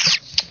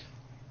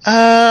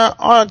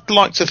 I'd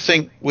like to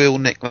think we'll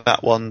nick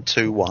that one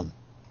 2-1.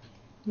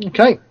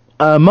 Okay.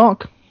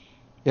 Mark?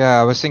 Yeah,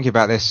 I was thinking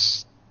about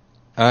this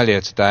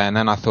earlier today, and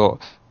then I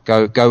thought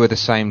go with the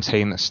same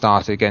team that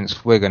started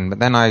against Wigan. But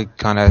then I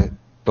kind of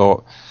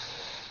thought,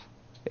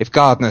 if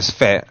Gardner's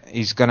fit,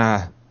 he's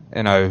gonna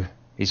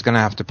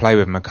have to play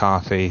with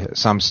McCarthy at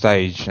some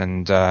stage,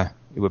 and it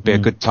would be a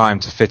good time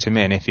to fit him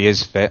in if he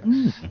is fit.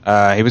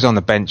 He was on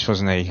the bench,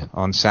 wasn't he,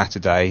 on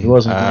Saturday? He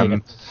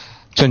wasn't.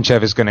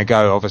 Tunchev is going to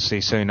go,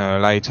 obviously, sooner or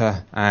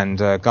later, and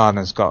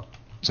Gardner's got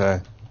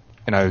to,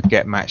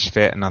 get match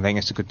fit, and I think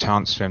it's a good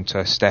chance for him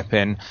to step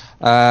in.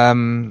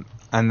 And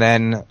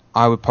then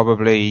I would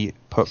probably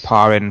put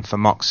Parr in for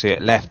Moxie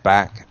at left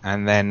back,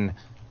 and then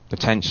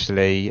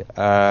potentially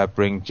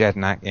bring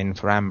Jednak in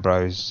for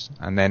Ambrose,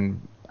 and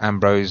then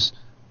Ambrose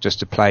just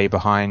to play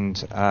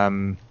behind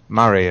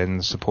Murray in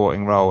the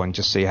supporting role, and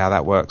just see how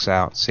that works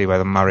out. See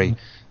whether Murray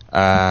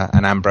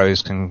and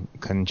Ambrose can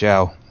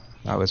gel.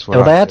 That was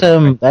what they had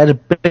a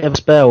bit of a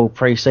spell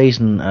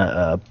pre-season,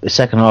 the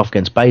second half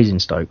against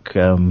Basingstoke.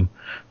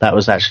 That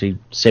was actually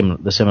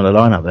the similar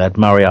lineup. They had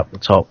Murray up the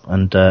top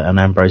and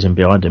Ambrose in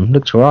behind him.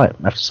 Looked alright.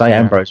 I have to say,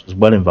 Ambrose was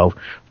well involved.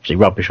 Obviously,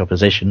 rubbish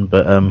opposition,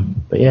 but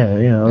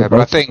yeah. But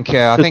I think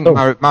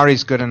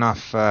Murray's good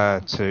enough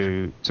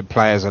to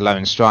play as a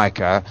lone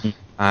striker,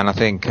 and I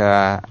think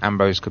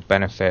Ambrose could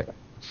benefit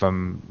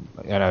from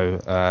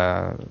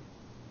the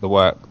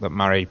work that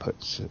Murray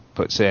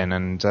puts in,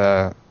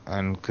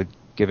 and could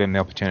give him the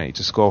opportunity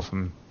to score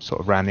from sort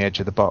of around the edge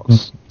of the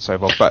box. So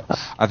forth. But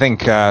I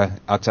think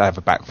I'd have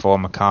a back four: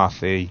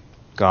 McCarthy,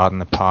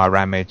 Gardner, Parr,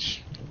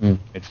 Ramage,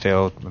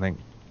 midfield. I think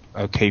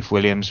O'Keefe,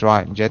 Williams,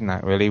 Wright, and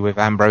Jednak, really, with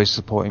Ambrose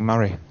supporting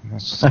Murray.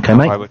 That's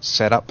how I would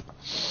set up.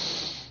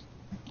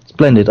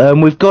 Splendid.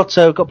 We've got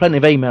plenty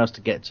of emails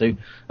to get to.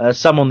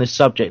 Some on this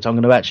subject. I'm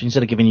going to actually,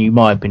 instead of giving you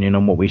my opinion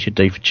on what we should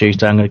do for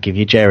Tuesday, I'm going to give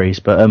you Jerry's.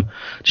 But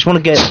just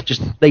want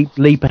to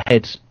leap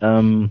ahead.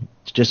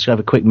 Just have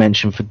a quick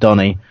mention for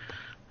Donny.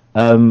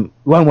 Won't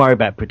worry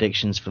about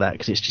predictions for that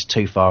because it's just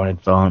too far in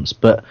advance.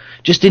 But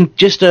just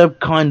a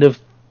kind of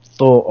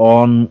thought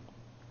on,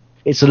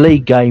 it's a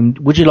league game.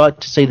 Would you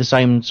like to see the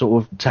same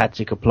sort of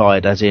tactic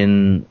applied? As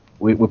in,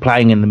 we're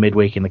playing in the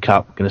midweek in the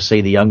cup. We're going to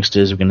see the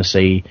youngsters. We're going to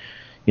see,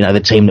 the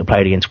team that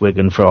played against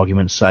Wigan, for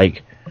argument's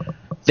sake.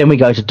 Then we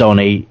go to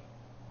Donny.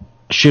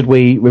 Should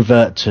we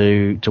revert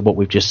to what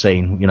we've just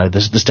seen?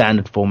 The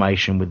standard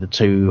formation with the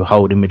two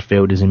holding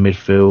midfielders in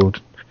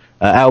midfield.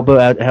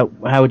 Albert,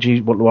 how would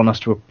you want us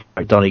to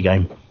approach Donny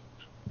game?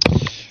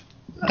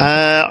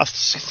 I'm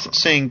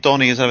seeing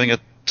Donny as having a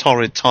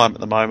torrid time at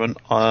the moment.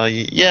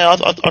 I'd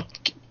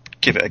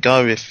give it a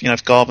go.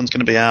 If Garvin's going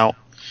to be out,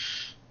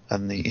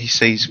 and he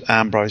sees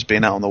Ambrose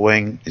being out on the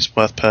wing, it's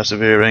worth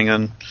persevering.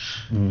 And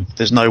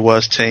there's no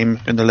worse team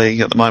in the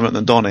league at the moment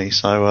than Donny.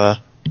 So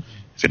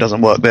if it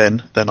doesn't work,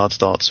 then I'd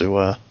start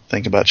to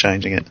think about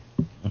changing it.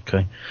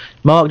 Okay.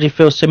 Mark, do you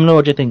feel similar,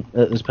 or do you think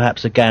that there's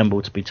perhaps a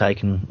gamble to be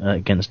taken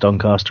against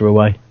Doncaster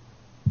away?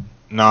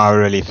 No, I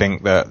really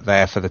think that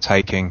they're for the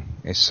taking.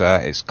 It's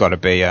got to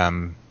be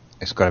a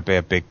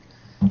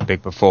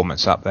big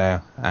performance up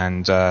there,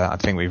 and I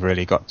think we've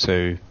really got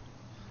to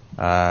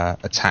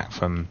attack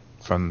from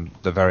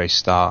the very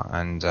start,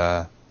 and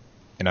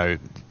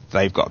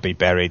they've got to be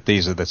buried.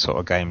 These are the sort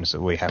of games that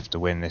we have to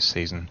win this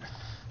season.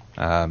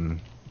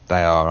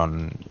 They are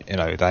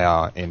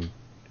in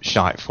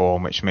shite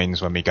form, which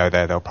means when we go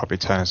there, they'll probably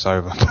turn us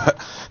over.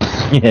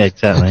 Yeah,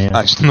 exactly. Yeah.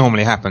 That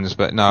normally happens,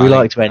 but no. We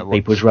like to end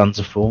people's runs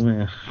of form.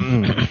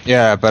 Yeah.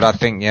 Yeah, but I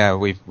think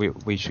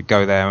we should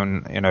go there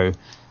and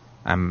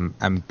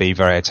and be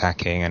very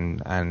attacking,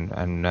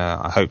 and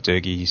I hope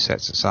Dougie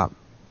sets us up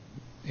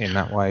in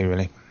that way,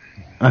 really.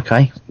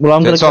 Okay. Well,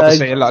 I'm going to go.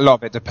 Obviously, a lot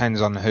of it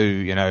depends on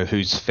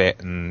who's fit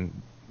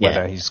and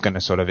whether he's going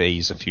to sort of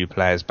ease a few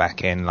players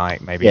back in,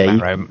 like maybe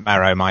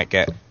Marrow might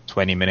get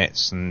 20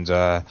 minutes, and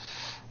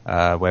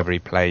whether who he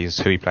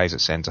plays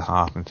at centre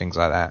half and things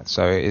like that.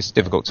 So it's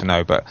difficult to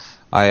know, but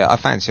I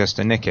fancy us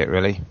to nick it,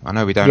 really. I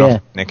know we don't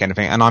often nick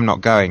anything, and I'm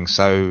not going,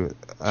 so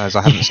as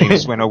I haven't seen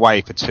us win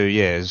away for 2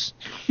 years,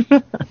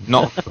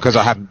 not because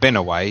I haven't been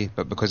away,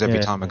 but because every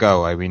time I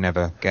go away we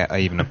never get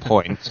even a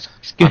point.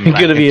 It's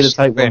good of you to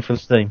take one for the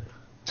team.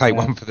 Take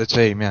one for the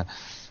team, yeah.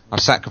 I've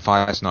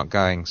sacrificed not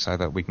going so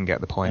that we can get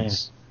the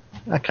points.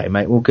 Yeah. Okay,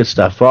 mate. Well, good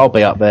stuff. Well, I'll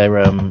be up there,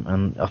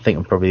 and I think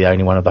I'm probably the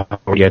only one of the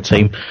radio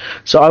team.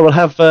 So I will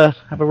have a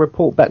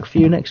report back for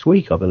you next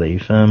week, I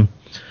believe.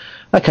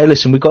 Okay,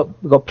 listen, we've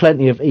got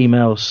plenty of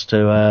emails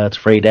to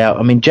read out.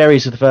 I mean,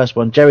 Jerry's is the first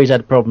one. Jerry's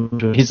had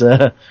problems with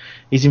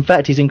he's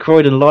in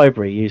Croydon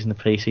Library using the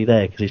PC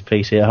there because his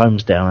PC at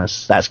home's down.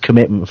 That's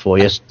commitment for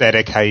you. That's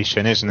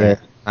dedication, isn't it?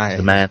 Yeah,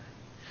 the man.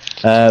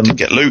 Didn't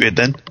get looted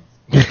then.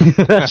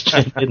 That's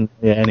true, didn't.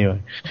 Yeah.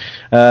 Anyway,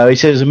 he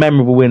says it was a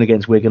memorable win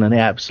against Wigan, and it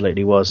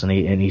absolutely was. And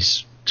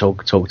he's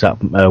talked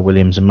up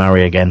Williams and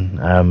Murray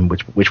again,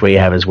 which we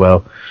have as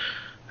well.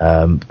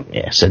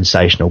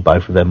 Sensational,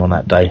 both of them on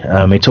that day.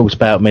 He talks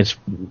about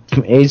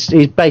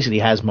he basically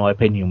has my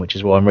opinion, which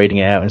is why I'm reading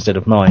it out instead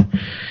of mine.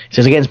 He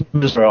says, against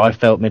Middlesbrough, I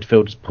felt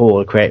midfield was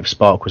poor, the creative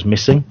spark was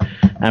missing.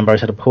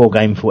 Ambrose had a poor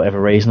game for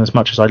whatever reason. As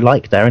much as I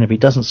like Darren, if he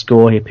doesn't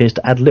score, he appears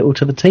to add little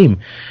to the team.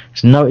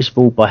 It's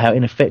noticeable by how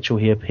ineffectual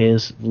he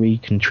appears,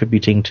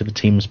 contributing to the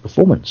team's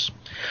performance.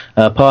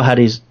 Parr had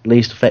his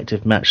least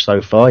effective match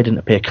so far. He didn't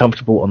appear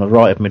comfortable on the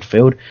right of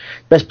midfield.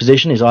 Best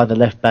position is either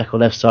left back or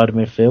left side of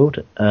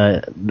midfield,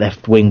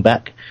 left wing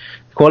back.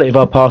 The quality of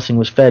our passing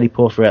was fairly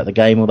poor throughout the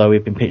game, although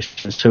we've been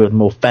pitched as two of the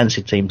more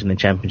fancied teams in the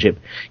Championship.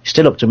 He's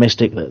still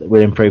optimistic that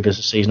we'll improve as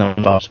the season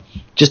unfolds.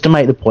 Just to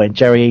make the point,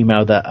 Jerry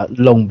emailed that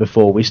long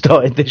before we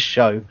started this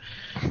show.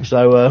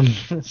 So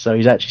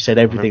he's actually said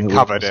everything. We've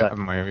covered it,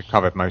 haven't we? We've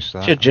covered most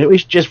of that. We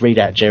should just read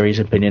out Jerry's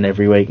opinion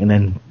every week, and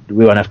then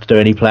we won't have to do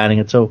any planning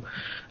at all.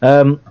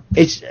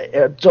 It's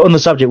on the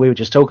subject we were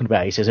just talking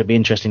about. He says it'd be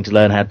interesting to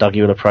learn how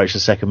Dougie will approach the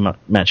second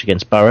match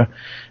against Borough.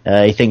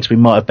 He thinks we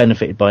might have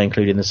benefited by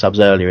including the subs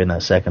earlier in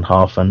that second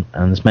half, and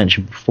as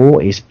mentioned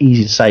before, it's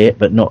easy to say it,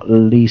 but not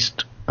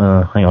least.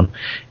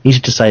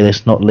 Easy to say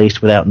this, not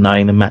least without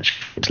knowing the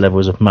match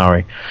levels of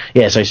Murray.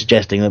 Yeah, so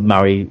suggesting that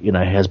Murray,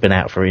 has been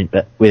out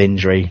with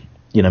injury.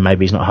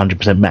 Maybe he's not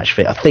 100% match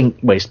fit. I think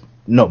he's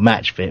not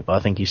match fit, but I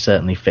think he's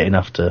certainly fit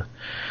enough to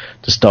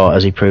start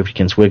as he proved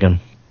against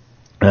Wigan.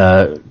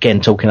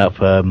 Again, talking up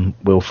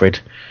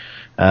Wilfred,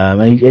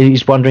 and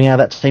he's wondering how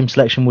that team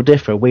selection will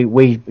differ.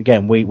 We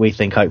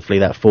think hopefully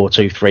that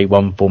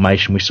 4-2-3-1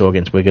 formation we saw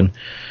against Wigan,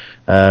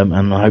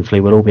 and hopefully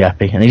we'll all be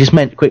happy. And he just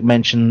quick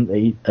mention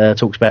he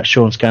talks about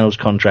Sean Scannell's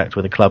contract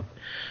with the club.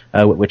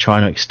 We're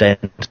trying to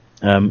extend.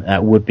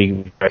 That would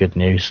be very good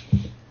news.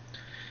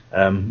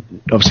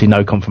 Obviously,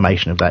 no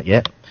confirmation of that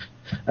yet.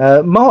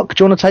 Mark,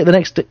 do you want to take the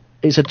next?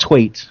 It's a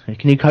tweet.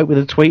 Can you cope with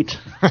a tweet?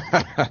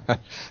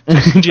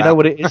 Do you know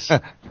what it is?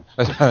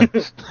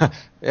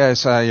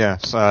 Yes.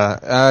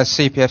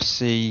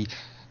 CPFC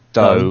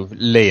Doe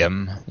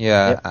Liam.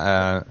 Yeah.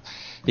 Yep.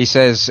 He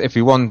says if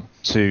we want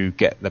to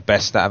get the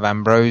best out of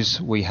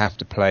Ambrose, we have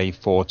to play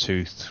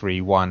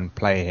 4-2-3-1.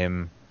 Play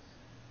him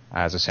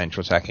as a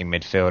central attacking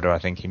midfielder. I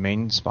think he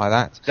means by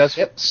that. Does,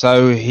 yep.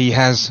 So he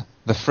has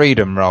the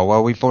freedom role.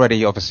 Well, we've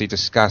already obviously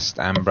discussed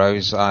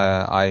Ambrose.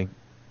 I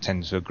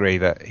tend to agree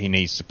that he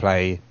needs to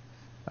play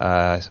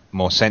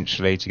more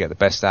centrally to get the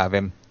best out of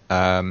him.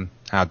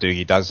 How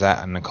Dougie does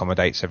that and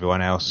accommodates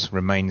everyone else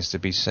remains to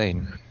be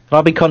seen. Can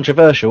I be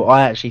controversial?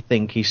 I actually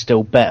think he's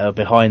still better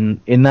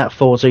in that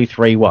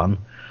 4-2-3-1.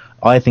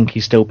 I think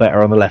he's still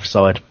better on the left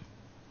side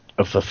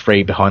of the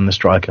three behind the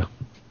striker.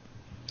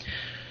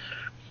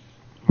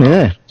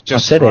 Yeah,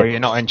 just where you're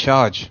not in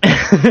charge.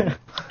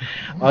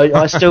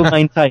 I still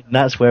maintain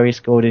that's where he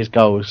scored his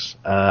goals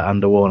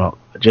under Warnock.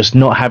 Just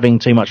not having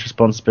too much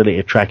responsibility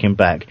of tracking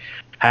back.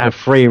 Had a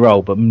free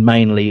role, but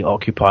mainly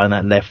occupying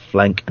that left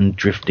flank and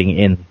drifting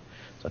in.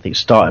 So I think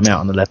start him out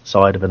on the left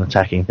side of an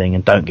attacking thing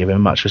and don't give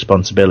him much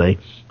responsibility.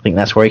 I think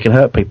that's where he can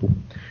hurt people.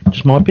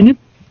 Just my opinion.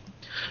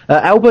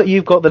 Albert,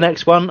 you've got the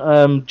next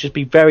one. Just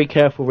be very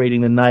careful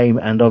reading the name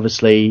and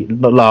obviously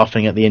not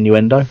laughing at the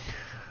innuendo.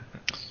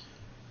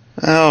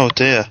 Oh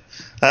dear.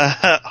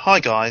 Hi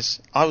guys,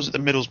 I was at the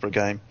Middlesbrough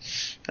game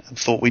and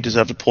thought we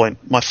deserved a point.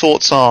 My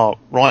thoughts are,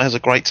 Wright has a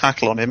great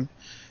tackle on him.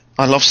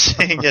 I love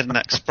seeing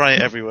Jedinak spray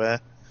it everywhere,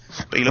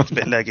 but he looked a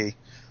bit leggy.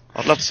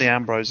 I'd love to see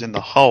Ambrose in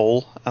the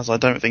hole, as I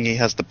don't think he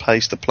has the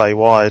pace to play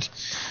wide.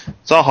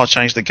 Zaha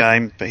changed the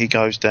game, but he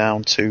goes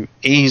down to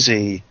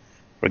easy.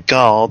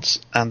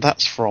 Regards, and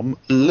that's from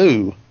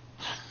Lou.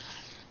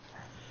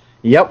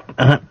 Yep,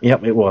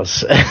 yep, it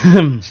was.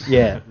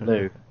 Yeah,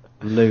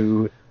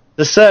 Lou.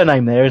 The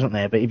surname there isn't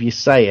there, but if you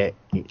say it,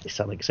 it's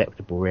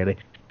unacceptable, really.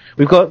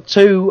 We've got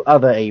two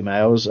other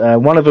emails.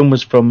 One of them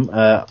was from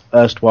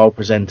erstwhile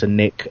presenter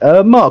Nick.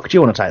 Mark, do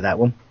you want to take that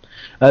one?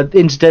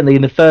 Incidentally,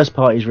 in the first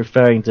part, he's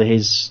referring to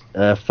his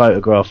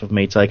photograph of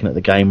me taken at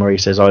the game where he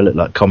says I look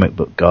like comic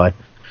book guy.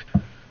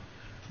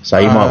 So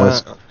you might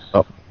want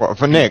to... What,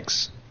 for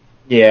Nick's?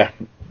 Yeah.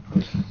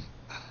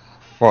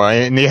 Well,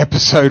 in the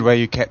episode where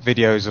you kept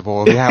videos of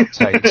all the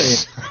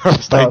outtakes.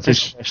 Starts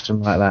his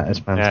question like that. It's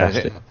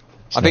fantastic. Yeah,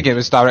 I think it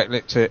was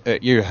directed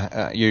at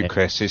you,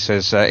 Chris. It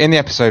says, in the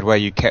episode where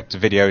you kept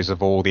videos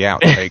of all the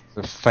outtakes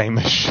of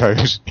famous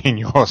shows in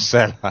your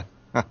cellar.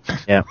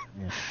 Yeah.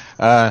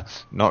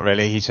 Not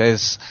really, he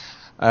says.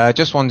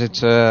 Just wanted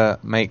to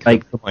make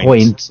the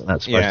point,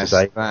 that's supposed to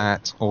say.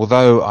 That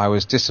although I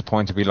was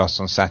disappointed we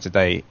lost on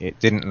Saturday, it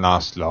didn't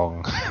last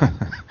long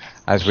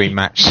as we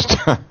matched.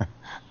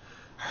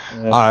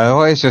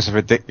 Oh, it's just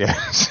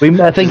ridiculous.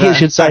 I think it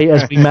should say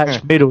as we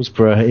matched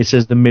Middlesbrough. It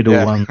says the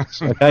middle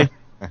ones. Okay.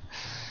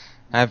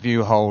 Have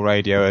you whole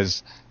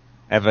radioers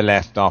ever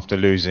left after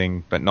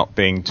losing but not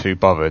being too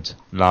bothered?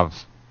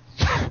 Love,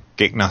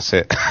 Gick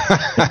Nusset.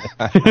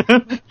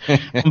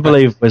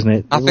 Unbelievable, isn't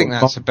it? I think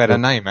that's a better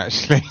name,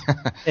 actually.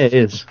 It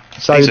is.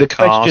 So He's the a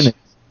card.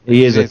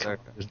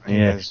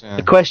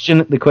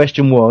 question The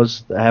question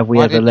was, have we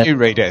Why ever didn't left? you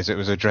read it as it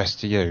was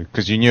addressed to you?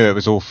 Because you knew it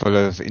was all full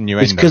of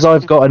innuendo. It's because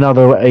I've got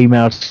another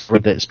email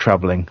that's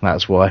troubling.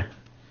 That's why.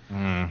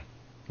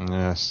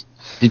 Yes.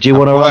 Did you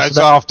want to answer it's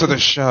that? after the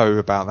show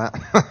about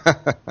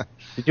that.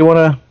 Did you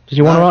want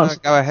to answer?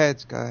 Go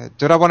ahead.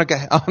 Did I want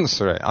to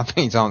answer it? I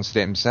think he's answered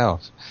it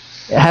himself.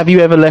 Have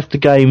you ever left the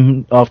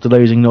game after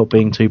losing, not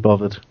being too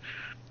bothered?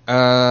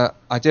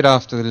 I did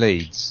after the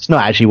Leeds. It's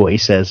not actually what he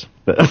says,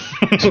 but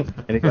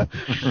anyway.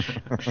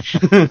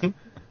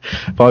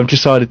 But I've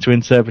decided to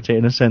interpret it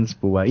in a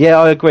sensible way. Yeah,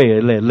 I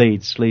agree.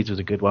 Leeds was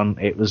a good one.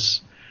 It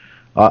was.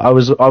 I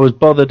was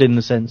bothered in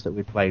the sense that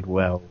we played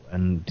well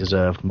and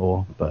deserved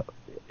more, but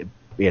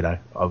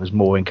I was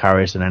more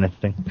encouraged than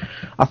anything.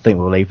 I think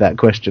we'll leave that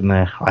question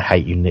there. I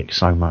hate you, Nick,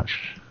 so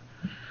much.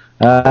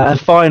 The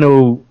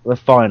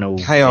final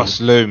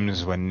chaos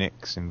looms when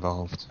Nick's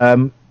involved.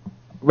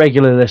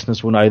 Regular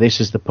listeners will know this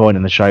is the point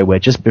in the show where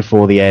just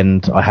before the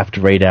end I have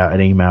to read out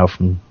an email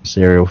from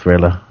Serial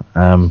Thriller.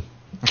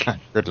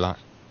 Good luck.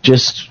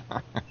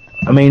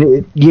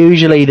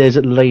 Usually there's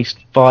at least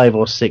 5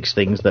 or 6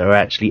 things that are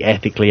actually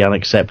ethically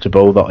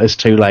unacceptable that it's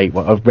too late.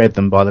 I've read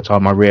them by the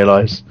time I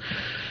realise.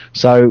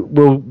 So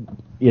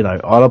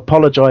I'll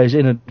apologise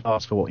in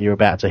advance for what you're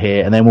about to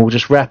hear, and then we'll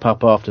just wrap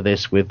up after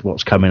this with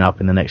what's coming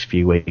up in the next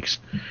few weeks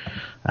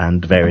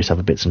and various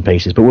other bits and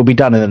pieces. But we'll be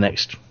done in the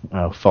next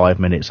 5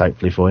 minutes,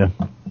 hopefully, for you.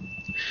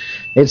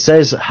 It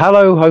says,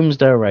 "Hello,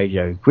 Homesdale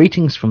Radio.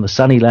 Greetings from the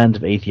sunny land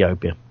of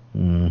Ethiopia,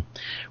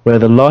 where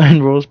the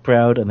lion roars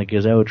proud and the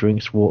gazelle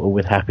drinks water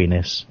with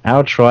happiness.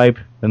 Our tribe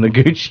and the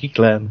Gucci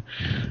clan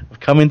have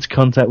come into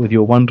contact with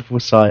your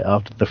wonderful site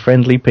after the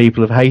friendly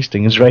people of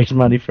Hastings raised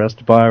money for us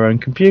to buy our own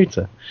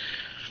computer.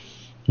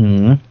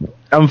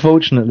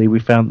 Unfortunately, we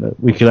found that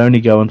we could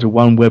only go onto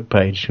one web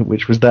page,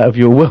 which was that of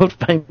your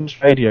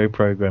world-famous radio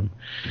program.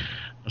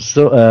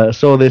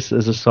 Saw this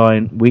as a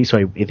sign. We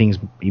saw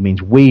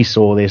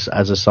this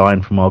as a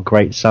sign from our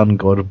great sun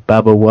god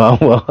Baba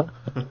Wawa,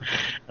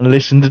 and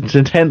listened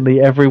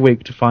intently every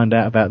week to find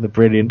out about the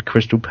brilliant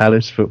Crystal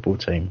Palace football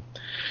team.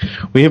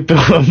 We have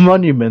built a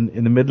monument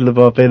in the middle of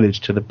our village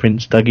to the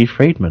Prince Dougie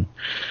Friedman,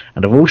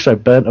 and have also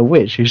burnt a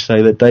witch who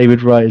say that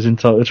David Wright is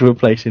entitled to a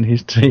place in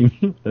his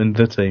team and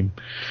the team.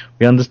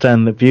 We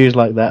understand that views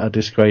like that are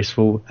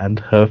disgraceful, and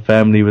her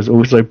family was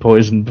also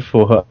poisoned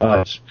before her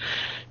eyes.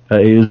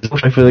 It is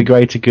also for the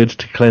greater good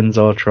to cleanse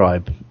our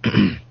tribe.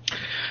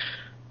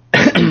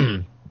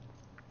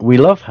 We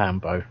love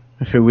Hambo,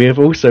 who we have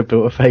also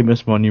built a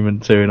famous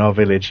monument to in our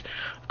village.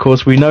 Of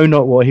course, we know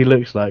not what he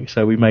looks like,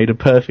 so we made a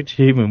perfect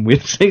human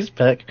with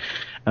six-pack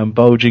and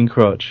bulging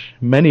crotch.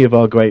 Many of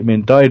our great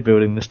men died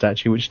building the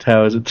statue, which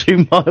towers at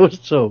 2 miles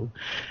tall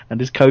and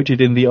is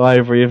coated in the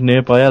ivory of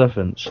nearby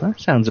elephants.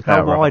 That sounds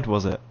about right. How wide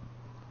was it?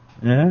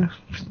 Yeah,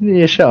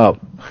 shut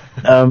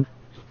up.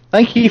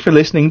 Thank you for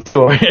listening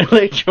to our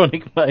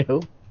electronic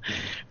mail,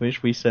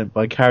 which we sent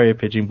by carrier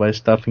pigeon by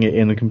stuffing it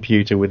in a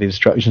computer with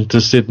instructions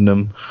to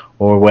Sydenham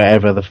or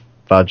wherever the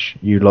fudge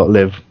you lot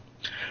live.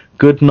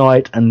 Good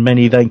night and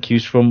many thank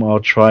yous from our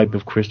tribe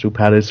of Crystal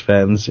Palace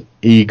fans,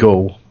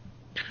 Eagle."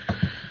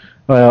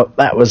 Well,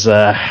 that was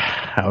a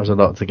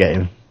lot to get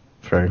in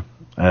through.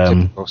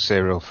 Typical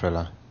Serial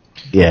Thriller.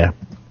 Yeah.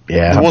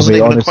 There wasn't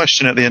even a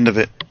question at the end of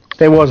it.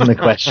 There wasn't a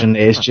question.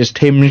 It's just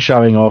him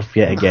showing off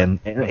yet again.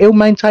 He'll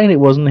maintain it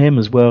wasn't him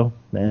as well.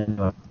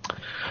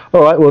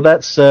 All right. Well,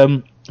 that's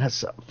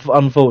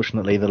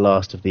unfortunately the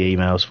last of the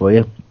emails for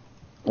you.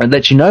 And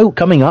let you know,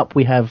 coming up,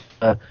 we have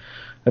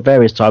at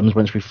various times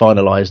once we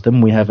finalise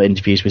them, we have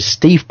interviews with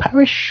Steve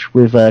Parish,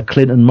 with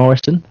Clinton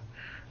Morrison,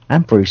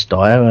 and Bruce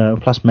Dyer,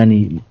 plus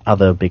many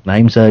other big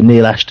names.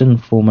 Neil Ashton,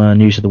 former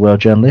News of the World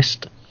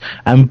journalist,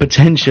 And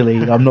potentially,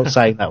 I'm not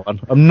saying that one.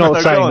 I'm not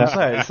No, saying go on,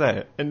 that. Say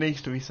it. It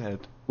needs to be said.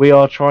 We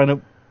are trying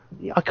to.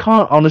 I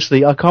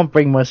can't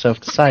bring myself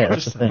to say it.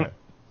 That's the thing.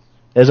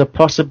 There's a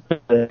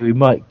possibility we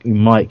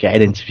might get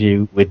an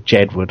interview with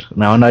Jedward.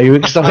 Now I know you're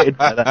excited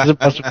about that. There's a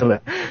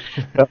possibility.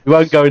 But we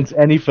won't go into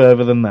any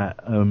further than that.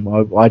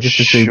 I just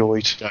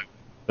assumed.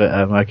 But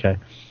okay.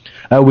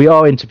 We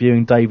are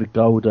interviewing David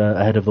Gold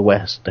ahead of the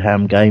West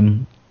Ham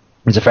game.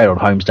 He's a friend on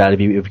Homestead. If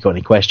you've got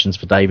any questions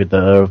for David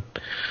that are,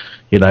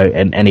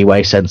 in any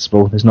way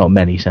sensible, there's not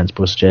many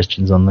sensible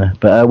suggestions on there.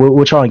 But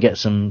we'll try and get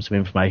some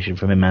information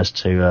from him as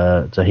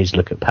to his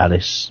look at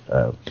Palace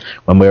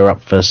when we were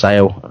up for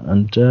sale,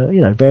 and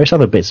various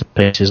other bits and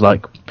pieces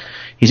like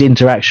his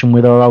interaction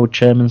with our old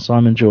chairman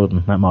Simon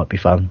Jordan. That might be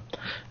fun.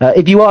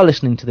 If you are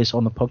listening to this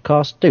on the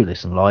podcast, do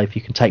listen live.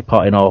 You can take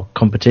part in our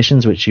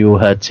competitions, which you all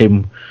heard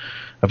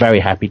a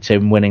very happy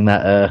Tim winning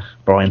that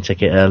Brian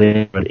ticket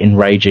earlier,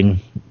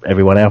 enraging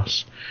everyone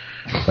else.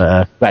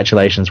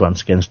 Congratulations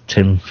once again,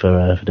 Tim,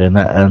 for doing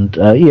that. And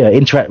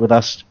interact with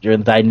us during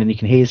the day, and then you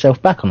can hear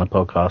yourself back on the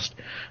podcast.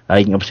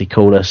 You can obviously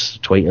call us,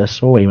 tweet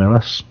us, or email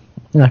us.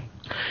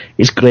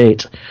 It's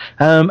great.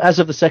 As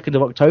of the 2nd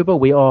of October,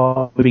 we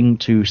are moving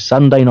to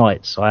Sunday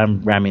nights. I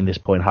am ramming this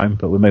point home,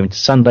 but we're moving to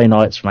Sunday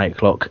nights from 8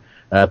 o'clock.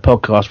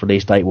 Podcast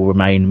release date will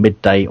remain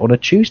midday on a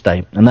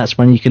Tuesday, and that's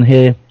when you can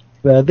hear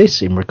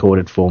this in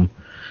recorded form.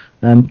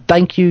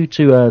 Thank you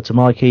to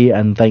Mikey,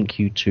 and thank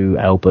you to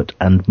Albert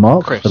and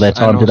Mark Chris, for their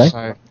time today.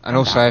 And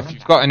also, if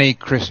you've got any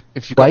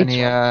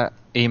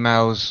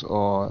emails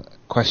or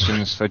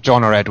questions for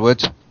John or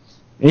Edward,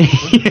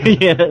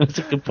 yeah, that's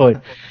a good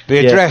point. The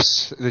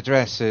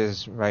address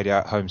is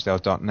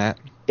radio@homesdale.net.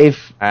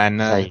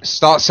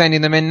 Start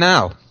sending them in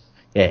now.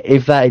 Yeah,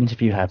 if that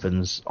interview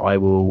happens, I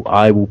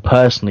will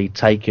personally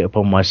take it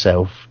upon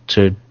myself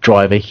to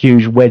drive a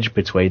huge wedge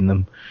between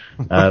them,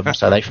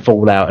 so they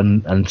fall out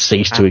and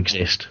cease to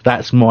exist.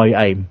 That's my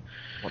aim.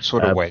 What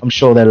sort of wedge? I'm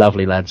sure they're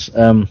lovely lads.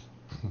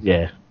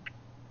 Yeah.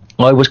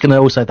 I was going to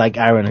also thank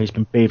Aaron, who's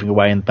been beavering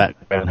away in the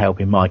background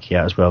helping Mikey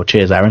out as well.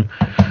 Cheers, Aaron.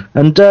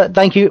 And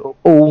thank you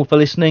all for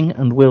listening,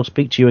 and we'll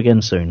speak to you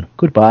again soon.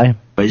 Goodbye.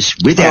 Was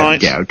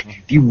without doubt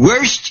the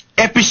worst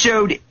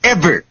episode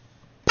ever.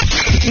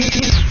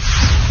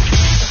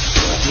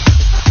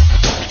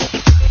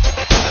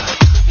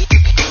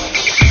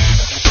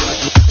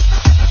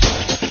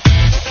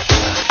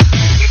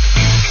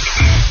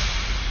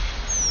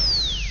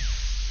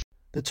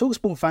 The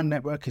TalkSport Fan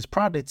Network is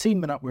proudly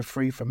teaming up with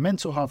Free for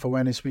Mental Health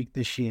Awareness Week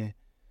this year.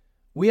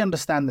 We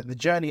understand that the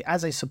journey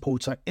as a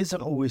supporter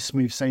isn't always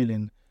smooth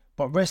sailing,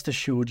 but rest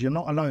assured you're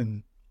not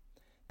alone.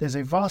 There's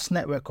a vast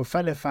network of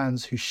fellow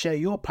fans who share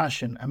your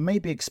passion and may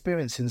be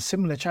experiencing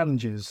similar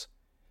challenges.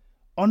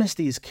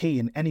 Honesty is key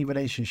in any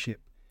relationship.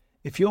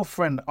 If your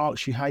friend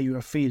asks you how you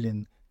are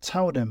feeling,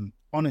 tell them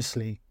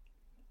honestly.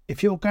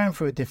 If you're going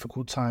through a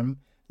difficult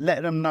time,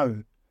 let them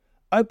know.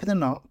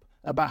 Opening up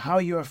about how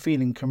you are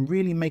feeling can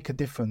really make a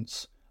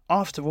difference.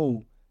 After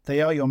all,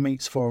 they are your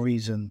mates for a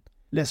reason.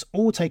 Let's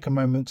all take a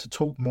moment to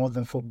talk more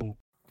than football.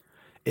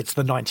 It's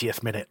the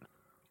 90th minute.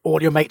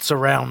 All your mates are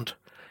round.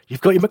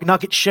 You've got your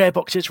McNugget share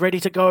boxes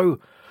ready to go.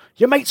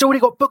 Your mate's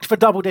already got booked for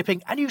double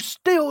dipping, and you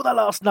steal the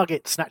last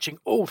nugget, snatching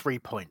all 3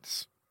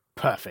 points.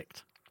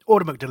 Perfect.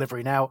 Order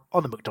McDelivery now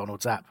on the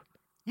McDonald's app.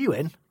 You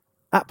in?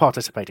 At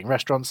participating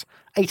restaurants,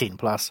 18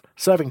 plus,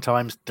 serving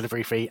times,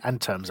 delivery fee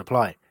and terms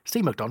apply.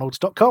 See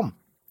mcdonalds.com.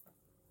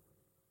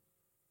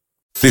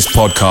 This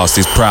podcast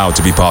is proud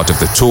to be part of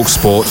the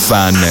TalkSport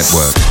Fan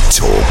Network.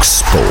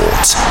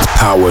 TalkSport.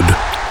 Powered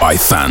by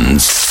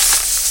fans.